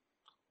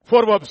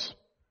 4 verbs.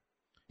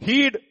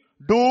 Heed,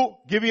 do,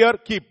 give ear,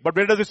 keep. But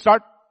where does it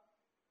start?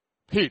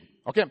 Heed.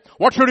 Okay.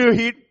 What should you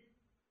heed?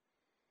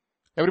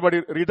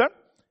 Everybody read that.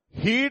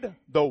 Heed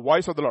the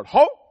voice of the Lord.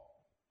 How?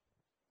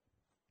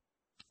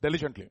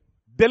 Diligently.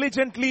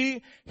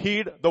 Diligently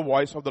heed the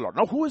voice of the Lord.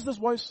 Now who is this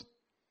voice?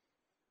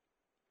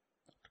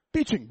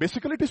 Teaching.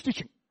 Basically it is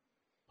teaching.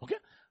 Okay.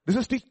 This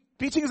is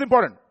teaching is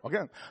important. Okay.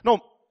 Now,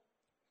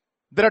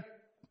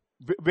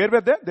 where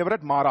were they? They were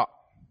at Mara.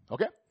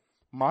 Okay.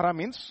 Mara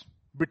means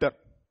bitter.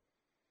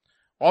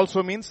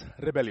 Also means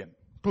rebellion.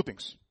 2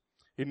 things.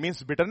 It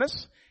means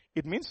bitterness.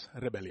 It means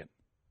rebellion.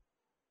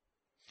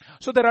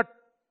 So there are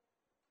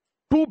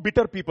 2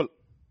 bitter people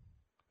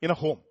in a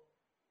home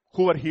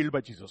who were healed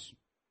by Jesus.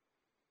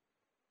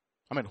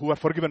 Who were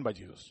forgiven by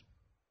Jesus.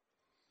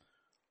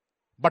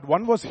 But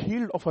one was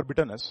healed of her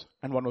bitterness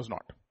and one was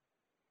not.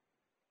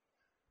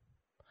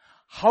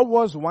 How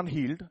was one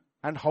healed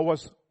and how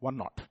was one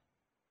not?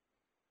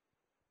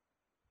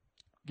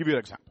 Give you an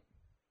example.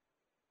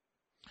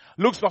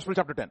 Luke's Gospel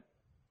chapter 10.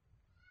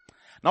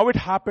 Now it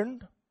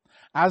happened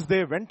as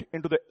they went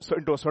into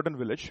a certain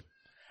village,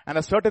 and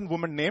a certain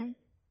woman named,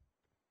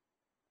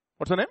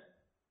 what's her name?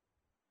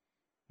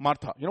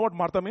 Martha. You know what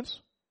Martha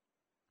means?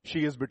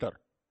 She is bitter.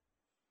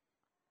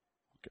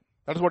 Okay.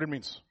 That is what it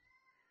means.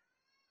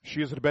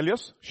 She is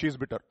rebellious, she is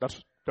bitter. That's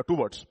the 2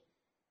 words.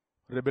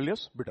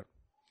 Rebellious, bitter.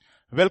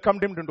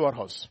 Welcomed him into her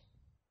house.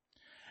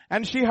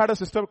 And she had a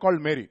sister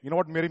called Mary. You know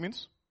what Mary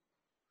means?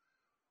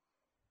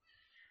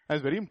 And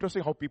it's very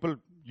interesting how people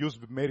use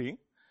Mary.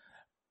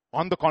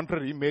 On the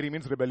contrary, Mary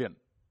means rebellion.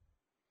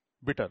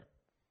 Bitter.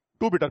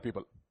 2 bitter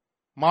people.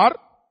 Mar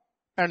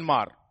and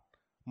Mar.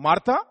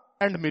 Martha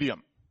and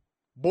Miriam.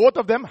 Both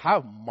of them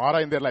have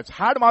Mara in their lives.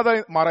 Had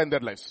Mara in their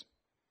lives.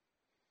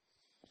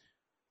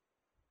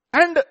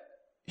 And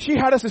she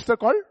had a sister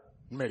called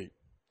Mary.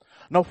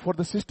 Now for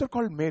the sister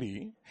called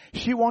Mary,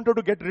 she wanted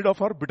to get rid of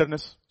her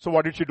bitterness. So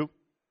what did she do?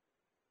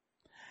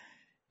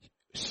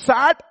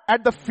 Sat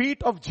at the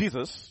feet of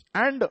Jesus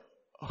and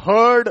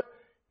heard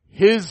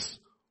his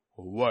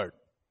word.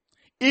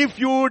 If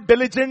you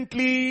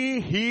diligently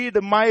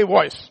heed my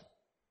voice.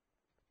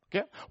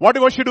 Okay. What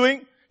was she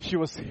doing? She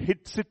was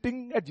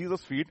sitting at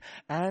Jesus' feet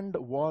and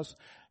was,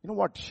 you know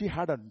what? She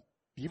had an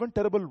even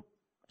terrible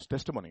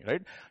testimony,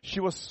 right? She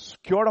was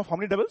cured of how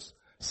many devils?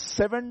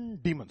 7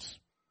 demons.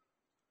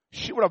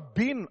 She would have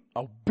been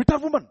a bitter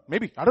woman,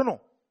 maybe, I don't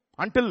know,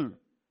 until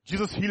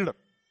Jesus healed her.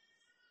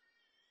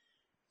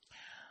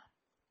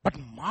 But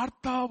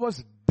Martha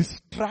was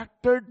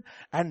distracted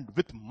and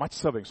with much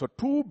serving. So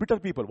 2 bitter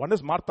people. One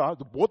is Martha.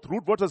 Both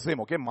root words are the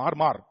same. Okay, mar.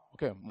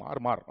 Okay,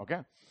 mar. Okay,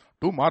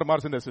 2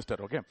 mars in their sister.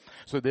 Okay,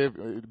 so they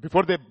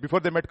before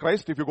they met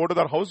Christ, if you go to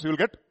their house, you will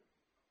get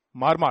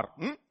mar.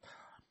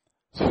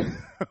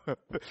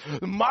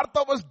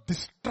 Martha was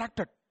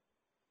distracted.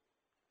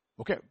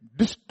 Okay,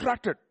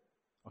 distracted.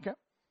 Okay,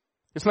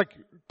 it's like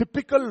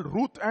typical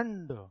Ruth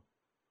and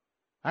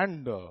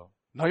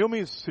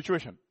Naomi's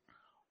situation.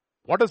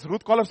 What does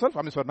Ruth call herself?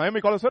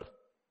 Naomi call herself?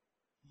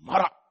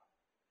 Mara.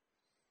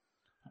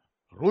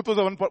 Ruth was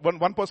the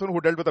one person who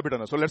dealt with the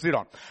bitterness. So let's read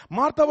on.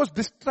 Martha was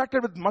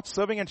distracted with much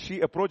serving and she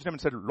approached him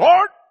and said,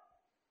 Lord,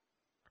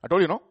 I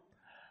told you, no?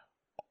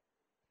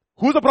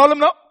 Who's the problem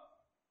now?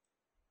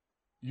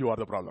 You are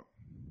the problem.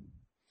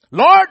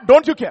 Lord,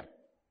 don't you care?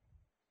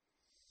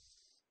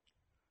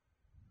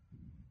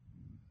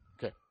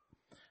 Okay.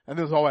 And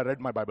this is how I read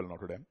my Bible now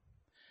today.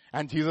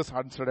 And Jesus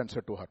answered and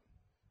said to her,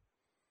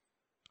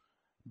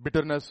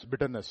 bitterness.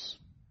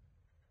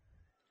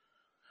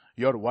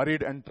 You're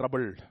worried and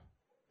troubled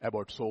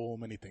about so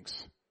many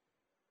things.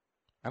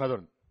 Another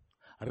one.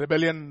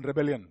 Rebellion.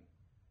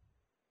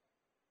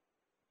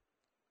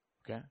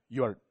 Okay.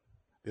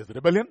 There's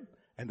rebellion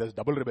and there's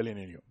double rebellion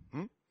in you.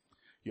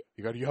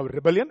 You have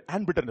rebellion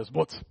and bitterness,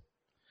 both.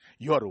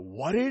 You are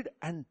worried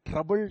and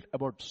troubled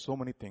about so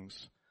many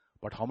things.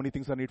 But how many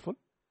things are needful?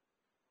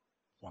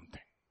 One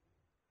thing.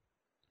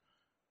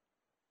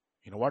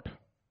 You know what?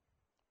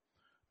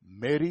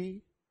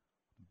 Mary,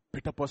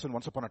 bitter person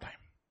once upon a time.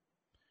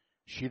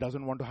 She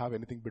doesn't want to have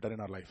anything bitter in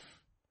her life.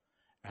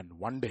 And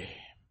one day,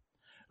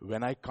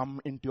 when I come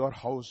into your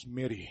house,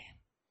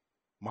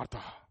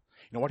 Martha,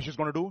 you know what she's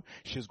going to do?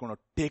 She's going to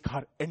take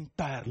her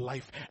entire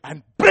life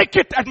and break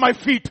it at my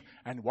feet.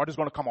 And what is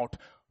going to come out?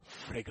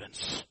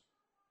 Fragrance.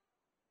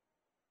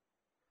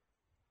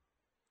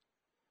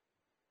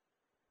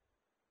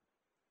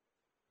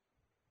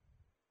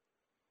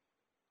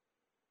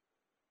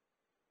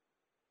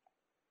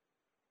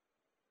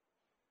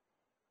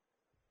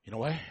 You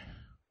know why?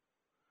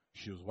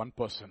 She was one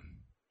person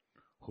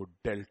who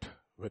dealt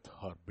with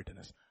her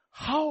bitterness.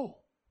 How?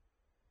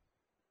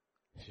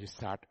 She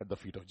sat at the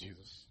feet of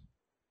Jesus.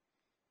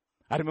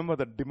 I remember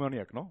the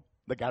demoniac, no?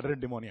 The Gadarene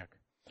demoniac.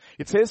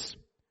 It says,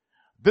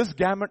 this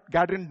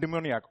Gadarene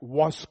demoniac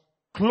was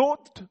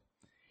clothed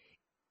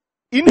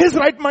in his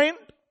right mind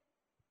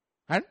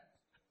and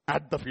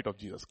at the feet of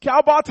Jesus.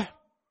 Kya baat hai?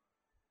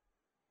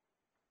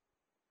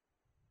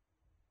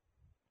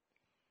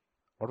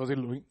 What was he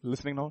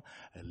listening now?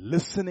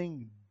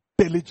 Listening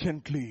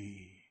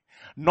diligently.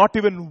 Not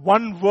even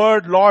one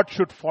word, Lord,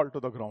 should fall to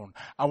the ground.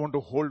 I want to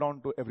hold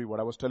on to every word.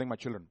 I was telling my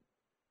children.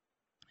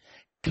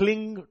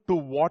 Cling to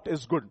what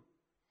is good.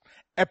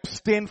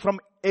 Abstain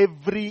from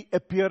every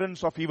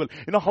appearance of evil.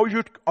 You know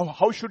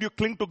how should you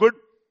cling to good?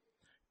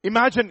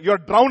 Imagine you're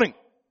drowning.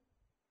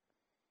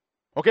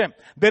 Okay.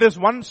 There is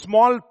one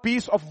small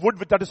piece of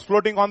wood that is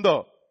floating on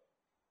the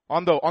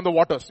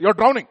waters. You're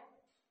drowning.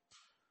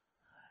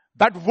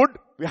 That wood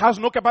has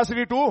no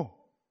capacity to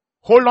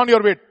hold on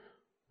your weight.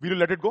 Will you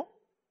let it go?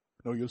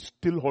 No, you'll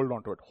still hold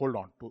on to it. Hold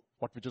on to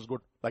what which is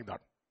good, like that.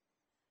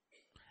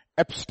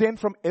 Abstain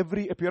from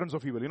every appearance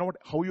of evil. You know what?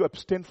 How you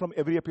abstain from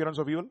every appearance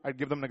of evil? I'd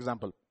give them an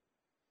example.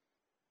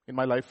 In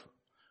my life,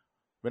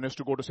 when I used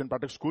to go to St.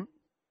 Patrick's School,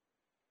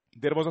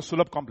 there was a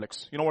Sulabh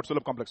complex. You know what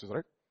Sulabh complex is,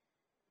 right?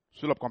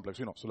 Sulabh complex,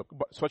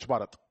 Swachh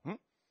Bharat.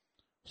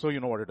 So you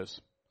know what it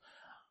is.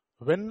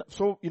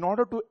 In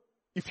order to,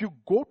 if you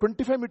go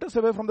 25 meters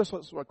away from the,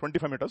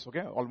 25 meters,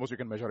 okay, almost you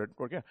can measure it,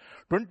 okay.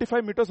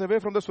 25 meters away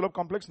from the Sulabh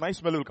complex, nice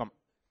smell will come.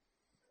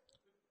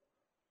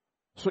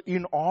 So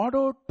in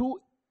order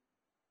to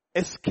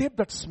escape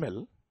that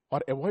smell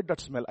or avoid that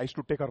smell, I used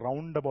to take a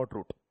roundabout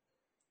route.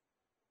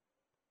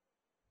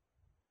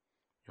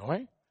 You know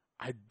why?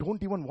 I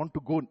don't even want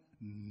to go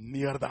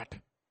near that.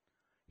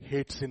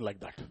 Hate sin like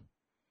that.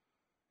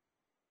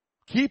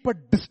 Keep a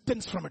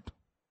distance from it.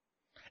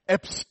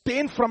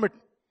 Abstain from it.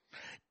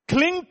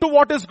 Cling to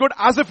what is good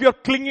as if you're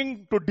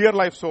clinging to dear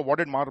life. So what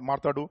did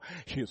Martha do?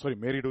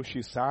 Mary do.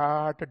 She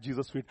sat at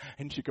Jesus' feet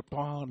and she kept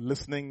on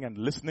listening and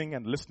listening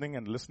and listening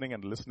and listening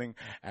and listening.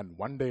 And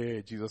one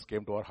day Jesus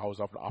came to her house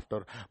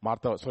after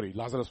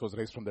Lazarus was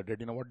raised from the dead.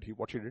 You know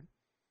what she did?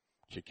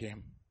 She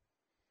came.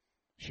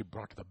 She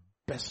brought the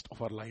best of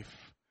her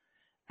life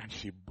and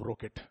she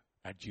broke it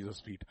at Jesus'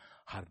 feet.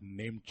 Her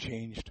name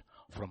changed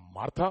from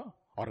Martha,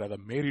 or rather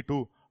Mary,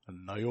 to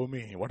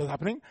Naomi. What is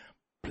happening?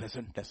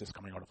 Pleasantness is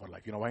coming out of her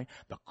life. You know why?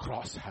 The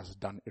cross has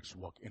done its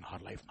work in her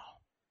life now.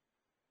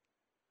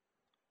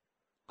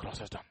 Cross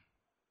has done.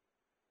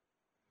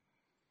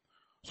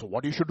 So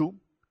what you should do?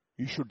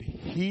 You should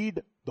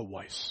heed the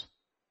voice.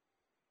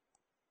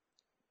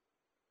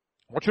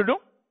 What should you do?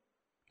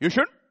 You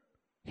should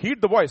heed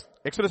the voice.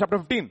 Exodus chapter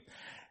 15.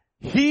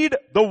 Heed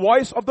the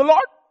voice of the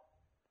Lord.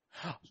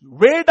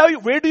 Where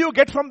do you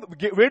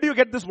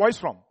get this voice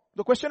from?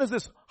 The question is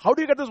this: how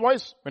do you get this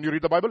voice? When you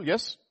read the Bible?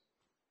 Yes.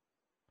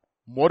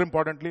 More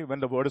importantly, when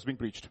the word is being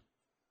preached.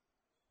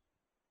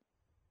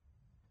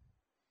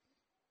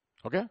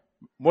 Okay?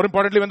 More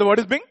importantly, when the word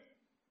is being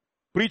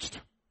preached.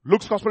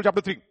 Luke's Gospel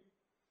chapter 3.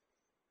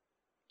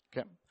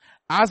 Okay.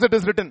 As it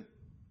is written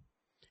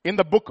in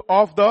the book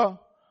of the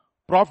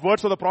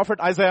words of the prophet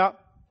Isaiah,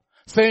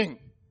 saying,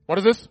 what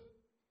is this?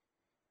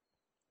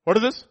 What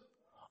is this?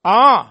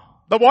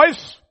 The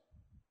voice.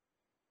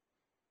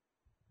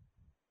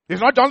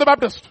 It's not John the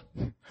Baptist.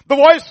 The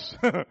voice.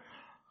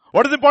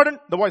 What is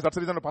important? The voice. That's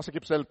the reason the pastor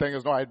keeps telling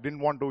us, no, I didn't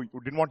want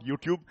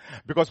YouTube,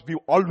 because we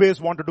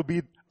always wanted to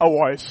be a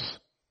voice.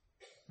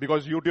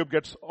 Because YouTube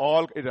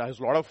it has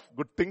a lot of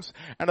good things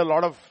and a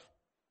lot of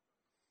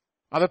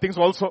other things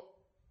also.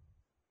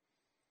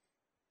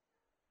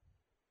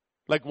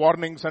 Like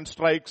warnings and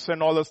strikes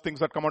and all those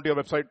things that come onto your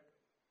website.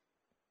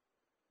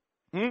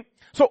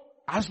 So,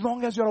 as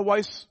long as you're a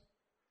voice,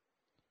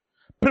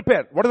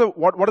 prepare. What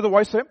does the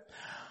voice say?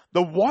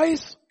 The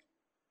voice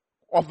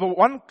of the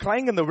one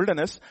crying in the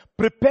wilderness,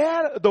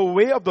 prepare the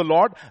way of the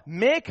Lord,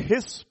 make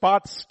his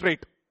path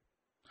straight.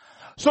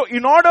 So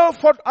in order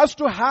for us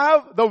to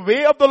have the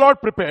way of the Lord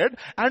prepared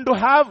and to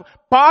have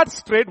paths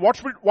straight, what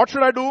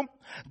should I do?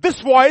 This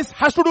voice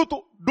has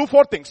to do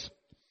 4 things.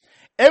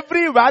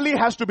 Every valley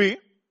has to be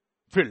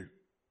filled.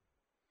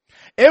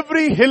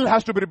 Every hill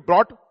has to be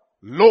brought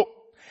low.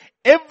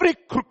 Every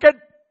crooked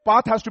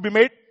path has to be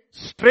made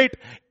straight.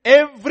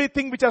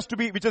 Everything which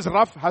is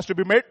rough has to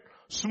be made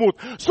smooth.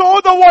 So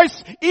the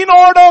voice, in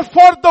order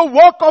for the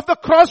work of the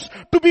cross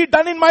to be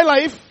done in my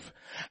life,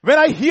 when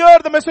I hear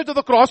the message of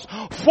the cross,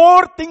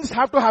 4 things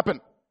have to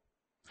happen.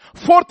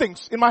 4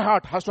 things in my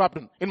heart has to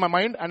happen, in my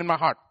mind and in my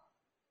heart.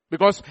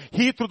 Because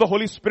he, through the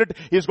Holy Spirit,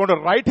 is going to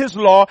write his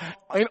law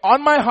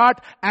on my heart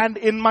and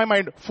in my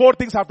mind. 4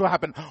 things have to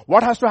happen.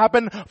 What has to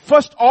happen?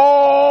 First,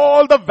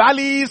 all the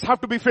valleys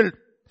have to be filled.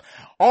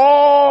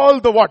 All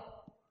the what?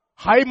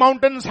 High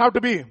mountains have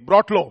to be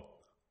brought low.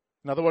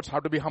 In other words,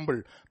 have to be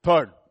humbled.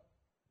 Third,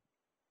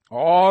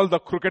 all the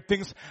crooked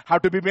things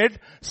have to be made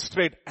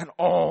straight, and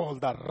all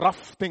the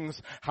rough things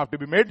have to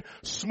be made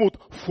smooth.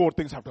 4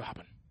 things have to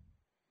happen.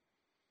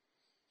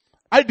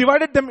 I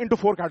divided them into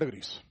 4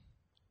 categories.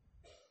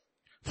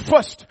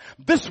 First,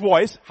 this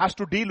voice has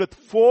to deal with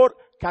 4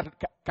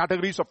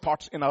 categories of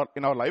thoughts in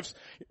our lives,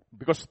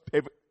 because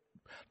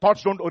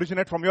thoughts don't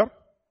originate from your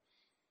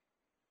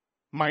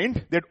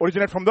mind. They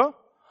originate from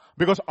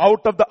because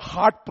out of the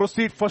heart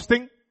proceed, first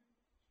thing,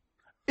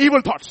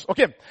 evil thoughts.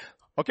 Okay.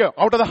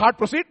 Out of the heart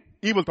proceed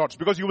evil thoughts,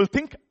 because you will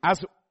think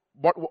as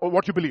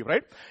what you believe,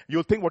 right?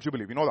 You'll think what you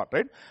believe. You know that,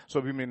 right?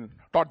 So we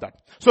taught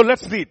that. So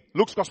let's read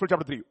Luke's Gospel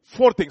chapter 3.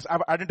 4 things.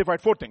 I've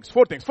identified 4 things.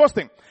 4 things. First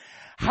thing,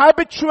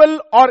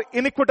 habitual or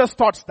iniquitous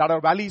thoughts that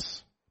are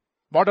valleys,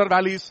 border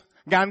valleys,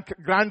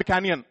 Grand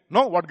Canyon.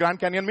 No, what Grand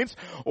Canyon means?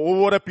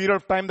 Over a period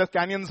of time, the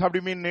canyons have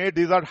to be made.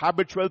 These are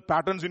habitual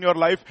patterns in your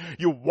life.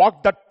 You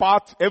walk that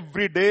path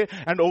every day,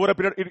 and over a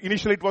period,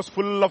 initially it was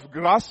full of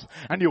grass,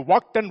 and you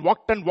walked on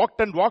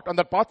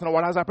that path. Now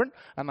what has happened?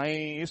 A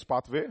nice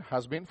pathway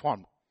has been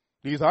formed.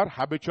 These are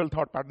habitual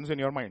thought patterns in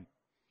your mind.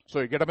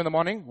 So you get up in the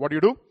morning, what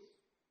do?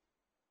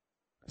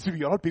 See,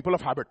 we are all people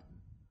of habit.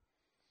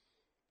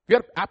 We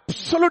are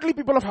absolutely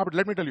people of habit.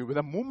 Let me tell you,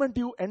 the moment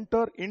you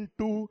enter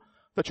into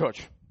the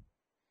church,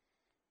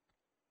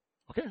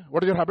 okay,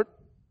 what is your habit?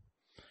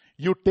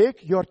 You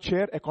take your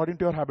chair according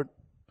to your habit.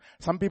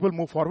 Some people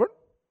move forward.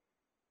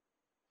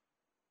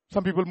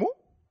 Some people move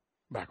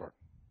backward.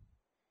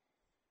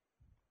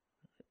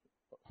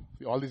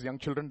 All these young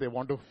children, they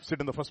want to sit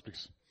in the first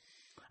place.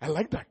 I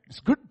like that.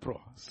 It's good,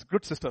 bro. It's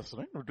good, sisters,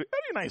 right? Very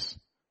nice.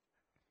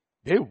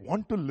 They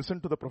want to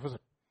listen to the professor.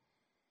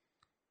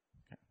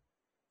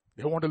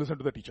 They want to listen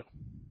to the teacher.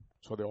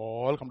 So they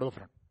all come to the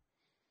front.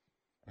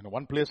 And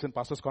one place in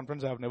pastor's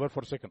conference I have never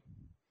forsaken.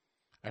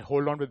 I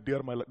hold on with dear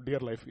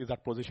life, is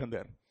that position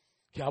there.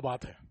 Kya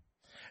baat hai?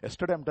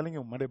 Yesterday I'm telling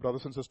you, my dear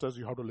brothers and sisters,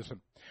 you have to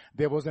listen.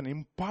 There was an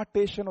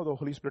impartation of the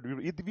Holy Spirit.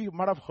 We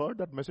might have heard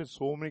that message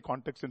so many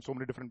contexts in so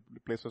many different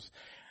places.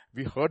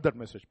 We heard that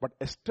message. But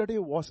yesterday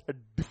was a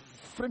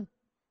different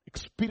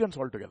experience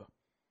altogether.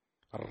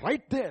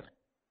 Right there.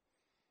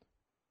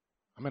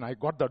 I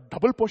got the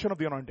double portion of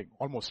the anointing,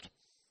 almost.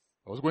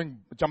 I was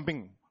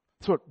jumping.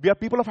 So we are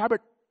people of habit.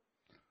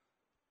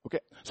 Okay.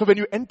 So when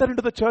you enter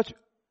into the church,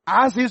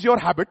 as is your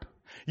habit,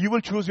 you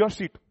will choose your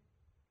seat.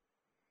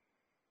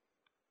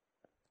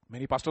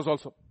 Many pastors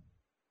also.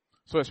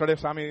 So yesterday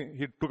Sammy,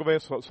 he took away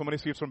so many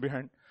seats from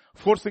behind,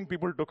 forcing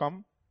people to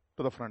come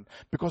to the front.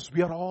 Because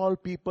we are all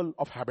people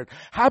of habit.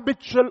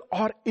 Habitual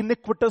or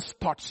iniquitous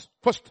thoughts.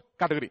 First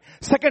category.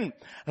 Second,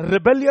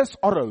 rebellious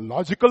or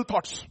logical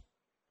thoughts.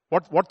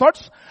 What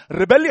thoughts?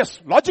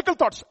 Rebellious, logical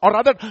thoughts. Or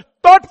rather,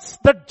 thoughts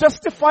that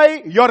justify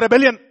your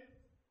rebellion.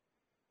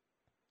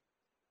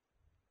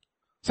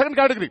 Second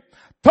category.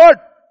 Third,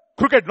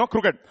 crooked.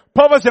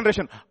 Perverse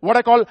generation. What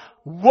I call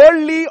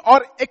worldly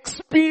or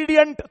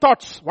expedient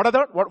thoughts.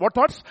 What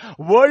thoughts?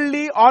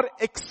 Worldly or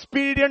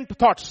expedient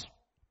thoughts.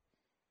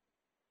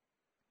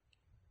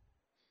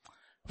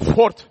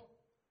 Fourth,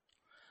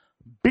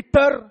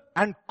 bitter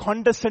and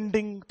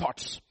condescending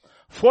thoughts.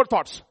 4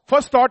 thoughts.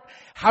 First thought,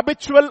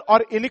 habitual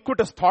or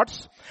iniquitous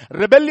thoughts,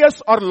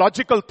 rebellious or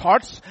logical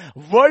thoughts,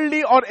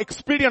 worldly or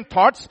expedient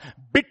thoughts,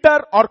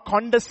 bitter or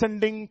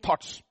condescending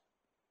thoughts.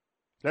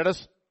 Let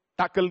us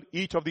tackle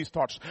each of these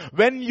thoughts.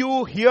 When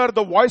you hear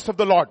the voice of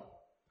the Lord,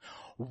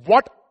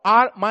 what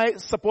am I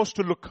supposed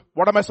to look?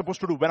 What am I supposed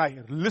to do when I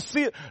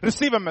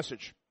receive a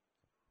message?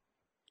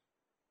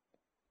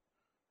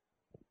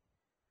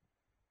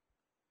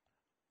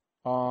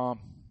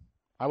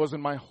 I was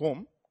in my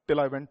home till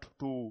I went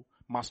to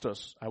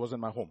Masters. I was in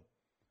my home.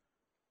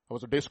 I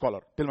was a day scholar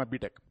till my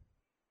BTech.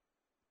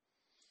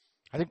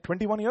 I think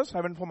 21 years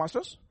I went for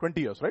Masters. 20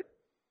 years, right?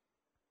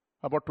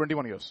 About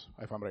 21 years,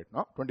 if I'm right.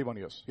 No? 21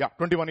 years. Yeah,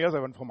 21 years I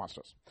went for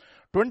Masters.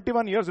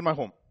 21 years in my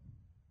home.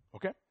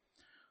 Okay?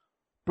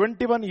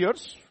 21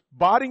 years,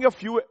 barring a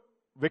few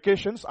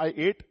vacations, I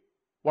ate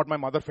what my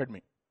mother fed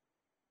me.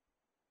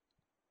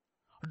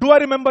 Do I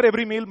remember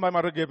every meal my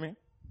mother gave me?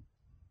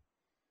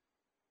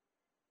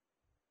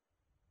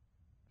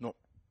 No.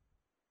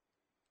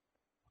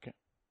 Okay.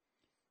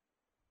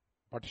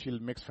 But she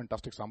makes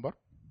fantastic sambar.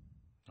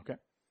 Okay.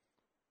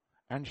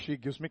 And she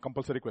gives me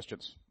compulsory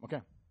questions.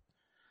 Okay.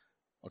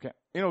 Okay.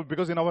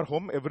 Because in our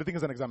home, everything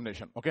is an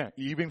examination. Okay.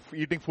 Even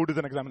eating food is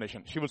an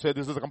examination. She will say,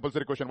 this is a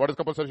compulsory question. What is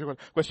compulsory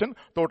question?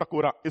 Tota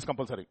kura is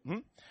compulsory.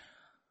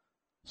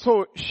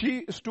 So she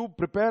is to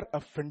prepare a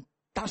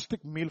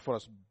fantastic meal for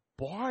us.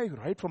 Boy,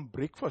 right from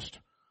breakfast.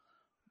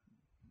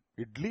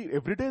 Idli,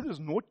 every day there's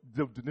not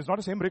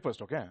the same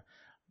breakfast. Okay.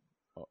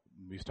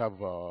 We used to have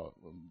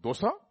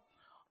dosa,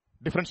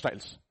 different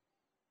styles.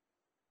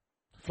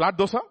 Flat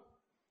dosa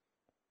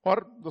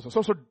or dosa.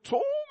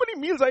 So many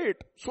meals I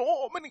ate.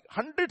 So many,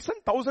 hundreds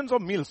and thousands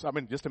of meals. I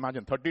mean, just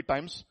imagine 20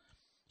 times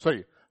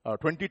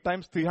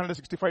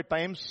 365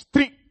 times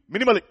 3,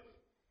 minimally.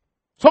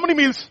 So many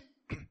meals.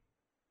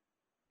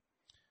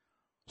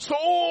 So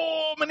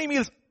many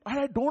meals. And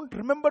I don't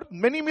remember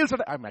many meals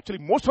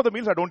most of the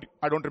meals I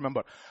don't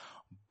remember.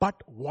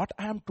 But what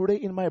I am today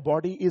in my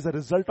body is a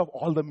result of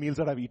all the meals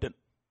that I've eaten.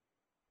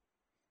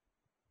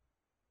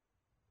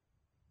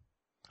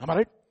 Am I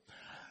right?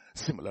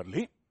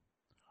 Similarly,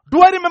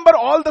 do I remember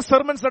all the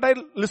sermons that I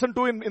listened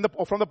to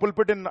from the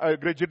pulpit in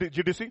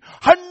GDC?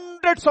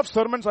 Hundreds of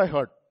sermons I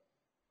heard.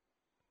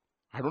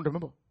 I don't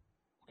remember.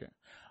 Okay.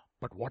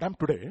 But what I'm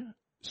today,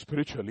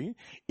 spiritually,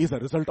 is a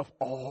result of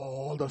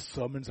all the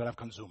sermons that I've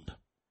consumed.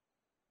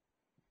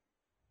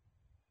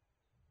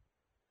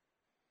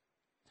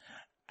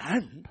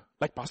 And,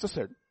 like Pastor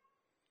said,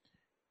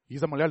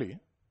 he's a Malayali.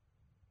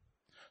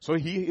 So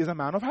he is a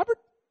man of habit.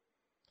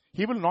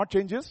 He will not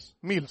change his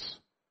meals.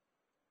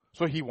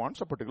 So he wants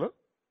a particular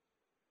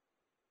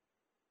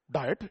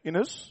diet in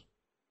his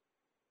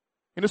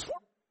food.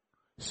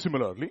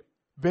 Similarly,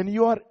 when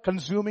you are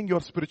consuming your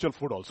spiritual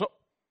food also,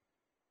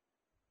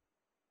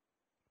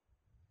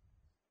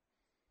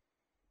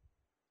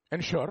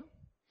 ensure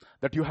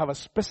that you have a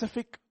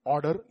specific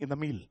order in the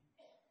meal.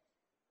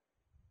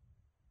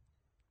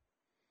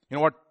 You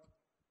know what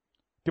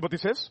Timothy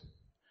says?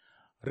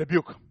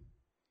 Rebuke,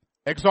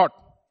 exhort,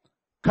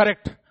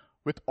 correct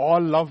with all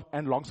love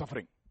and long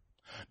suffering.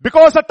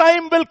 Because a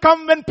time will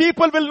come when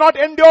people will not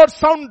endure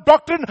sound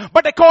doctrine,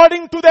 but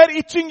according to their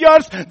itching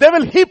ears, they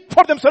will heap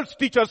for themselves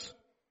teachers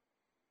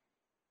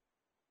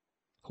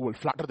who will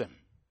flatter them,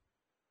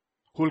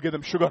 who will give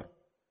them sugar.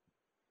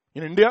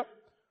 In India,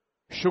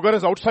 sugar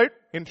is outside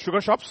in sugar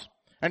shops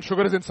and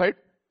sugar is inside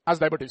as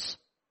diabetes.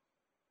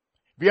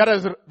 We are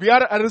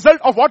a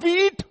result of what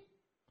we eat.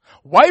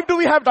 Why do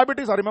we have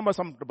diabetes? I remember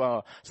some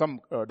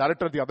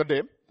director the other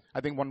day. I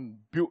think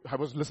I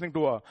was listening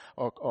to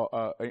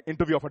an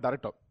interview of a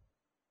director.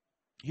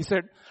 He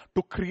said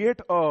to create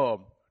a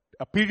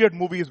period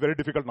movie is very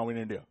difficult now in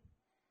India.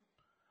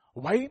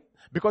 Why?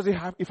 Because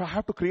if I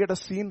have to create a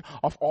scene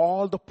of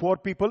all the poor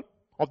people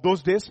of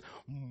those days,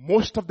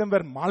 most of them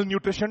were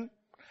malnutrition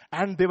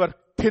and they were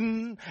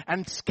thin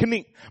and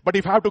skinny. But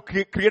if I have to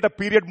create a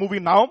period movie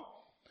now,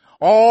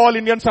 all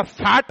Indians are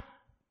fat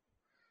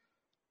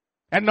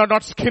and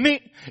not skinny.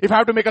 If I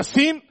have to make a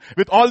scene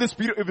with all these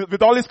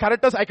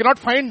characters, I cannot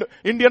find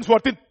Indians who are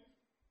thin.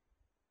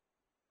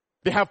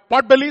 They have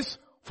pot bellies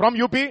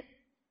from UP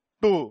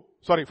from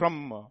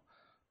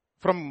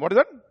what is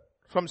that?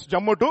 From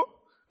Jammu to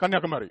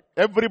Kanyakumari.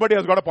 Everybody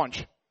has got a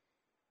paunch.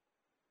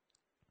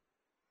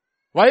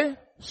 Why?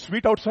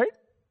 Sweet outside,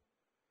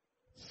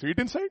 sweet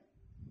inside.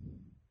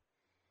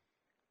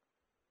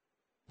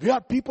 We are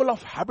people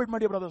of habit, my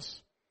dear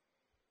brothers.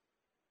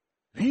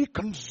 We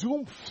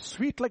consume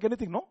sweet like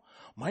anything, no?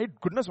 My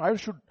goodness, my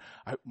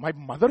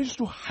mother used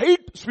to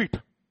hide sweet.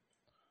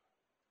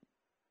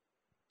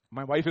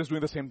 My wife is doing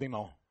the same thing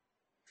now.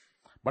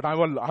 But I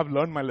have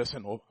learned my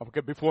lesson.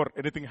 Okay, before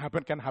anything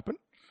can happen,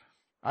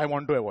 I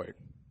want to avoid.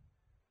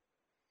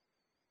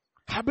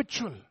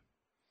 Habitual.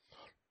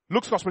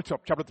 Luke's Gospel,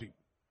 chapter 3.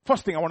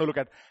 First thing I want to look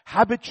at,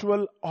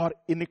 habitual or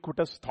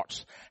iniquitous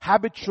thoughts.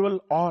 Habitual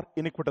or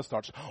iniquitous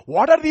thoughts.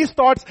 What are these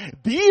thoughts?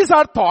 These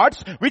are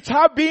thoughts which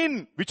have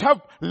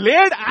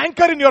laid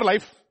anchor in your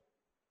life.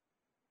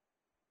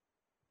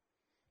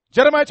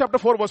 Jeremiah chapter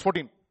 4 verse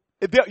 14.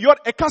 You are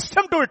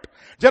accustomed to it.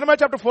 Jeremiah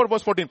chapter 4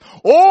 verse 14.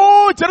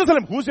 Oh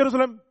Jerusalem. Who's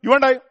Jerusalem? You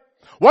and I.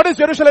 What is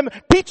Jerusalem?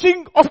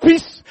 Teaching of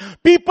peace.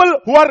 People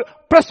who are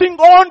pressing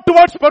on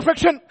towards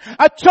perfection.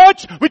 A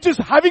church which is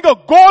having a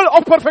goal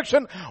of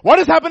perfection. What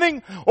is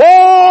happening?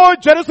 Oh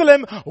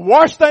Jerusalem,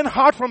 wash thine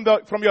heart from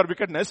your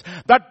wickedness,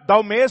 that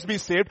thou mayest be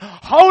saved.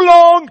 How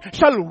long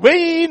shall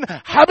vain,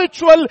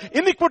 habitual,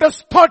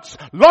 iniquitous thoughts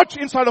lodge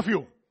inside of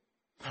you?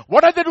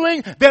 What are they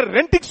doing? They're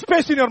renting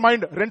space in your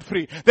mind, rent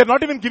free. They're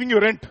not even giving you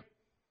rent.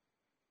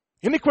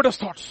 Iniquitous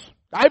thoughts.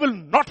 I will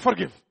not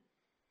forgive.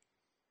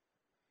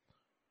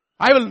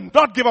 I will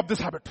not give up this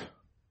habit.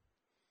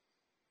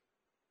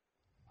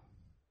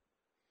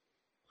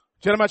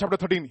 Jeremiah chapter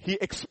 13, he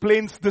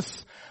explains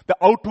this, the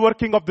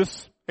outworking of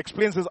this,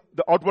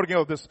 the outworking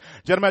of this.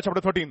 Jeremiah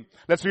chapter 13,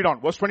 let's read on,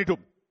 verse 22.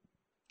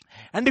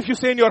 And if you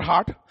say in your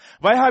heart,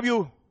 why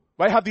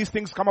have these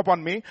things come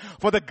upon me?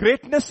 For the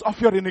greatness of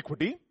your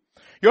iniquity,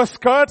 your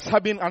skirts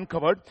have been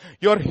uncovered,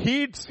 your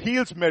heels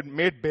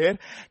made bare.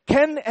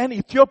 Can an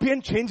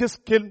Ethiopian change his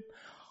skin,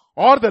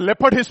 or the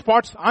leopard his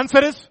spots?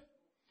 Answer is,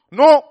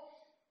 no.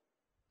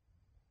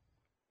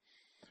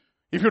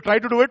 If you try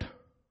to do it,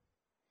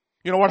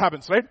 you know what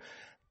happens, right?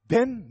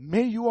 Then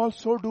may you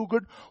also do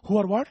good who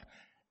are what?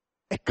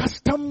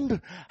 Accustomed,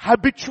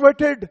 habitual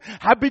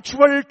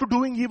to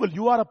doing evil.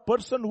 You are a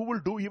person who will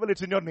do evil.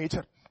 It's in your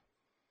nature.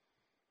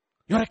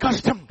 You're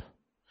accustomed.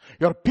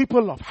 You're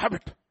people of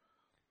habit.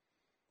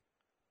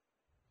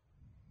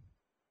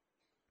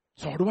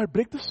 So how do I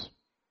break this?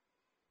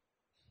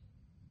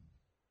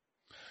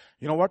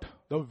 You know what?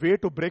 The way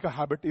to break a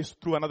habit is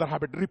through another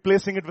habit,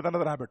 replacing it with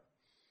another habit.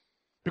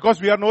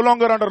 Because we are no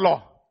longer under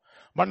law,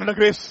 but under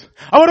grace.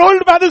 Our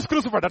old man is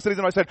crucified. That's the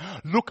reason I said,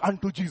 look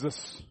unto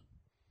Jesus.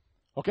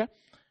 Okay?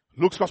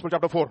 Luke's Gospel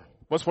chapter 4,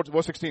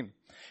 verse 16.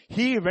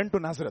 He went to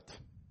Nazareth,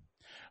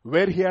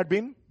 where he had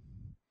been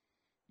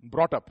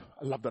brought up.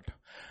 I love that.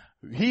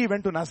 He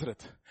went to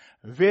Nazareth,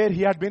 where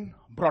he had been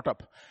brought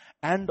up.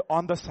 And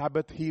on the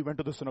Sabbath, he went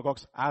to the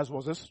synagogues, as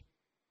was his.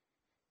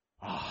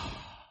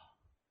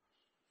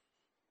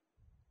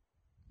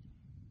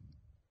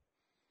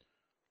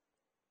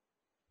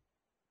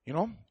 You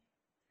know,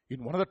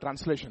 in one of the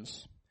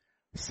translations,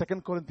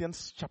 2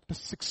 Corinthians chapter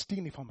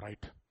 16, if I'm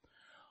right.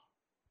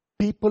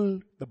 People,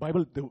 the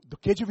Bible, the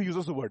KJV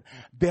uses the word,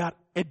 they are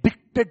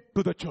addicted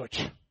to the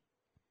church.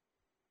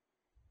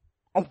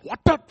 Oh, what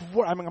that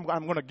word? I'm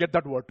going to get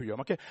that word to you,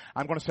 okay?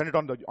 I'm going to send it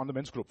on the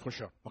men's group for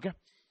sure, okay?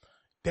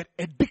 They're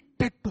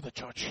addicted to the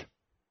church.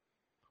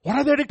 What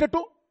are they addicted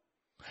to?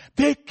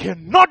 They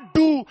cannot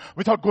do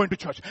without going to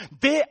church.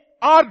 They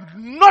are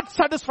not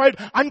satisfied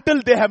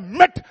until they have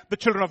met the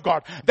children of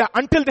God.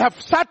 Until they have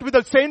sat with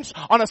the saints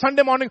on a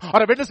Sunday morning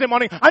or a Wednesday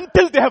morning,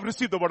 until they have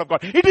received the word of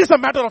God. It is a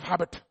matter of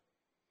habit.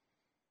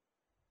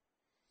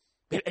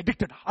 They're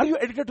addicted. Are you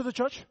addicted to the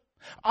church?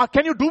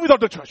 Can you do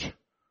without the church?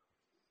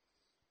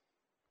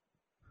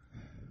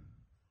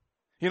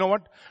 You know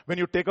what? When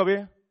you take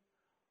away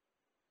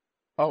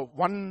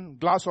one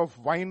glass of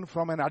wine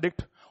from an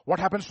addict, what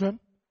happens to him?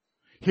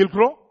 He'll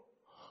grow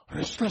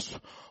restless.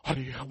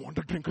 Hurry, I want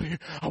a drink.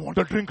 I want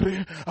a drink.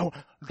 Do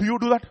you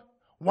do that?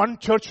 One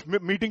church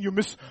meeting you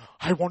miss.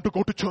 I want to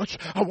go to church.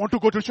 I want to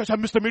go to church. I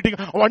missed the meeting.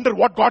 I wonder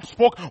what God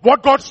spoke.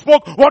 What God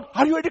spoke. What?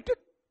 Are you addicted?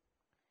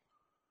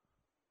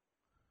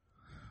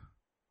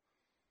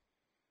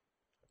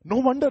 No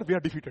wonder we are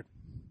defeated.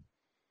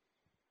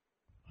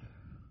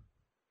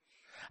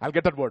 I'll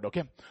get that word,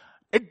 okay?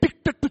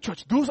 Addicted to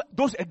church.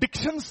 Those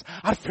addictions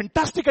are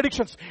fantastic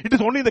addictions. It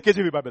is only in the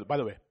KJV Bible, by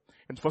the way.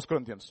 In 1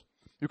 Corinthians.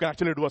 You can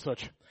actually do a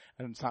search.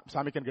 And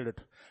Sammy can get it.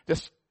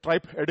 Just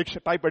type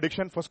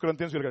addiction, 1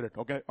 Corinthians, you'll get it,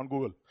 okay? On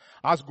Google.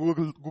 Ask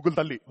Google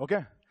Talli,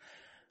 okay?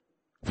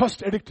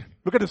 First addicted.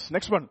 Look at this,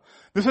 next one.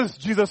 This is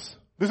Jesus.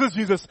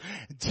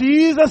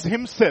 Jesus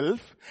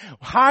himself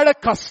had a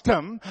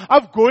custom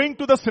of going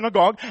to the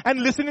synagogue and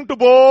listening to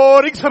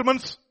boring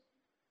sermons.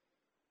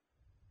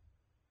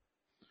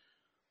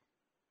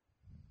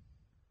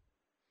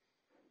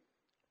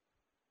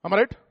 Am I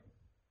right?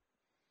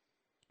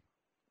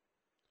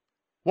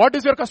 What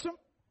is your custom?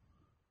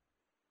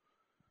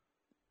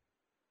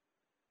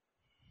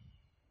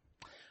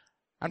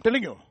 I'm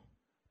telling you,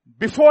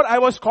 before I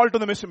was called to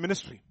the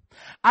ministry,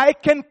 I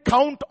can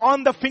count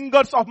on the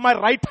fingers of my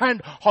right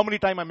hand how many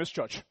times I missed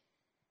church.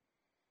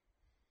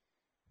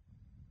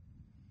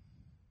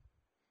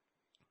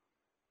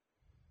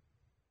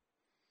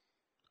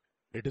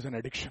 It is an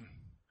addiction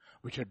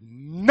which I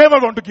never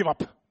want to give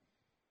up.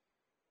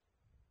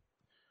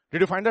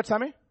 Did you find that,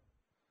 Sammy?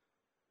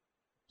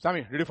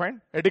 Sammy, did you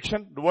find?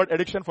 Addiction, the word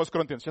addiction, 1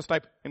 Corinthians. Just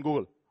type in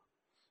Google.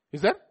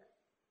 Is there?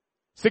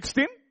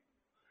 16?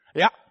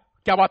 Yeah.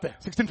 Kya baat hai?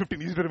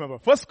 16:15, easy to remember.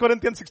 1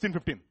 Corinthians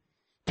 16:15.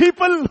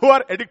 People who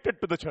are addicted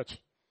to the church.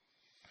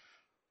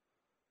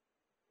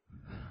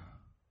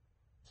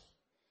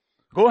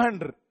 Go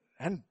and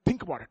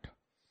think about it.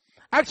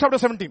 Acts chapter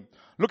 17.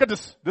 Look at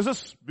this.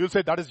 We'll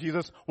say that is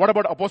Jesus. What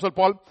about Apostle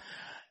Paul?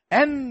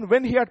 And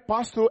when he had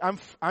passed through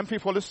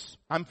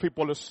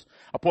Amphipolis,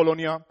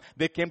 Apollonia,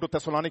 they came to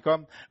Thessalonica,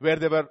 where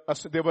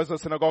there was a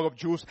synagogue of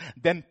Jews.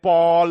 Then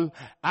Paul,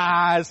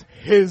 as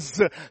his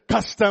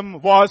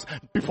custom was,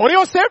 before he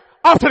was saved,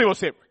 after he was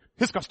saved,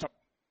 his custom.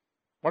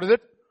 What is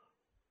it?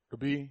 To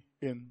be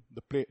in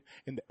the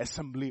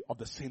assembly of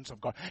the saints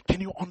of God. Can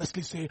you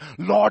honestly say,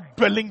 Lord,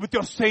 dwelling with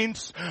your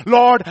saints,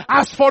 Lord,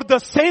 as for the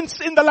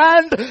saints in the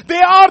land,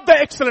 they are the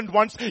excellent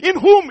ones, in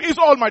whom is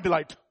all my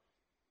delight.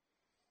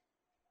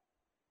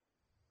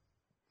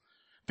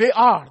 They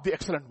are the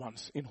excellent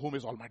ones, in whom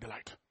is all my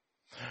delight.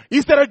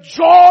 Is there a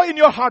joy in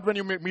your heart when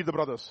you meet the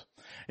brothers?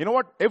 You know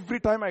what?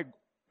 Every time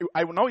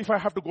now if I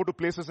have to go to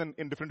places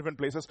in different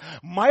places,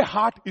 my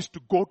heart is to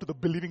go to the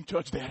believing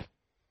church there.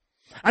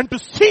 And to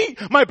see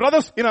my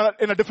brothers in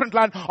a different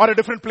land or a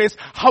different place,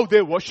 how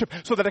they worship,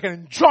 so that I can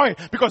enjoy,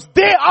 because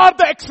they are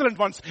the excellent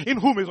ones, in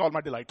whom is all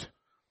my delight.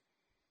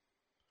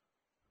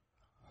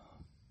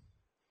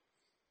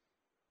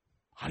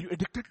 Are you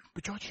addicted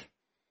to church?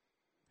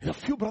 There are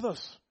few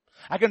brothers.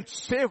 I can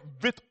say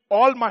with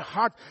all my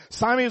heart,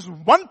 Sam is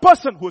one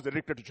person who is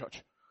addicted to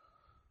church.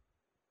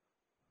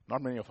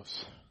 Not many of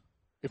us,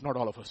 if not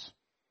all of us.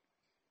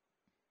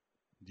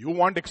 Do you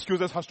want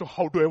excuses as to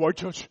how to avoid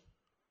church?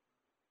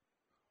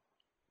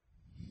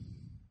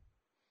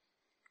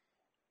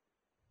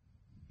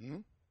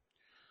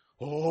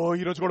 Oh,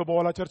 you go to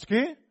Bola church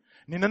ki?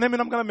 Ninane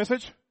minam kana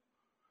message.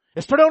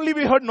 Yesterday only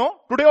we heard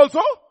no. Today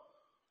also?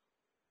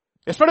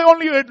 Yesterday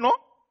only you ate no.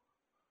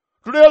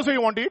 Today also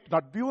you want to eat.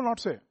 That we will not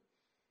say.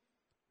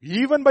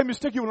 Even by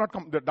mistake you will not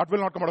come. That will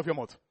not come out of your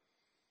mouth.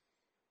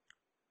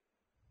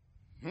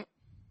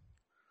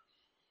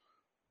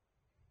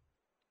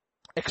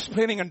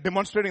 Explaining and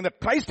demonstrating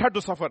that Christ had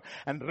to suffer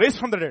and raise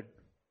from the dead.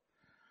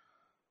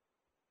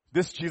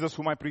 This Jesus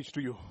whom I preach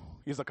to you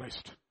is the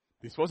Christ.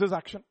 This was his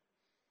action.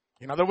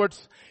 In other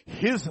words,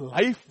 his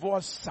life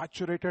was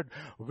saturated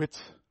with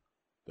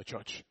the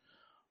church.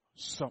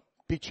 Some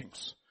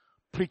teachings,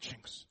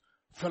 preachings,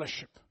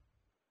 fellowship.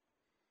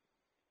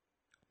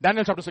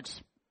 Daniel chapter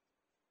 6.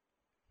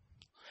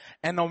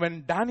 And now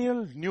when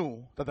Daniel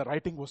knew that the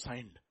writing was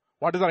signed.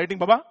 What is the writing,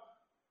 Baba?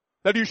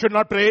 That you should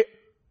not pray.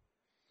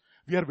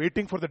 We are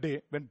waiting for the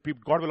day when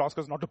God will ask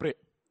us not to pray.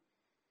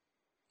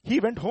 He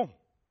went home.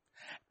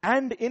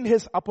 And in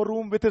his upper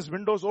room with his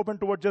windows open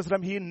toward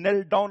Jerusalem, he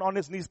knelt down on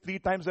his knees 3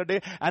 times a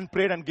day and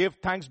prayed and gave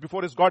thanks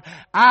before his God,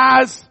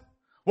 as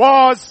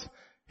was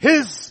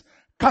his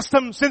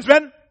custom since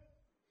when?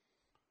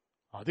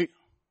 Adi.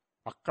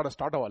 Akkada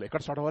start avali.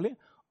 Ekkada start avali?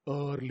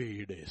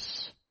 Early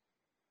days.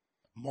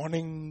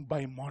 Morning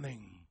by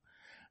morning,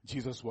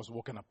 Jesus was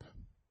woken up.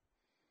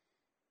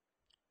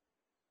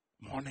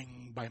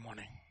 Morning by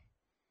morning.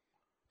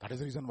 That is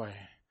the reason why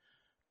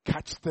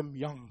catch them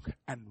young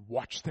and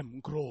watch them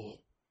grow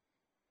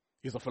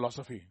is a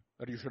philosophy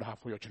that you should have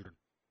for your children.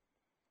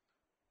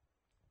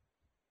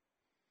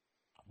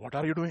 What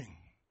are you doing?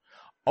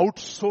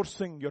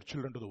 Outsourcing your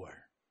children to the world.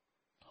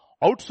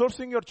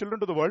 Outsourcing your children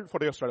to the world for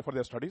their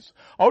studies.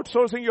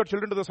 Outsourcing your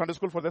children to the Sunday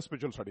school for their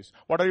spiritual studies.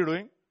 What are you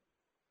doing?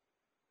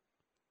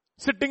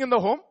 Sitting in the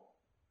home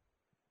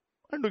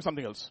and doing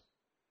something else.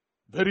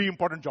 Very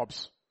important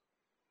jobs.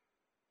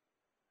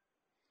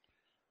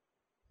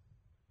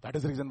 That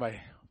is the reason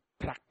why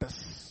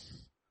practice.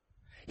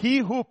 He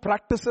who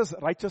practices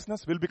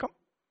righteousness will become.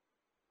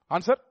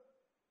 Answer.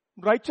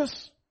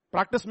 Righteous.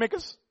 Practice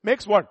makes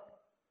what?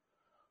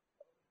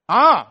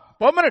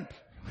 Permanent.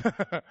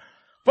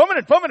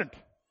 Permanent.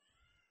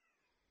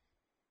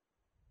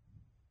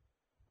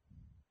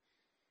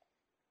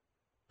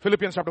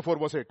 Philippians chapter 4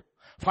 verse 8.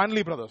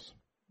 Finally, brothers,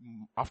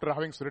 after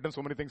having written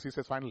so many things, he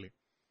says finally,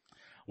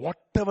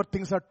 whatever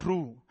things are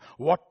true,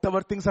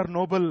 whatever things are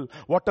noble,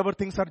 whatever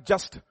things are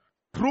just,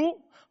 true,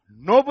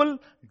 noble,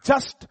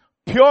 just,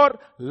 pure,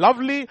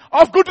 lovely,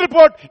 of good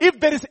report. If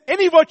there is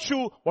any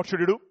virtue, what should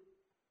you do?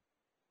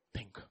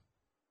 Think.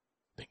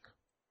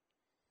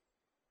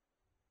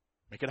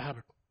 Make it a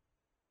habit.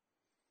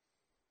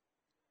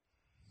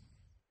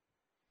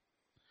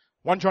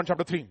 1 John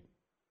chapter 3.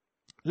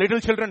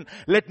 Little children,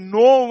 let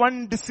no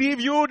one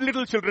deceive you,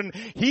 little children.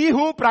 He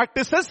who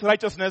practices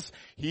righteousness,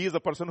 he is the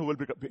person who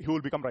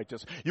will become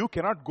righteous. You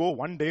cannot go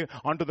one day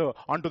onto the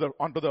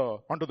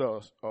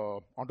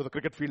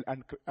cricket field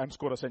and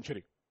score a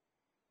century.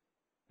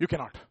 You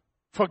cannot.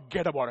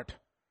 Forget about it.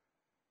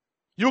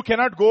 You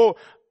cannot go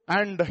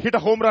and hit a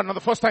home run on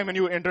the first time when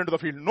you enter into the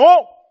field.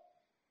 No!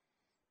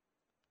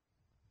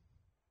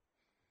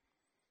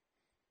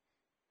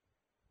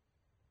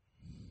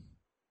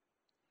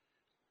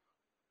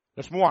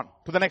 Let's move on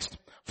to the next.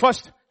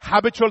 First,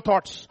 habitual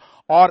thoughts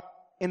or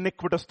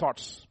iniquitous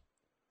thoughts.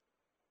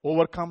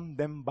 Overcome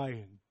them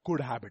by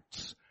good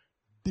habits.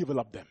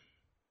 Develop them.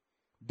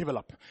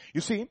 Develop.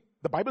 You see,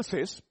 the Bible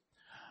says,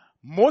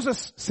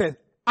 Moses said,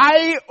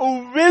 I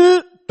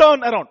will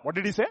turn around. What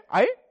did he say?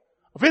 I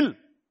will.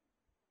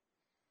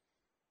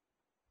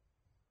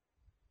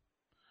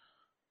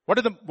 What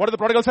did the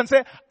prodigal son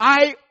say?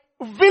 I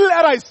will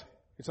arise.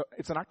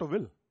 It's an act of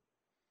will.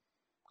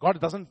 God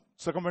doesn't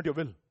circumvent your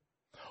will.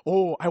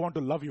 Oh, I want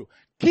to love you.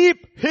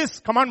 Keep His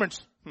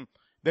commandments.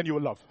 Then you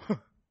will love.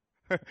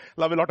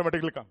 Love will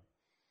automatically come.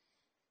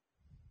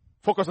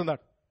 Focus on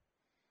that.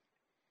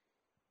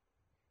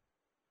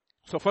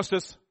 So first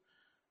is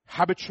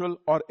habitual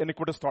or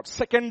iniquitous thoughts.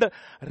 Second,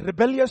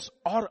 rebellious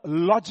or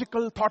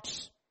logical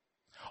thoughts.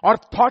 Or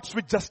thoughts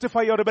which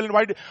justify your rebellion.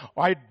 Why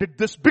I did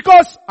this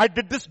because I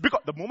did this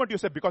because. The moment you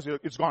say because,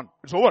 it's gone.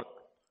 It's over.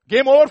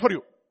 Game over for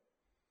you.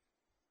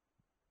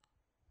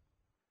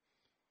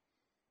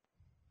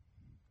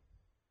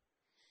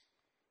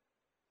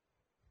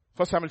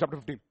 First Samuel chapter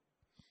 15.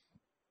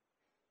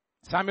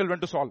 Samuel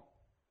went to Saul.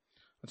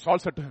 And Saul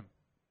said to him,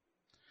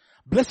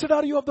 blessed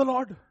are you of the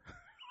Lord.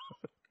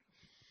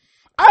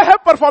 I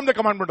have performed the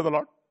commandment of the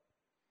Lord.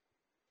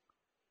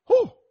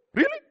 Oh,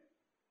 really?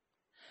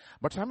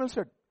 But Samuel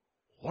said,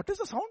 what is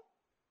the sound?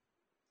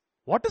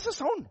 What is the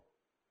sound?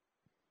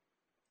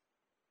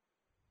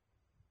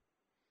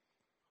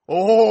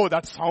 Oh,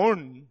 that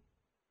sound.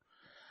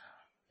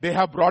 They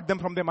have brought them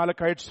from the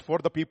Amalekites, for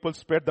the people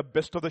spared the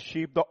best of the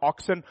sheep, the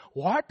oxen.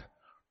 What?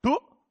 To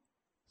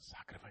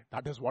sacrifice.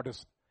 That is what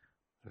is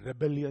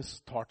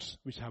rebellious thoughts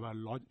which have a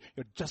logic.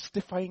 You're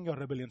justifying your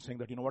rebellion, saying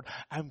that, you know what?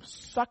 I'm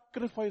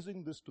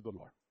sacrificing this to the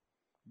Lord.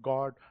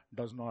 God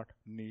does not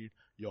need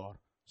your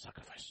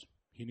sacrifice.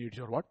 He needs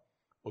your what?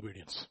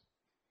 Obedience.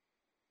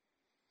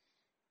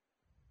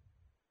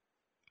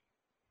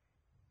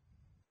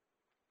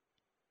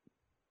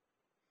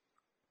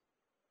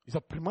 It's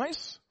a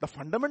premise. The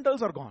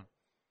fundamentals are gone.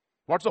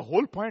 What's the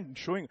whole point in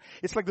showing?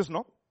 It's like this,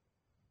 no?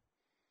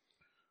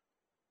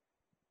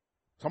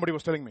 Somebody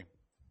was telling me,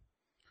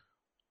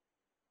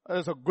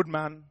 there's a good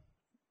man,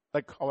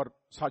 like our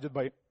Sajid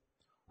Bhai,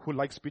 who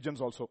likes pigeons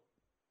also.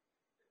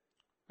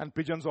 And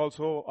pigeons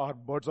also are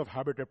birds of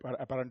habit,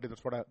 apparently.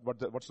 That's what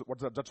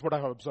I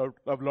have observed.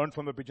 I've learned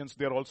from the pigeons.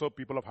 They are also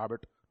people of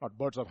habit, not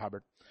birds of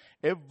habit.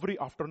 Every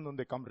afternoon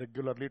they come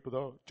regularly to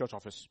the church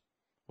office.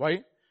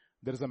 Why?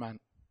 There is a man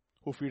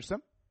who feeds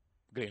them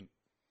grain.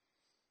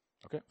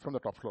 Okay, from the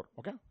top floor.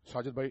 Okay,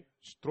 Sajid Bhai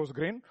throws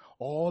grain.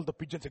 All the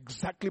pigeons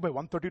exactly by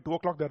 1:30, 2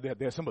 o'clock,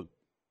 they assemble.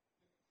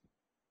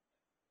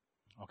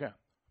 Okay,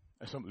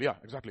 assemble. Yeah,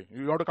 exactly.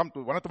 You have to come to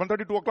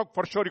 1:30, 2 o'clock.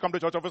 For sure, you come to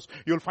church office.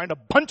 You will find a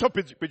bunch of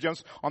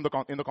pigeons in the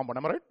compound.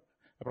 Am I right?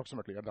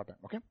 Approximately at that time.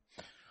 Okay.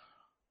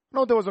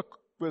 Now there was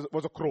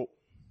a crow,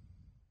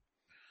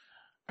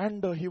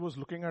 and he was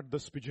looking at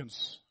these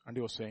pigeons, and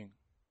he was saying,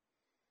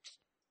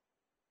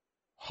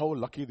 "How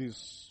lucky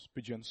these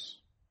pigeons!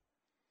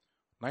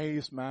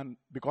 Nice man,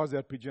 because they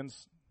are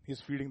pigeons,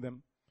 he's feeding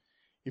them.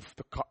 If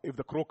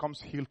the crow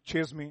comes, he'll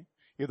chase me.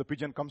 If the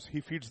pigeon comes,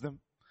 he feeds them.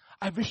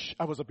 I wish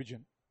I was a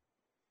pigeon."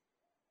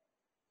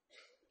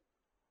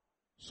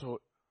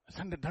 So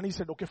then he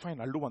said, okay, fine,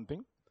 I'll do one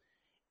thing.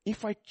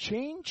 If I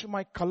change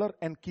my color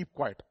and keep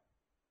quiet.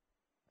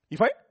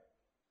 If I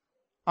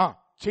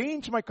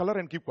change my color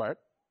and keep quiet.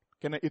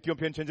 Can an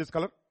Ethiopian change his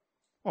color?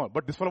 Oh,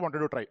 but this fellow wanted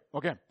to try.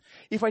 Okay.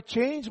 If I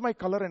change my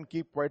color and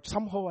keep quiet,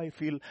 somehow I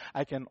feel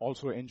I can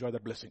also enjoy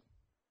that blessing.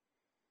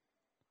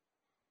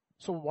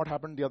 So what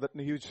happened he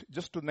was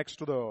just next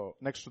to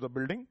the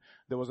building,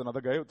 there was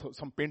another guy,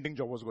 some painting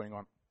job was going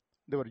on.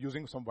 They were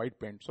using some white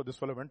paint. So this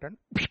fellow went and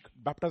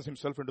baptized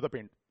himself into the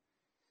paint.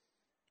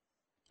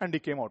 And he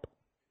came out.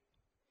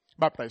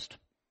 Baptized.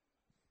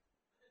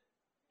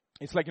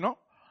 It's like,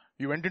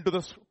 you went into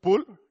this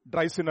pool,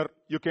 dry sinner.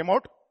 You came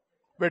out,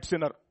 wet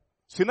sinner.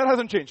 Sinner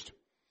hasn't changed.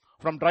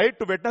 From dry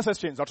to wetness has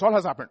changed. That's all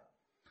has happened.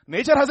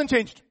 Nature hasn't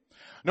changed.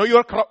 Now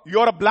you're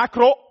a black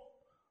crow.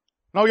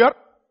 Now you're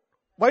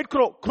white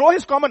crow. Crow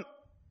is common.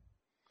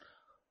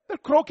 The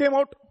crow came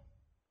out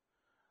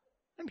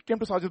and came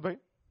to Sajid Bhai.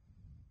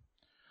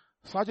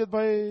 Sajid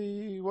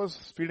Bhai was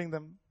feeding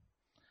them.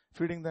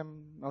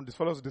 Now this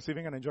fellow was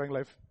deceiving and enjoying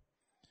life.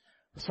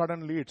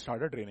 Suddenly it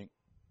started raining.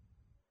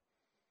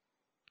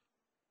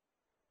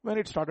 When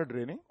it started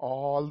raining,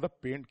 all the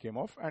paint came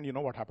off, and you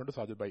know what happened to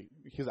Sajid Bhai?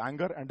 His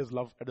anger and his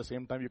love at the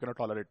same time you cannot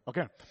tolerate.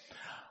 Okay.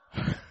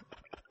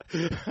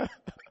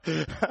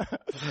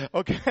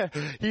 Okay.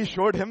 He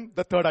showed him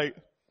the third eye,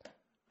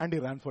 and he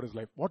ran for his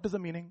life. What is the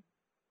meaning?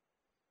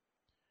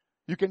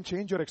 You can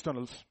change your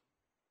externals.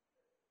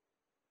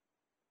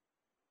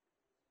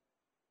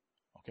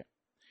 Okay.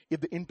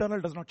 If the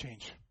internal does not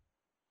change,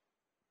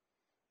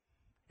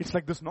 it's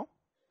like this, no?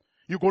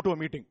 You go to a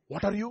meeting.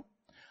 What are you?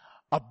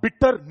 A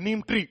bitter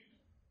neem tree.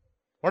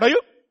 What are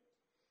you?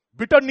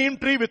 Bitter neem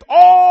tree with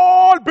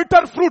all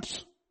bitter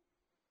fruits.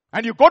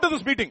 And you go to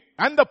this meeting,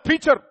 and the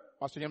preacher,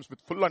 Pastor James with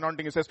full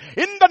anointing, he says,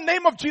 in the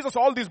name of Jesus,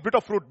 all these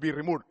bitter fruit be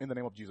removed in the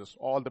name of Jesus.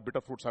 All the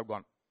bitter fruits have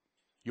gone.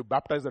 You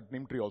baptize that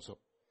neem tree also.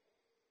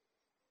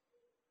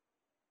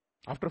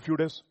 After a few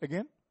days,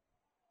 again,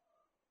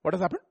 what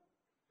has happened?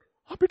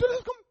 Bitter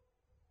has come.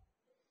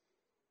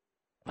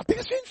 Nothing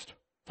has changed.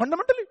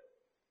 Fundamentally.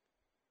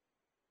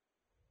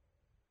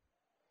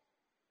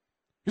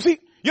 You see,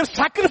 your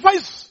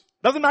sacrifice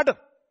doesn't matter.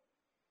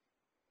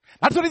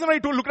 That's the reason why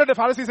he looked at the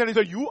Pharisees and he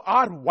said, you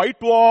are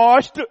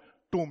whitewashed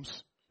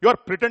tombs. You are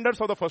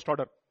pretenders of the first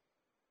order.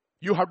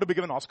 You have to be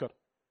given an Oscar.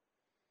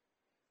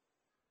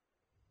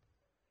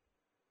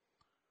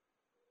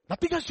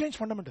 Nothing has changed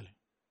fundamentally.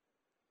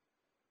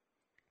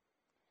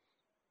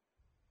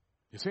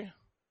 You see?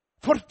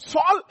 For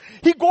Saul,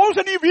 he goes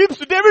and he weeps,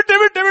 David,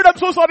 I'm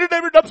so sorry,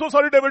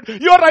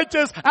 David. You are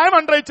righteous, I am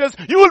unrighteous.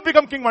 You will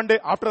become king one day.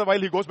 After a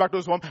while, he goes back to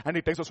his home and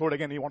he takes a sword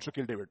again. He wants to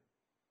kill David.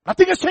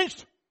 Nothing has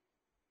changed.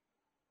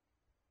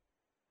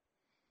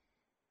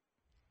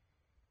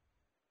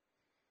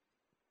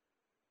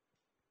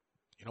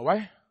 You know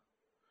why?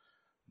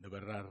 There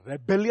were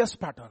rebellious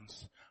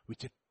patterns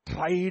which it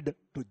tried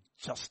to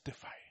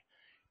justify.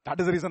 That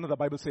is the reason that the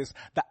Bible says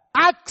the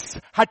axe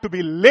had to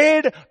be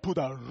laid to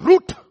the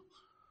root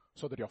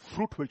so that your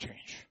fruit will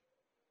change.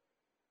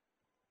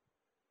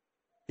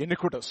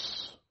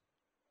 Iniquitous.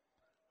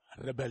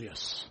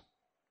 Rebellious.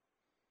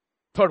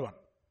 Third one.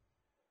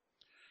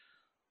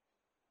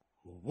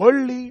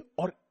 Worldly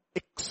or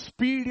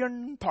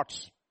expedient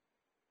thoughts.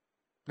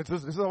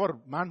 This is our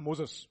man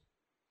Moses.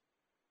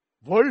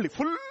 Worldly,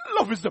 full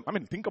of wisdom. I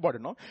mean, think about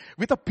it, no?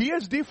 With a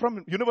PhD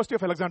from University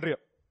of Alexandria.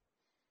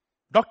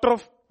 Doctor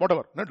of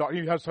whatever. No,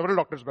 he has several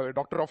doctors, by the way.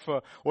 Doctor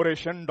of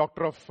oration,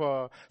 doctor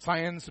of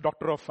science,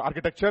 doctor of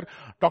architecture,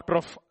 doctor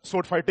of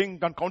sword fighting,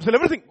 gun council,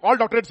 everything. All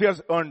doctorates he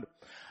has earned.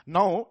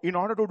 Now, in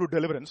order to do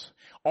deliverance,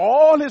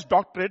 all his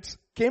doctorates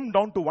came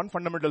down to one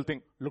fundamental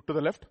thing. Look to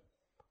the left,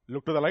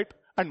 look to the right,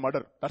 and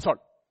murder. That's all.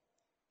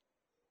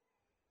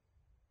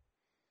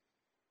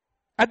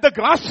 At the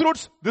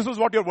grassroots, this is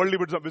what your worldly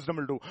wisdom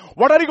will do.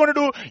 What are you going to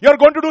do? You're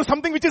going to do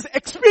something which is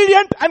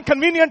expedient and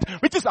convenient,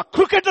 which is a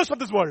crookedness of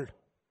this world.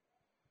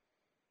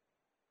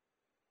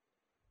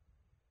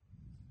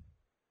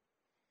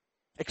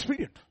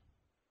 Expedient.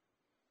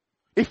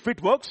 If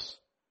it works,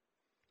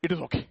 it is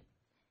okay.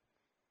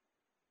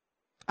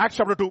 Acts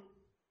chapter 2.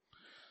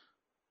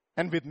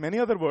 And with many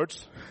other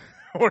words,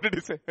 what did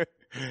he say?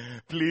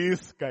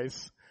 Please,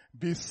 guys,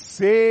 be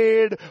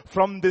saved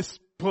from this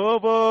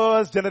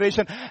perverse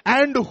generation.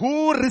 And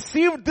who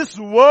received this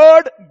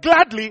word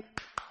gladly,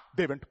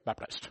 they went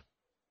baptized.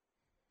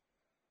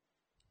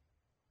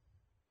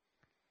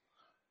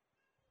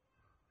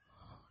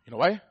 You know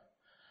why?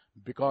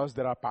 Because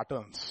there are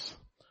patterns.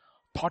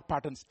 Thought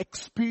patterns.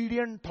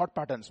 Expedient thought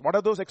patterns. What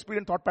are those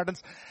expedient thought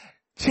patterns?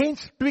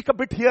 Change, tweak a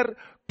bit here,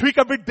 tweak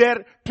a bit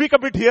there, tweak a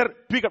bit here,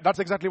 tweak up. That's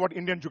exactly what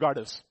Indian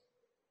Jugaad is.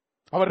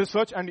 Our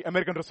research and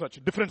American research.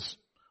 Difference.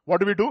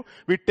 What do?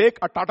 We take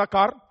a Tata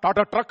car,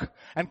 Tata truck,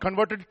 and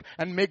convert it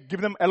and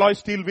give them alloy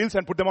steel wheels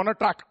and put them on a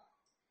track.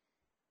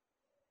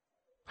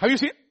 Have you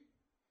seen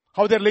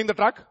how they're laying the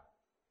track?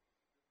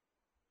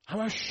 I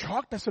was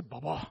shocked. I said,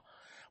 Baba,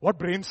 what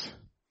brains?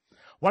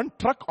 One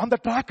truck on the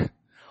track.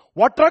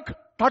 What truck?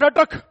 Tata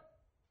truck.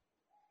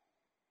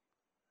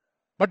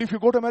 But if you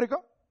go to America,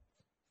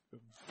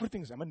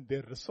 everything's,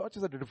 their research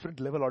is at a different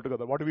level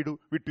altogether. What do?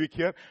 We tweak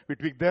here, we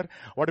tweak there.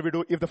 What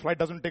do? If the flight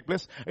doesn't take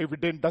place, if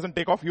it doesn't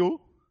take off,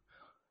 you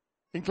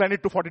incline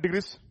it to 40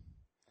 degrees.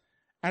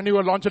 And you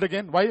will launch it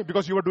again. Why?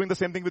 Because you were doing the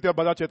same thing with your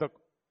Bajaj Chetak.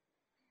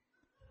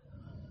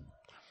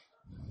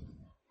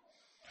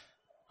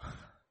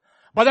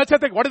 Bajaj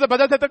Chetak, what is the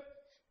Bajaj Chetak?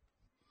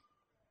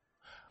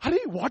 Hari,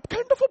 what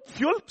kind of a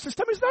fuel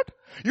system is that?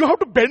 You have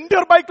to bend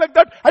your bike like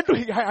that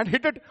and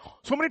hit it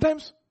so many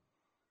times.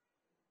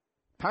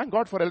 Thank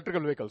God for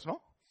electrical vehicles,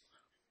 no?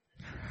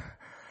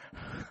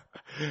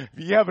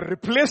 We have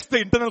replaced the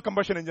internal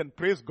combustion engine.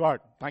 Praise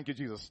God. Thank you,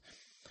 Jesus.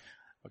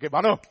 Okay,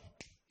 Bano,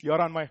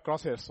 you're on my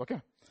crosshairs,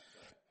 okay?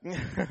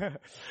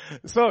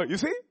 So, you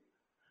see,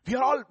 we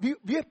are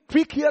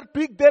tweak here,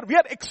 tweak there. We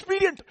are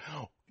expedient.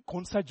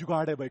 कौन सा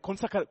जुगाड़ है भाई?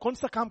 कौन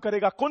सा काम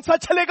करेगा? कौन सा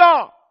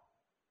चलेगा?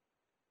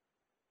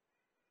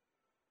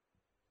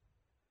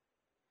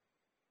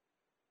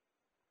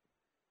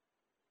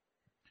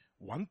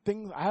 One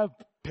thing I am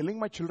telling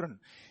my children,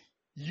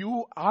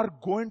 you are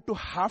going to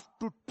have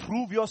to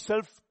prove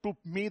yourself to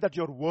me that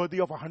you're worthy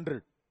of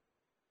 100.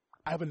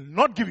 I will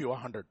not give you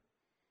 100.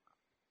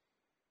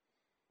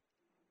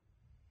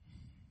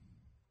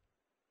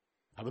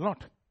 I will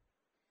not.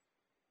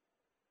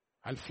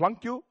 I'll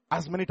flunk you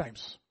as many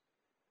times.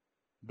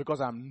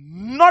 Because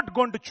I'm not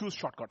going to choose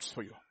shortcuts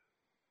for you.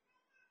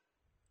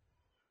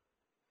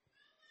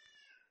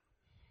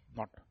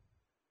 Not.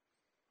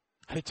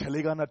 Hey,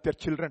 chalega na their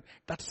children.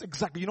 That's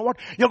exactly, you know what?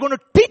 You're going to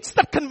teach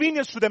that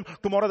convenience to them.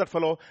 Tomorrow that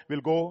fellow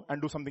will go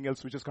and do something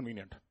else which is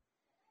convenient.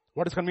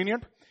 What is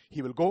convenient?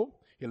 He will go,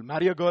 he'll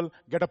marry a girl,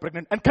 get her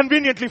pregnant, and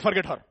conveniently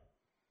forget her.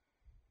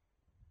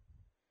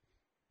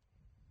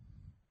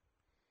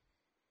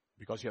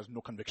 Because he has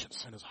no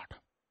convictions in his heart.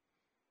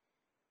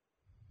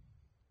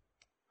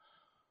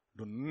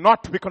 Do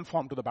not be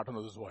conformed to the pattern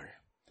of this world.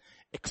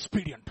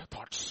 Expedient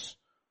thoughts.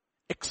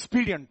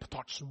 Expedient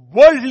thoughts.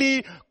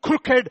 Worldly,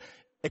 crooked,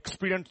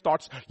 expedient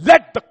thoughts.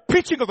 Let the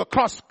preaching of the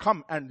cross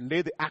come and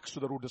lay the axe to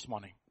the root this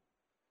morning.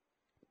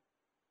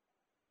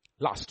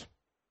 Last,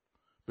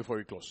 before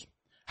we close.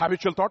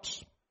 Habitual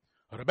thoughts,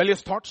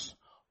 rebellious thoughts,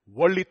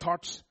 worldly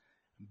thoughts,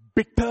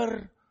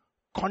 bitter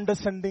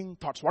condescending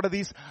thoughts. What are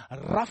these?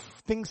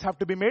 Rough things have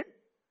to be made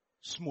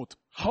smooth.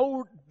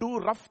 How do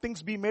rough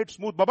things be made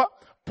smooth, Baba?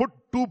 Put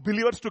two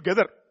believers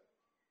together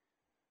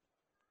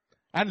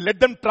and let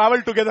them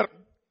travel together.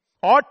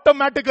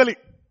 Automatically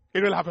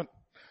it will happen.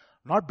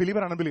 Not believer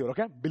and unbeliever,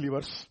 okay?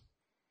 Believers.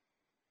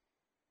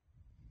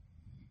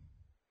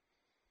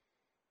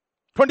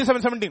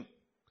 27:17.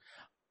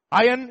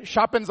 Iron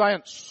sharpens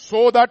iron,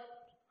 so that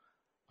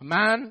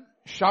man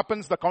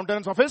sharpens the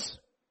countenance of his.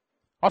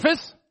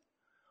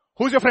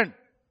 Who's your friend?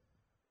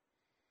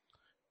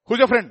 Who's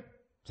your friend?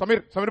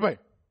 Samir bhai.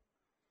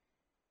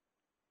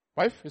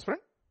 Wife, his friend?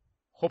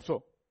 Hope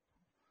so.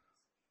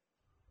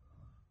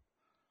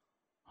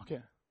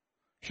 Okay.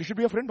 She should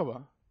be a friend,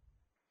 Baba.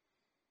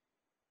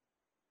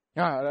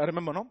 Yeah, I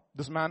remember, no?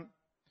 This man,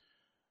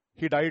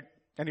 he died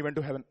and he went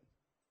to heaven.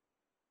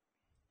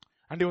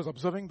 And he was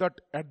observing that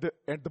at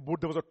the booth,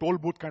 there was a toll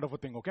booth kind of a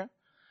thing, okay?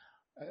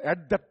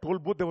 At that toll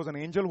booth, there was an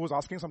angel who was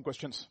asking some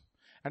questions.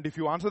 And if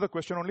you answer the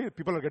question only,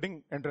 people are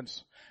getting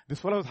entrance. This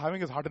fellow was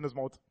having his heart in his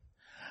mouth.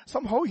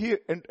 Somehow he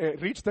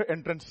reached the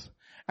entrance.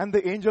 And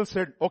the angel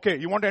said, okay,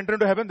 you want to enter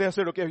into heaven? They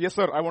said, okay, yes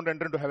sir, I want to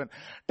enter into heaven.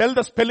 Tell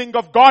the spelling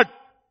of God.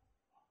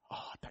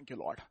 Oh, thank you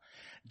Lord.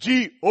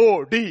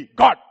 G-O-D,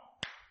 God.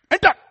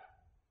 Enter.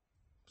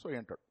 So he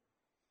entered.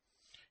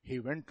 He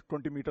went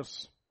 20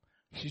 meters.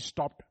 He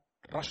stopped,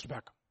 rushed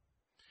back.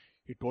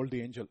 He told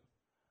the angel,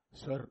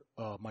 sir,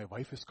 my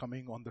wife is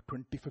coming on the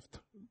 25th.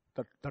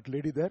 That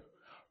lady there,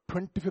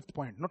 25th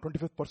point, not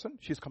 25th person,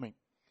 she's coming.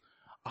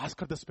 Ask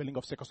her the spelling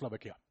of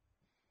Czechoslovakia.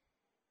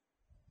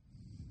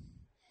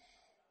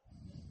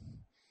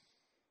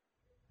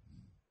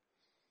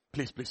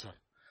 Please, sir.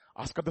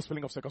 Ask her the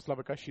spelling of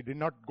Czechoslovakia. She did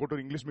not go to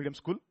English medium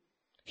school.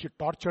 She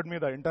tortured me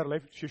the entire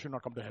life. She should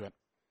not come to heaven.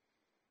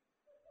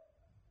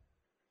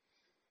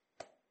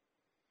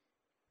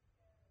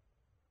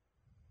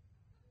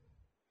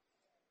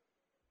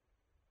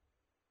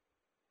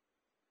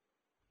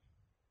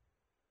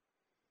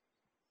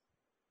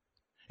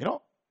 You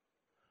know,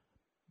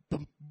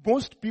 the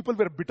most people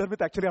were bitter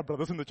with actually our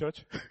brothers in the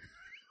church.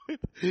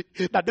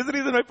 That is the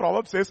reason why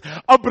Proverbs says,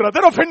 a brother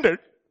offended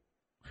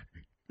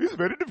is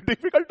very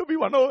difficult to be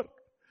won over.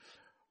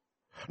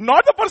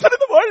 Not the person in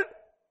the world.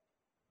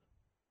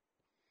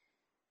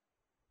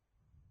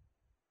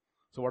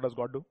 So what does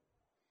God do?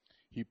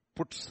 He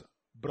puts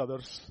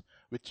brothers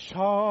with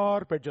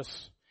sharp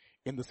edges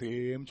in the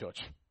same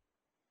church.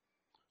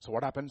 So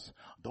what happens?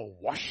 The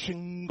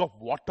washing of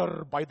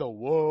water by the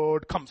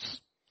word comes.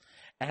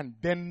 And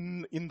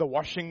then in the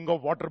washing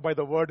of water by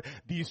the word,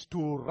 these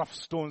two rough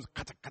stones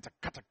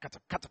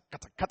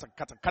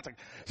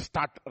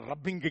start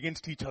rubbing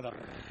against each other.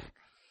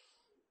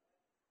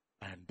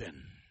 And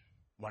then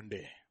one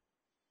day,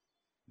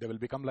 they will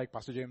become like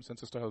Pastor James and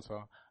Sister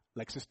Elsa,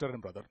 like sister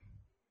and brother.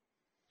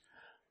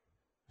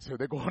 So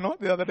they go, no,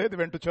 the other day they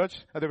went to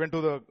church, they went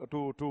to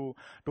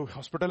the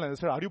hospital and they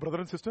said, are you brother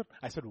and sister?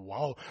 I said,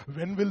 wow,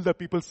 when will the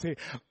people say,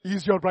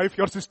 is your wife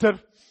your sister?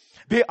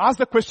 They asked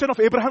the question of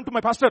Abraham to my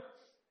pastor.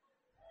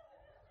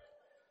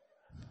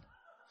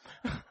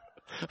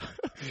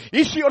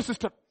 Is she your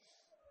sister?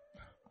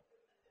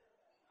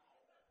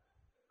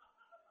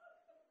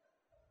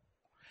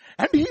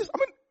 And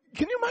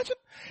can you imagine?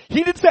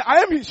 He did say,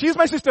 she is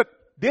my sister.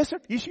 They said,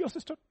 is she your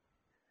sister?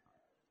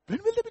 When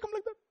will they become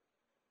like that?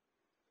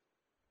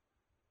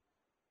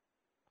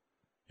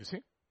 You see?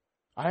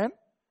 Iron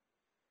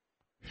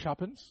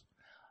sharpens.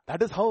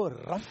 That is how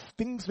rough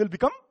things will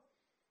become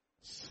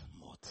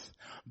smooth.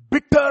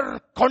 Bitter,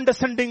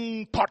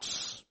 condescending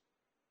thoughts.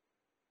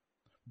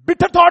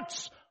 Bitter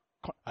thoughts.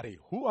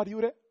 Who are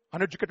you,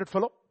 uneducated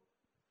fellow?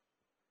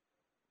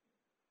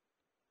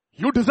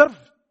 You deserve,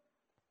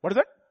 what is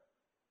that?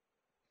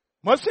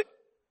 Mercy.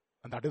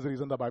 And that is the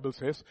reason the Bible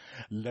says,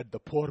 let the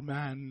poor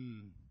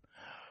man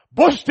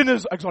boast in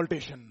his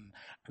exaltation,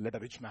 and let a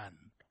rich man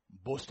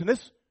boast in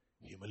his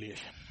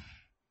humiliation.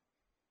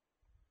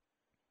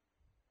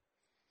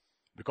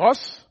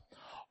 Because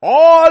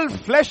all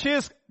flesh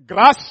is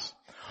grass.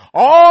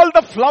 All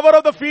the flower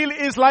of the field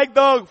is like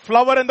the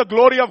flower and the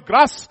glory of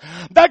grass.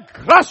 The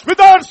grass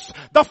withers,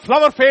 the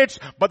flower fades,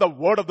 but the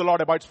word of the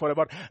Lord abides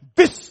forever.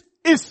 This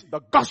is the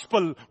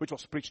gospel which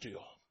was preached to you.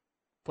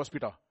 1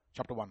 Peter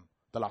chapter 1,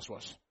 the last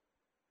verse.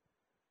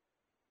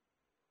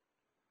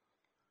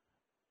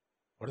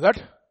 What is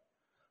that?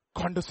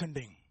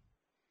 Condescending.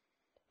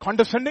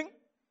 Condescending,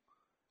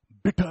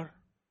 bitter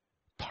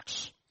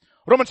thoughts.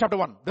 Romans chapter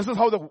 1. This is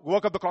how the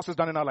work of the cross is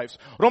done in our lives.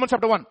 Romans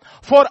chapter 1.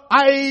 For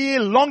I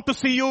long to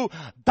see you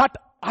that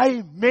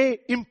I may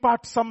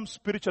impart some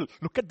spiritual.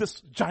 Look at this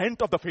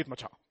giant of the faith,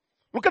 Macha.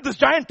 Look at this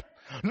giant.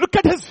 Look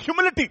at his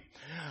humility.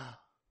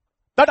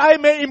 That I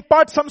may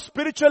impart some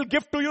spiritual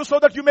gift to you so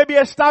that you may be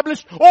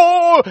established.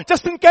 Oh,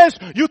 just in case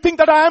you think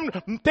that I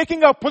am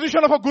taking a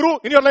position of a guru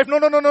in your life.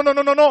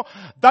 No.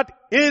 That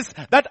is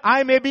that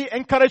I may be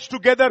encouraged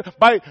together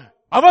by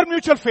our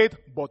mutual faith,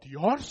 both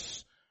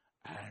yours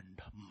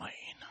and mine.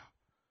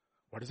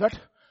 What is that?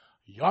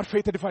 Your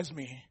faith edifies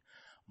me.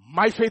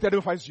 My faith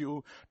edifies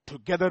you.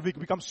 Together we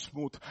become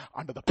smooth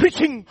under the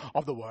preaching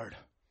of the word.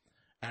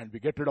 And we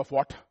get rid of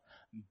what?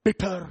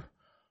 Bitter,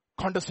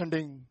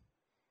 condescending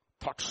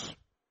thoughts.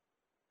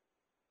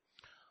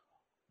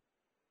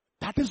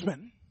 That is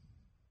when,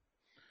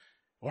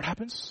 what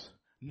happens?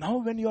 Now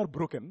when you are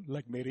broken,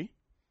 like Mary,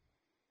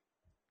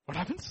 what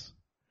happens?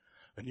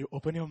 When you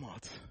open your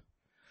mouth,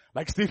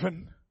 like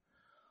Stephen,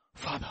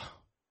 Father,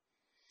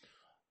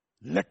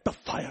 let the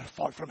fire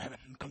fall from heaven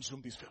and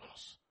consume these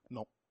fellows.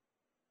 No.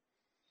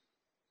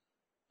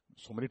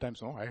 So many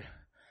times, no,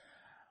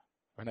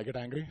 when I get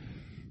angry,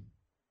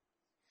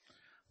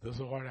 this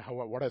is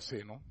what I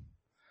say, no.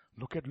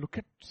 Look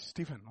at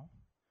Stephen, no.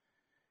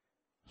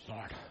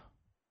 Lord,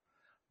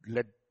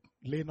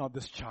 lay not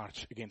this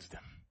charge against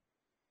them.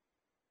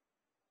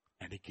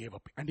 And he gave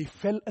up. And he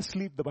fell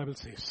asleep, the Bible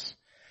says.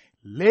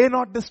 Lay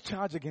not this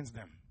charge against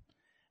them.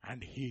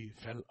 And he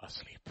fell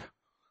asleep.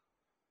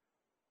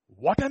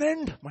 What an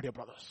end, my dear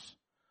brothers.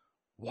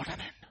 What an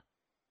end.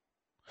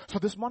 So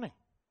this morning,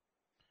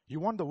 you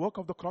want the work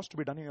of the cross to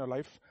be done in your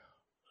life?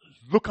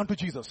 Look unto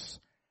Jesus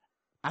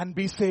and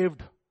be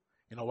saved.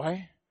 You know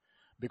why?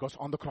 Because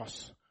on the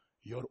cross,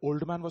 your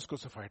old man was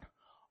crucified.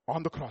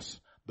 On the cross,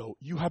 though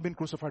you have been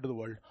crucified to the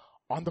world,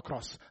 on the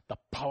cross, the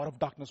power of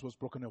darkness was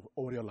broken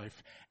over your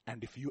life.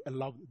 And if you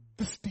allow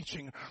this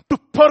teaching to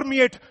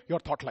permeate your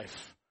thought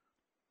life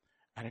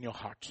and in your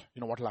heart, you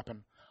know what will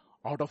happen?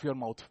 Out of your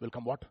mouth will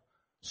come what?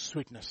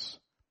 Sweetness,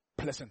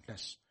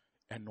 pleasantness,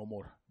 and no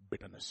more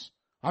bitterness.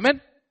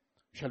 Amen?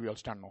 Shall we all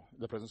stand now in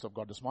the presence of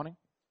God this morning?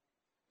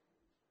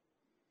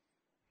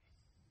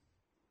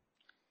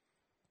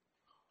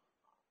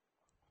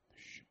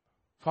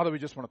 Father, we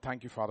just want to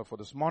thank you, Father, for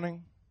this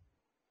morning.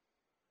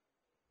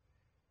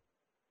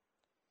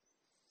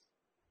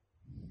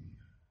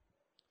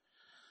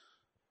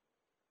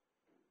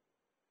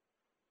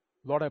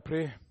 Lord, I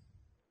pray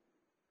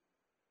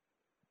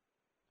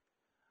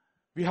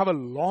we have a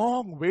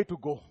long way to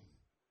go.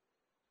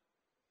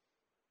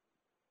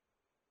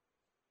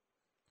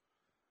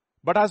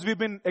 But as we've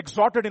been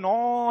exhorted in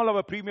all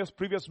our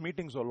previous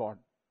meetings, oh Lord,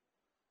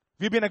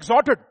 we've been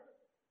exhorted.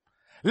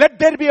 Let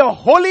there be a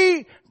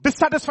holy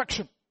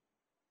dissatisfaction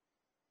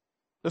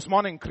this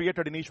morning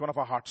created in each one of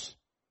our hearts.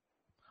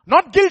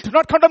 Not guilt,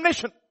 not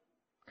condemnation,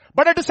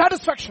 but a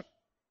dissatisfaction.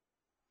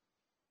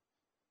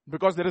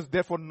 Because there is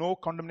therefore no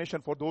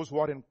condemnation for those who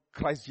are in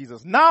Christ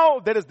Jesus. Now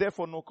there is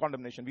therefore no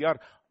condemnation. We are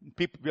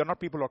not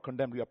people who are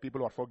condemned. We are people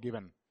who are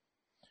forgiven.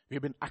 We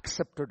have been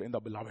accepted in the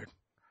beloved.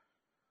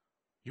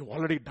 You've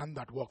already done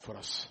that work for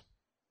us.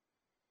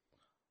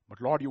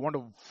 But Lord, you want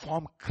to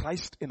form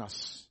Christ in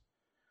us,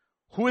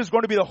 who is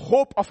going to be the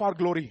hope of our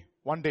glory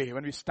one day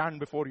when we stand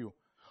before you,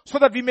 so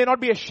that we may not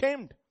be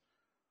ashamed,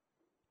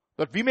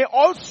 that we may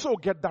also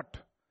get that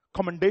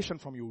commendation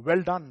from you.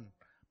 Well done,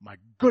 my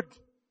good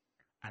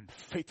and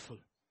faithful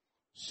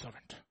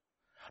servant.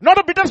 Not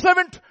a bitter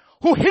servant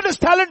who hid his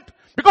talent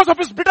because of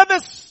his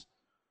bitterness,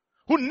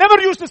 who never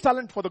used his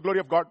talent for the glory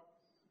of God,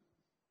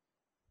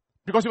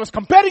 because he was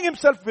comparing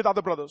himself with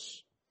other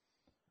brothers,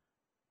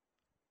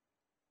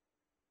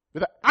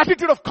 with an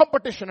attitude of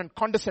competition and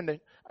condescending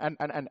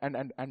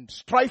and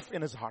strife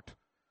in his heart.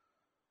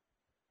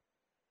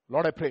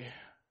 Lord, I pray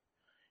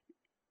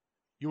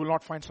you will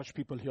not find such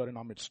people here in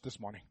our midst this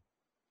morning.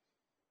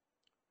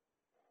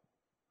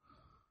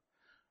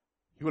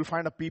 You will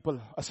find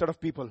a set of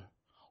people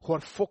who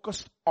are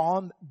focused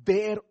on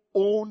their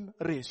own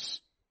race,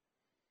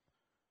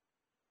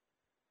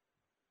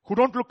 who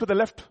don't look to the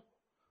left,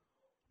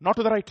 not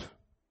to the right,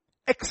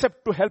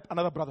 except to help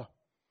another brother,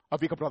 a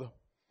weaker brother.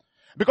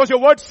 Because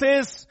your word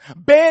says,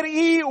 bear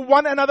ye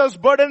one another's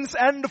burdens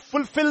and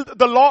fulfill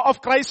the law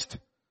of Christ.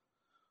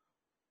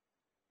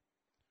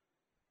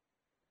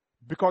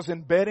 Because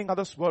in bearing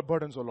others'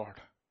 burdens, O Lord,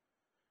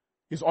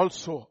 is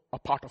also a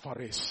part of our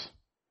race.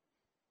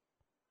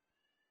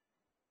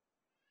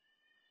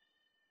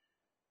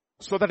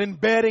 So that in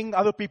bearing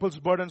other people's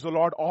burdens, O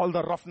Lord, all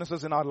the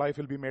roughnesses in our life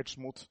will be made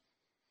smooth.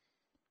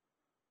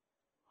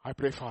 I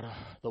pray, Father,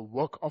 the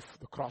work of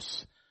the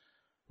cross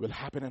will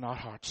happen in our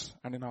hearts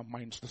and in our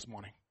minds this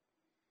morning.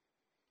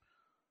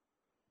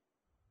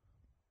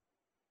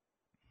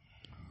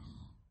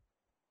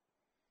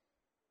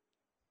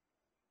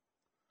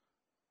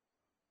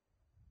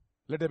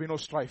 Let there be no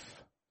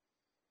strife.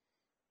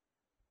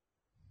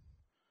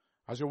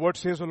 As your word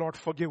says, O Lord,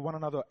 forgive one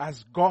another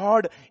as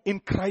God in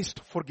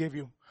Christ forgave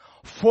you.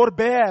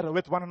 Forbear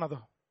with one another.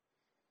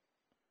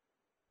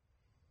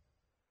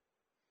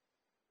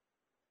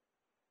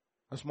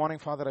 This morning,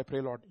 Father, I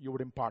pray, Lord, you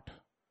would impart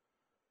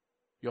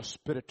your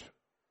Spirit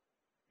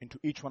into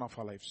each one of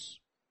our lives.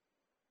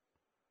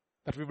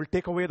 That we will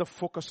take away the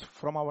focus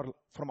from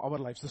our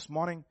lives. This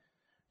morning,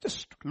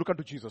 just look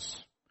unto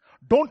Jesus.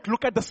 Don't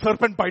look at the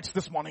serpent bites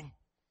this morning.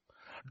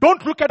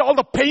 Don't look at all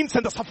the pains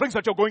and the sufferings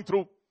that you're going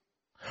through.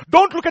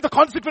 Don't look at the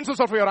consequences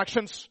of your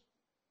actions.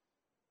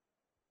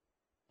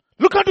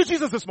 Look unto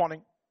Jesus this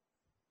morning.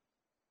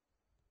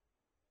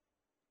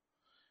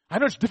 I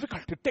know it's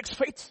difficult. It takes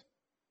faith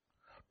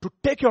to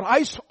take your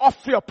eyes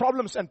off your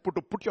problems and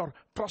to put your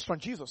trust on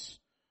Jesus.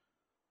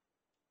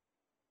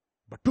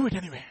 But do it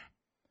anyway.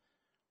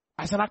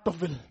 As an act of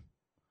will.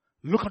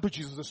 Look unto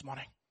Jesus this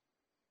morning.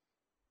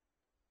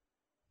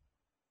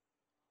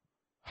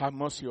 Have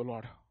mercy, O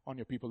Lord, on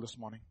your people this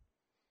morning.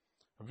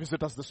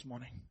 Visit us this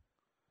morning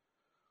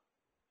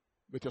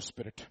with your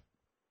Spirit.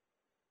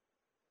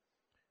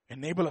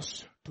 Enable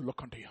us to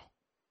look unto you.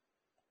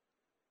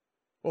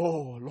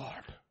 Oh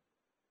Lord,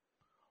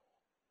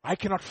 I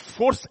cannot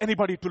force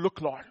anybody to look,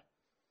 Lord.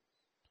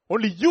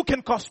 Only you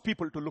can cause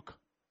people to look.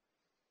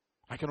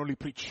 I can only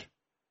preach.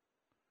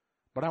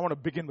 But I want to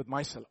begin with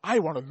myself. I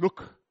want to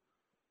look.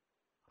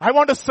 I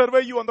want to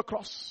survey you on the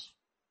cross.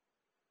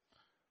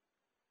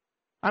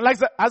 And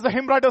as the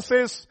hymn writer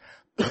says,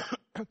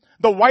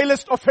 the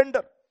vilest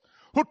offender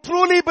who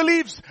truly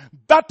believes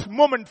that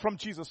moment from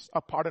Jesus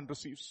a pardon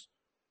receives.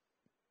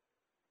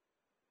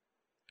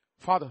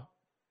 Father,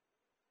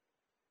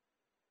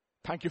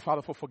 thank you,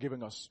 Father, for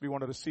forgiving us. We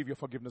want to receive your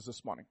forgiveness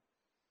this morning.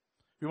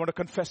 We want to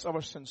confess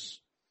our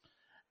sins.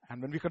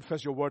 And when we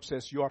confess, your word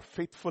says you are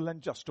faithful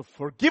and just to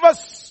forgive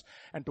us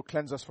and to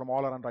cleanse us from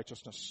all our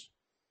unrighteousness.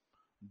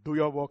 Do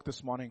your work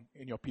this morning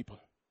in your people.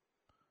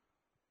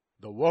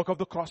 The work of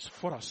the cross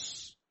for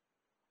us.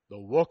 The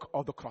work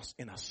of the cross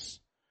in us.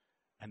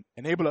 And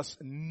enable us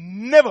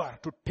never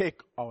to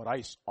take our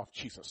eyes off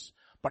Jesus,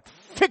 but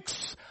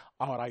fix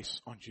our eyes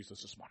on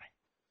Jesus this morning.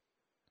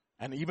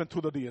 And even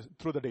through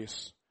the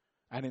days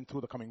and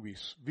through the coming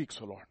weeks,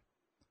 oh Lord.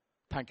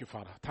 Thank you,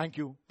 Father. Thank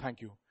you.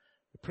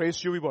 We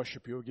praise you, we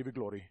worship you, we give you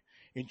glory.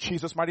 In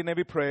Jesus' mighty name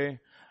we pray.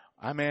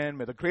 Amen.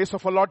 May the grace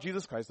of our Lord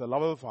Jesus Christ, the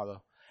love of the Father,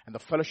 and the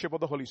fellowship of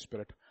the Holy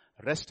Spirit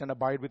rest and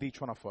abide with each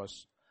one of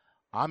us.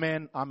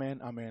 Amen, amen,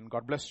 amen.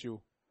 God bless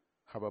you.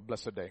 Have a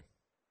blessed day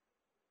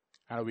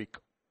and a week.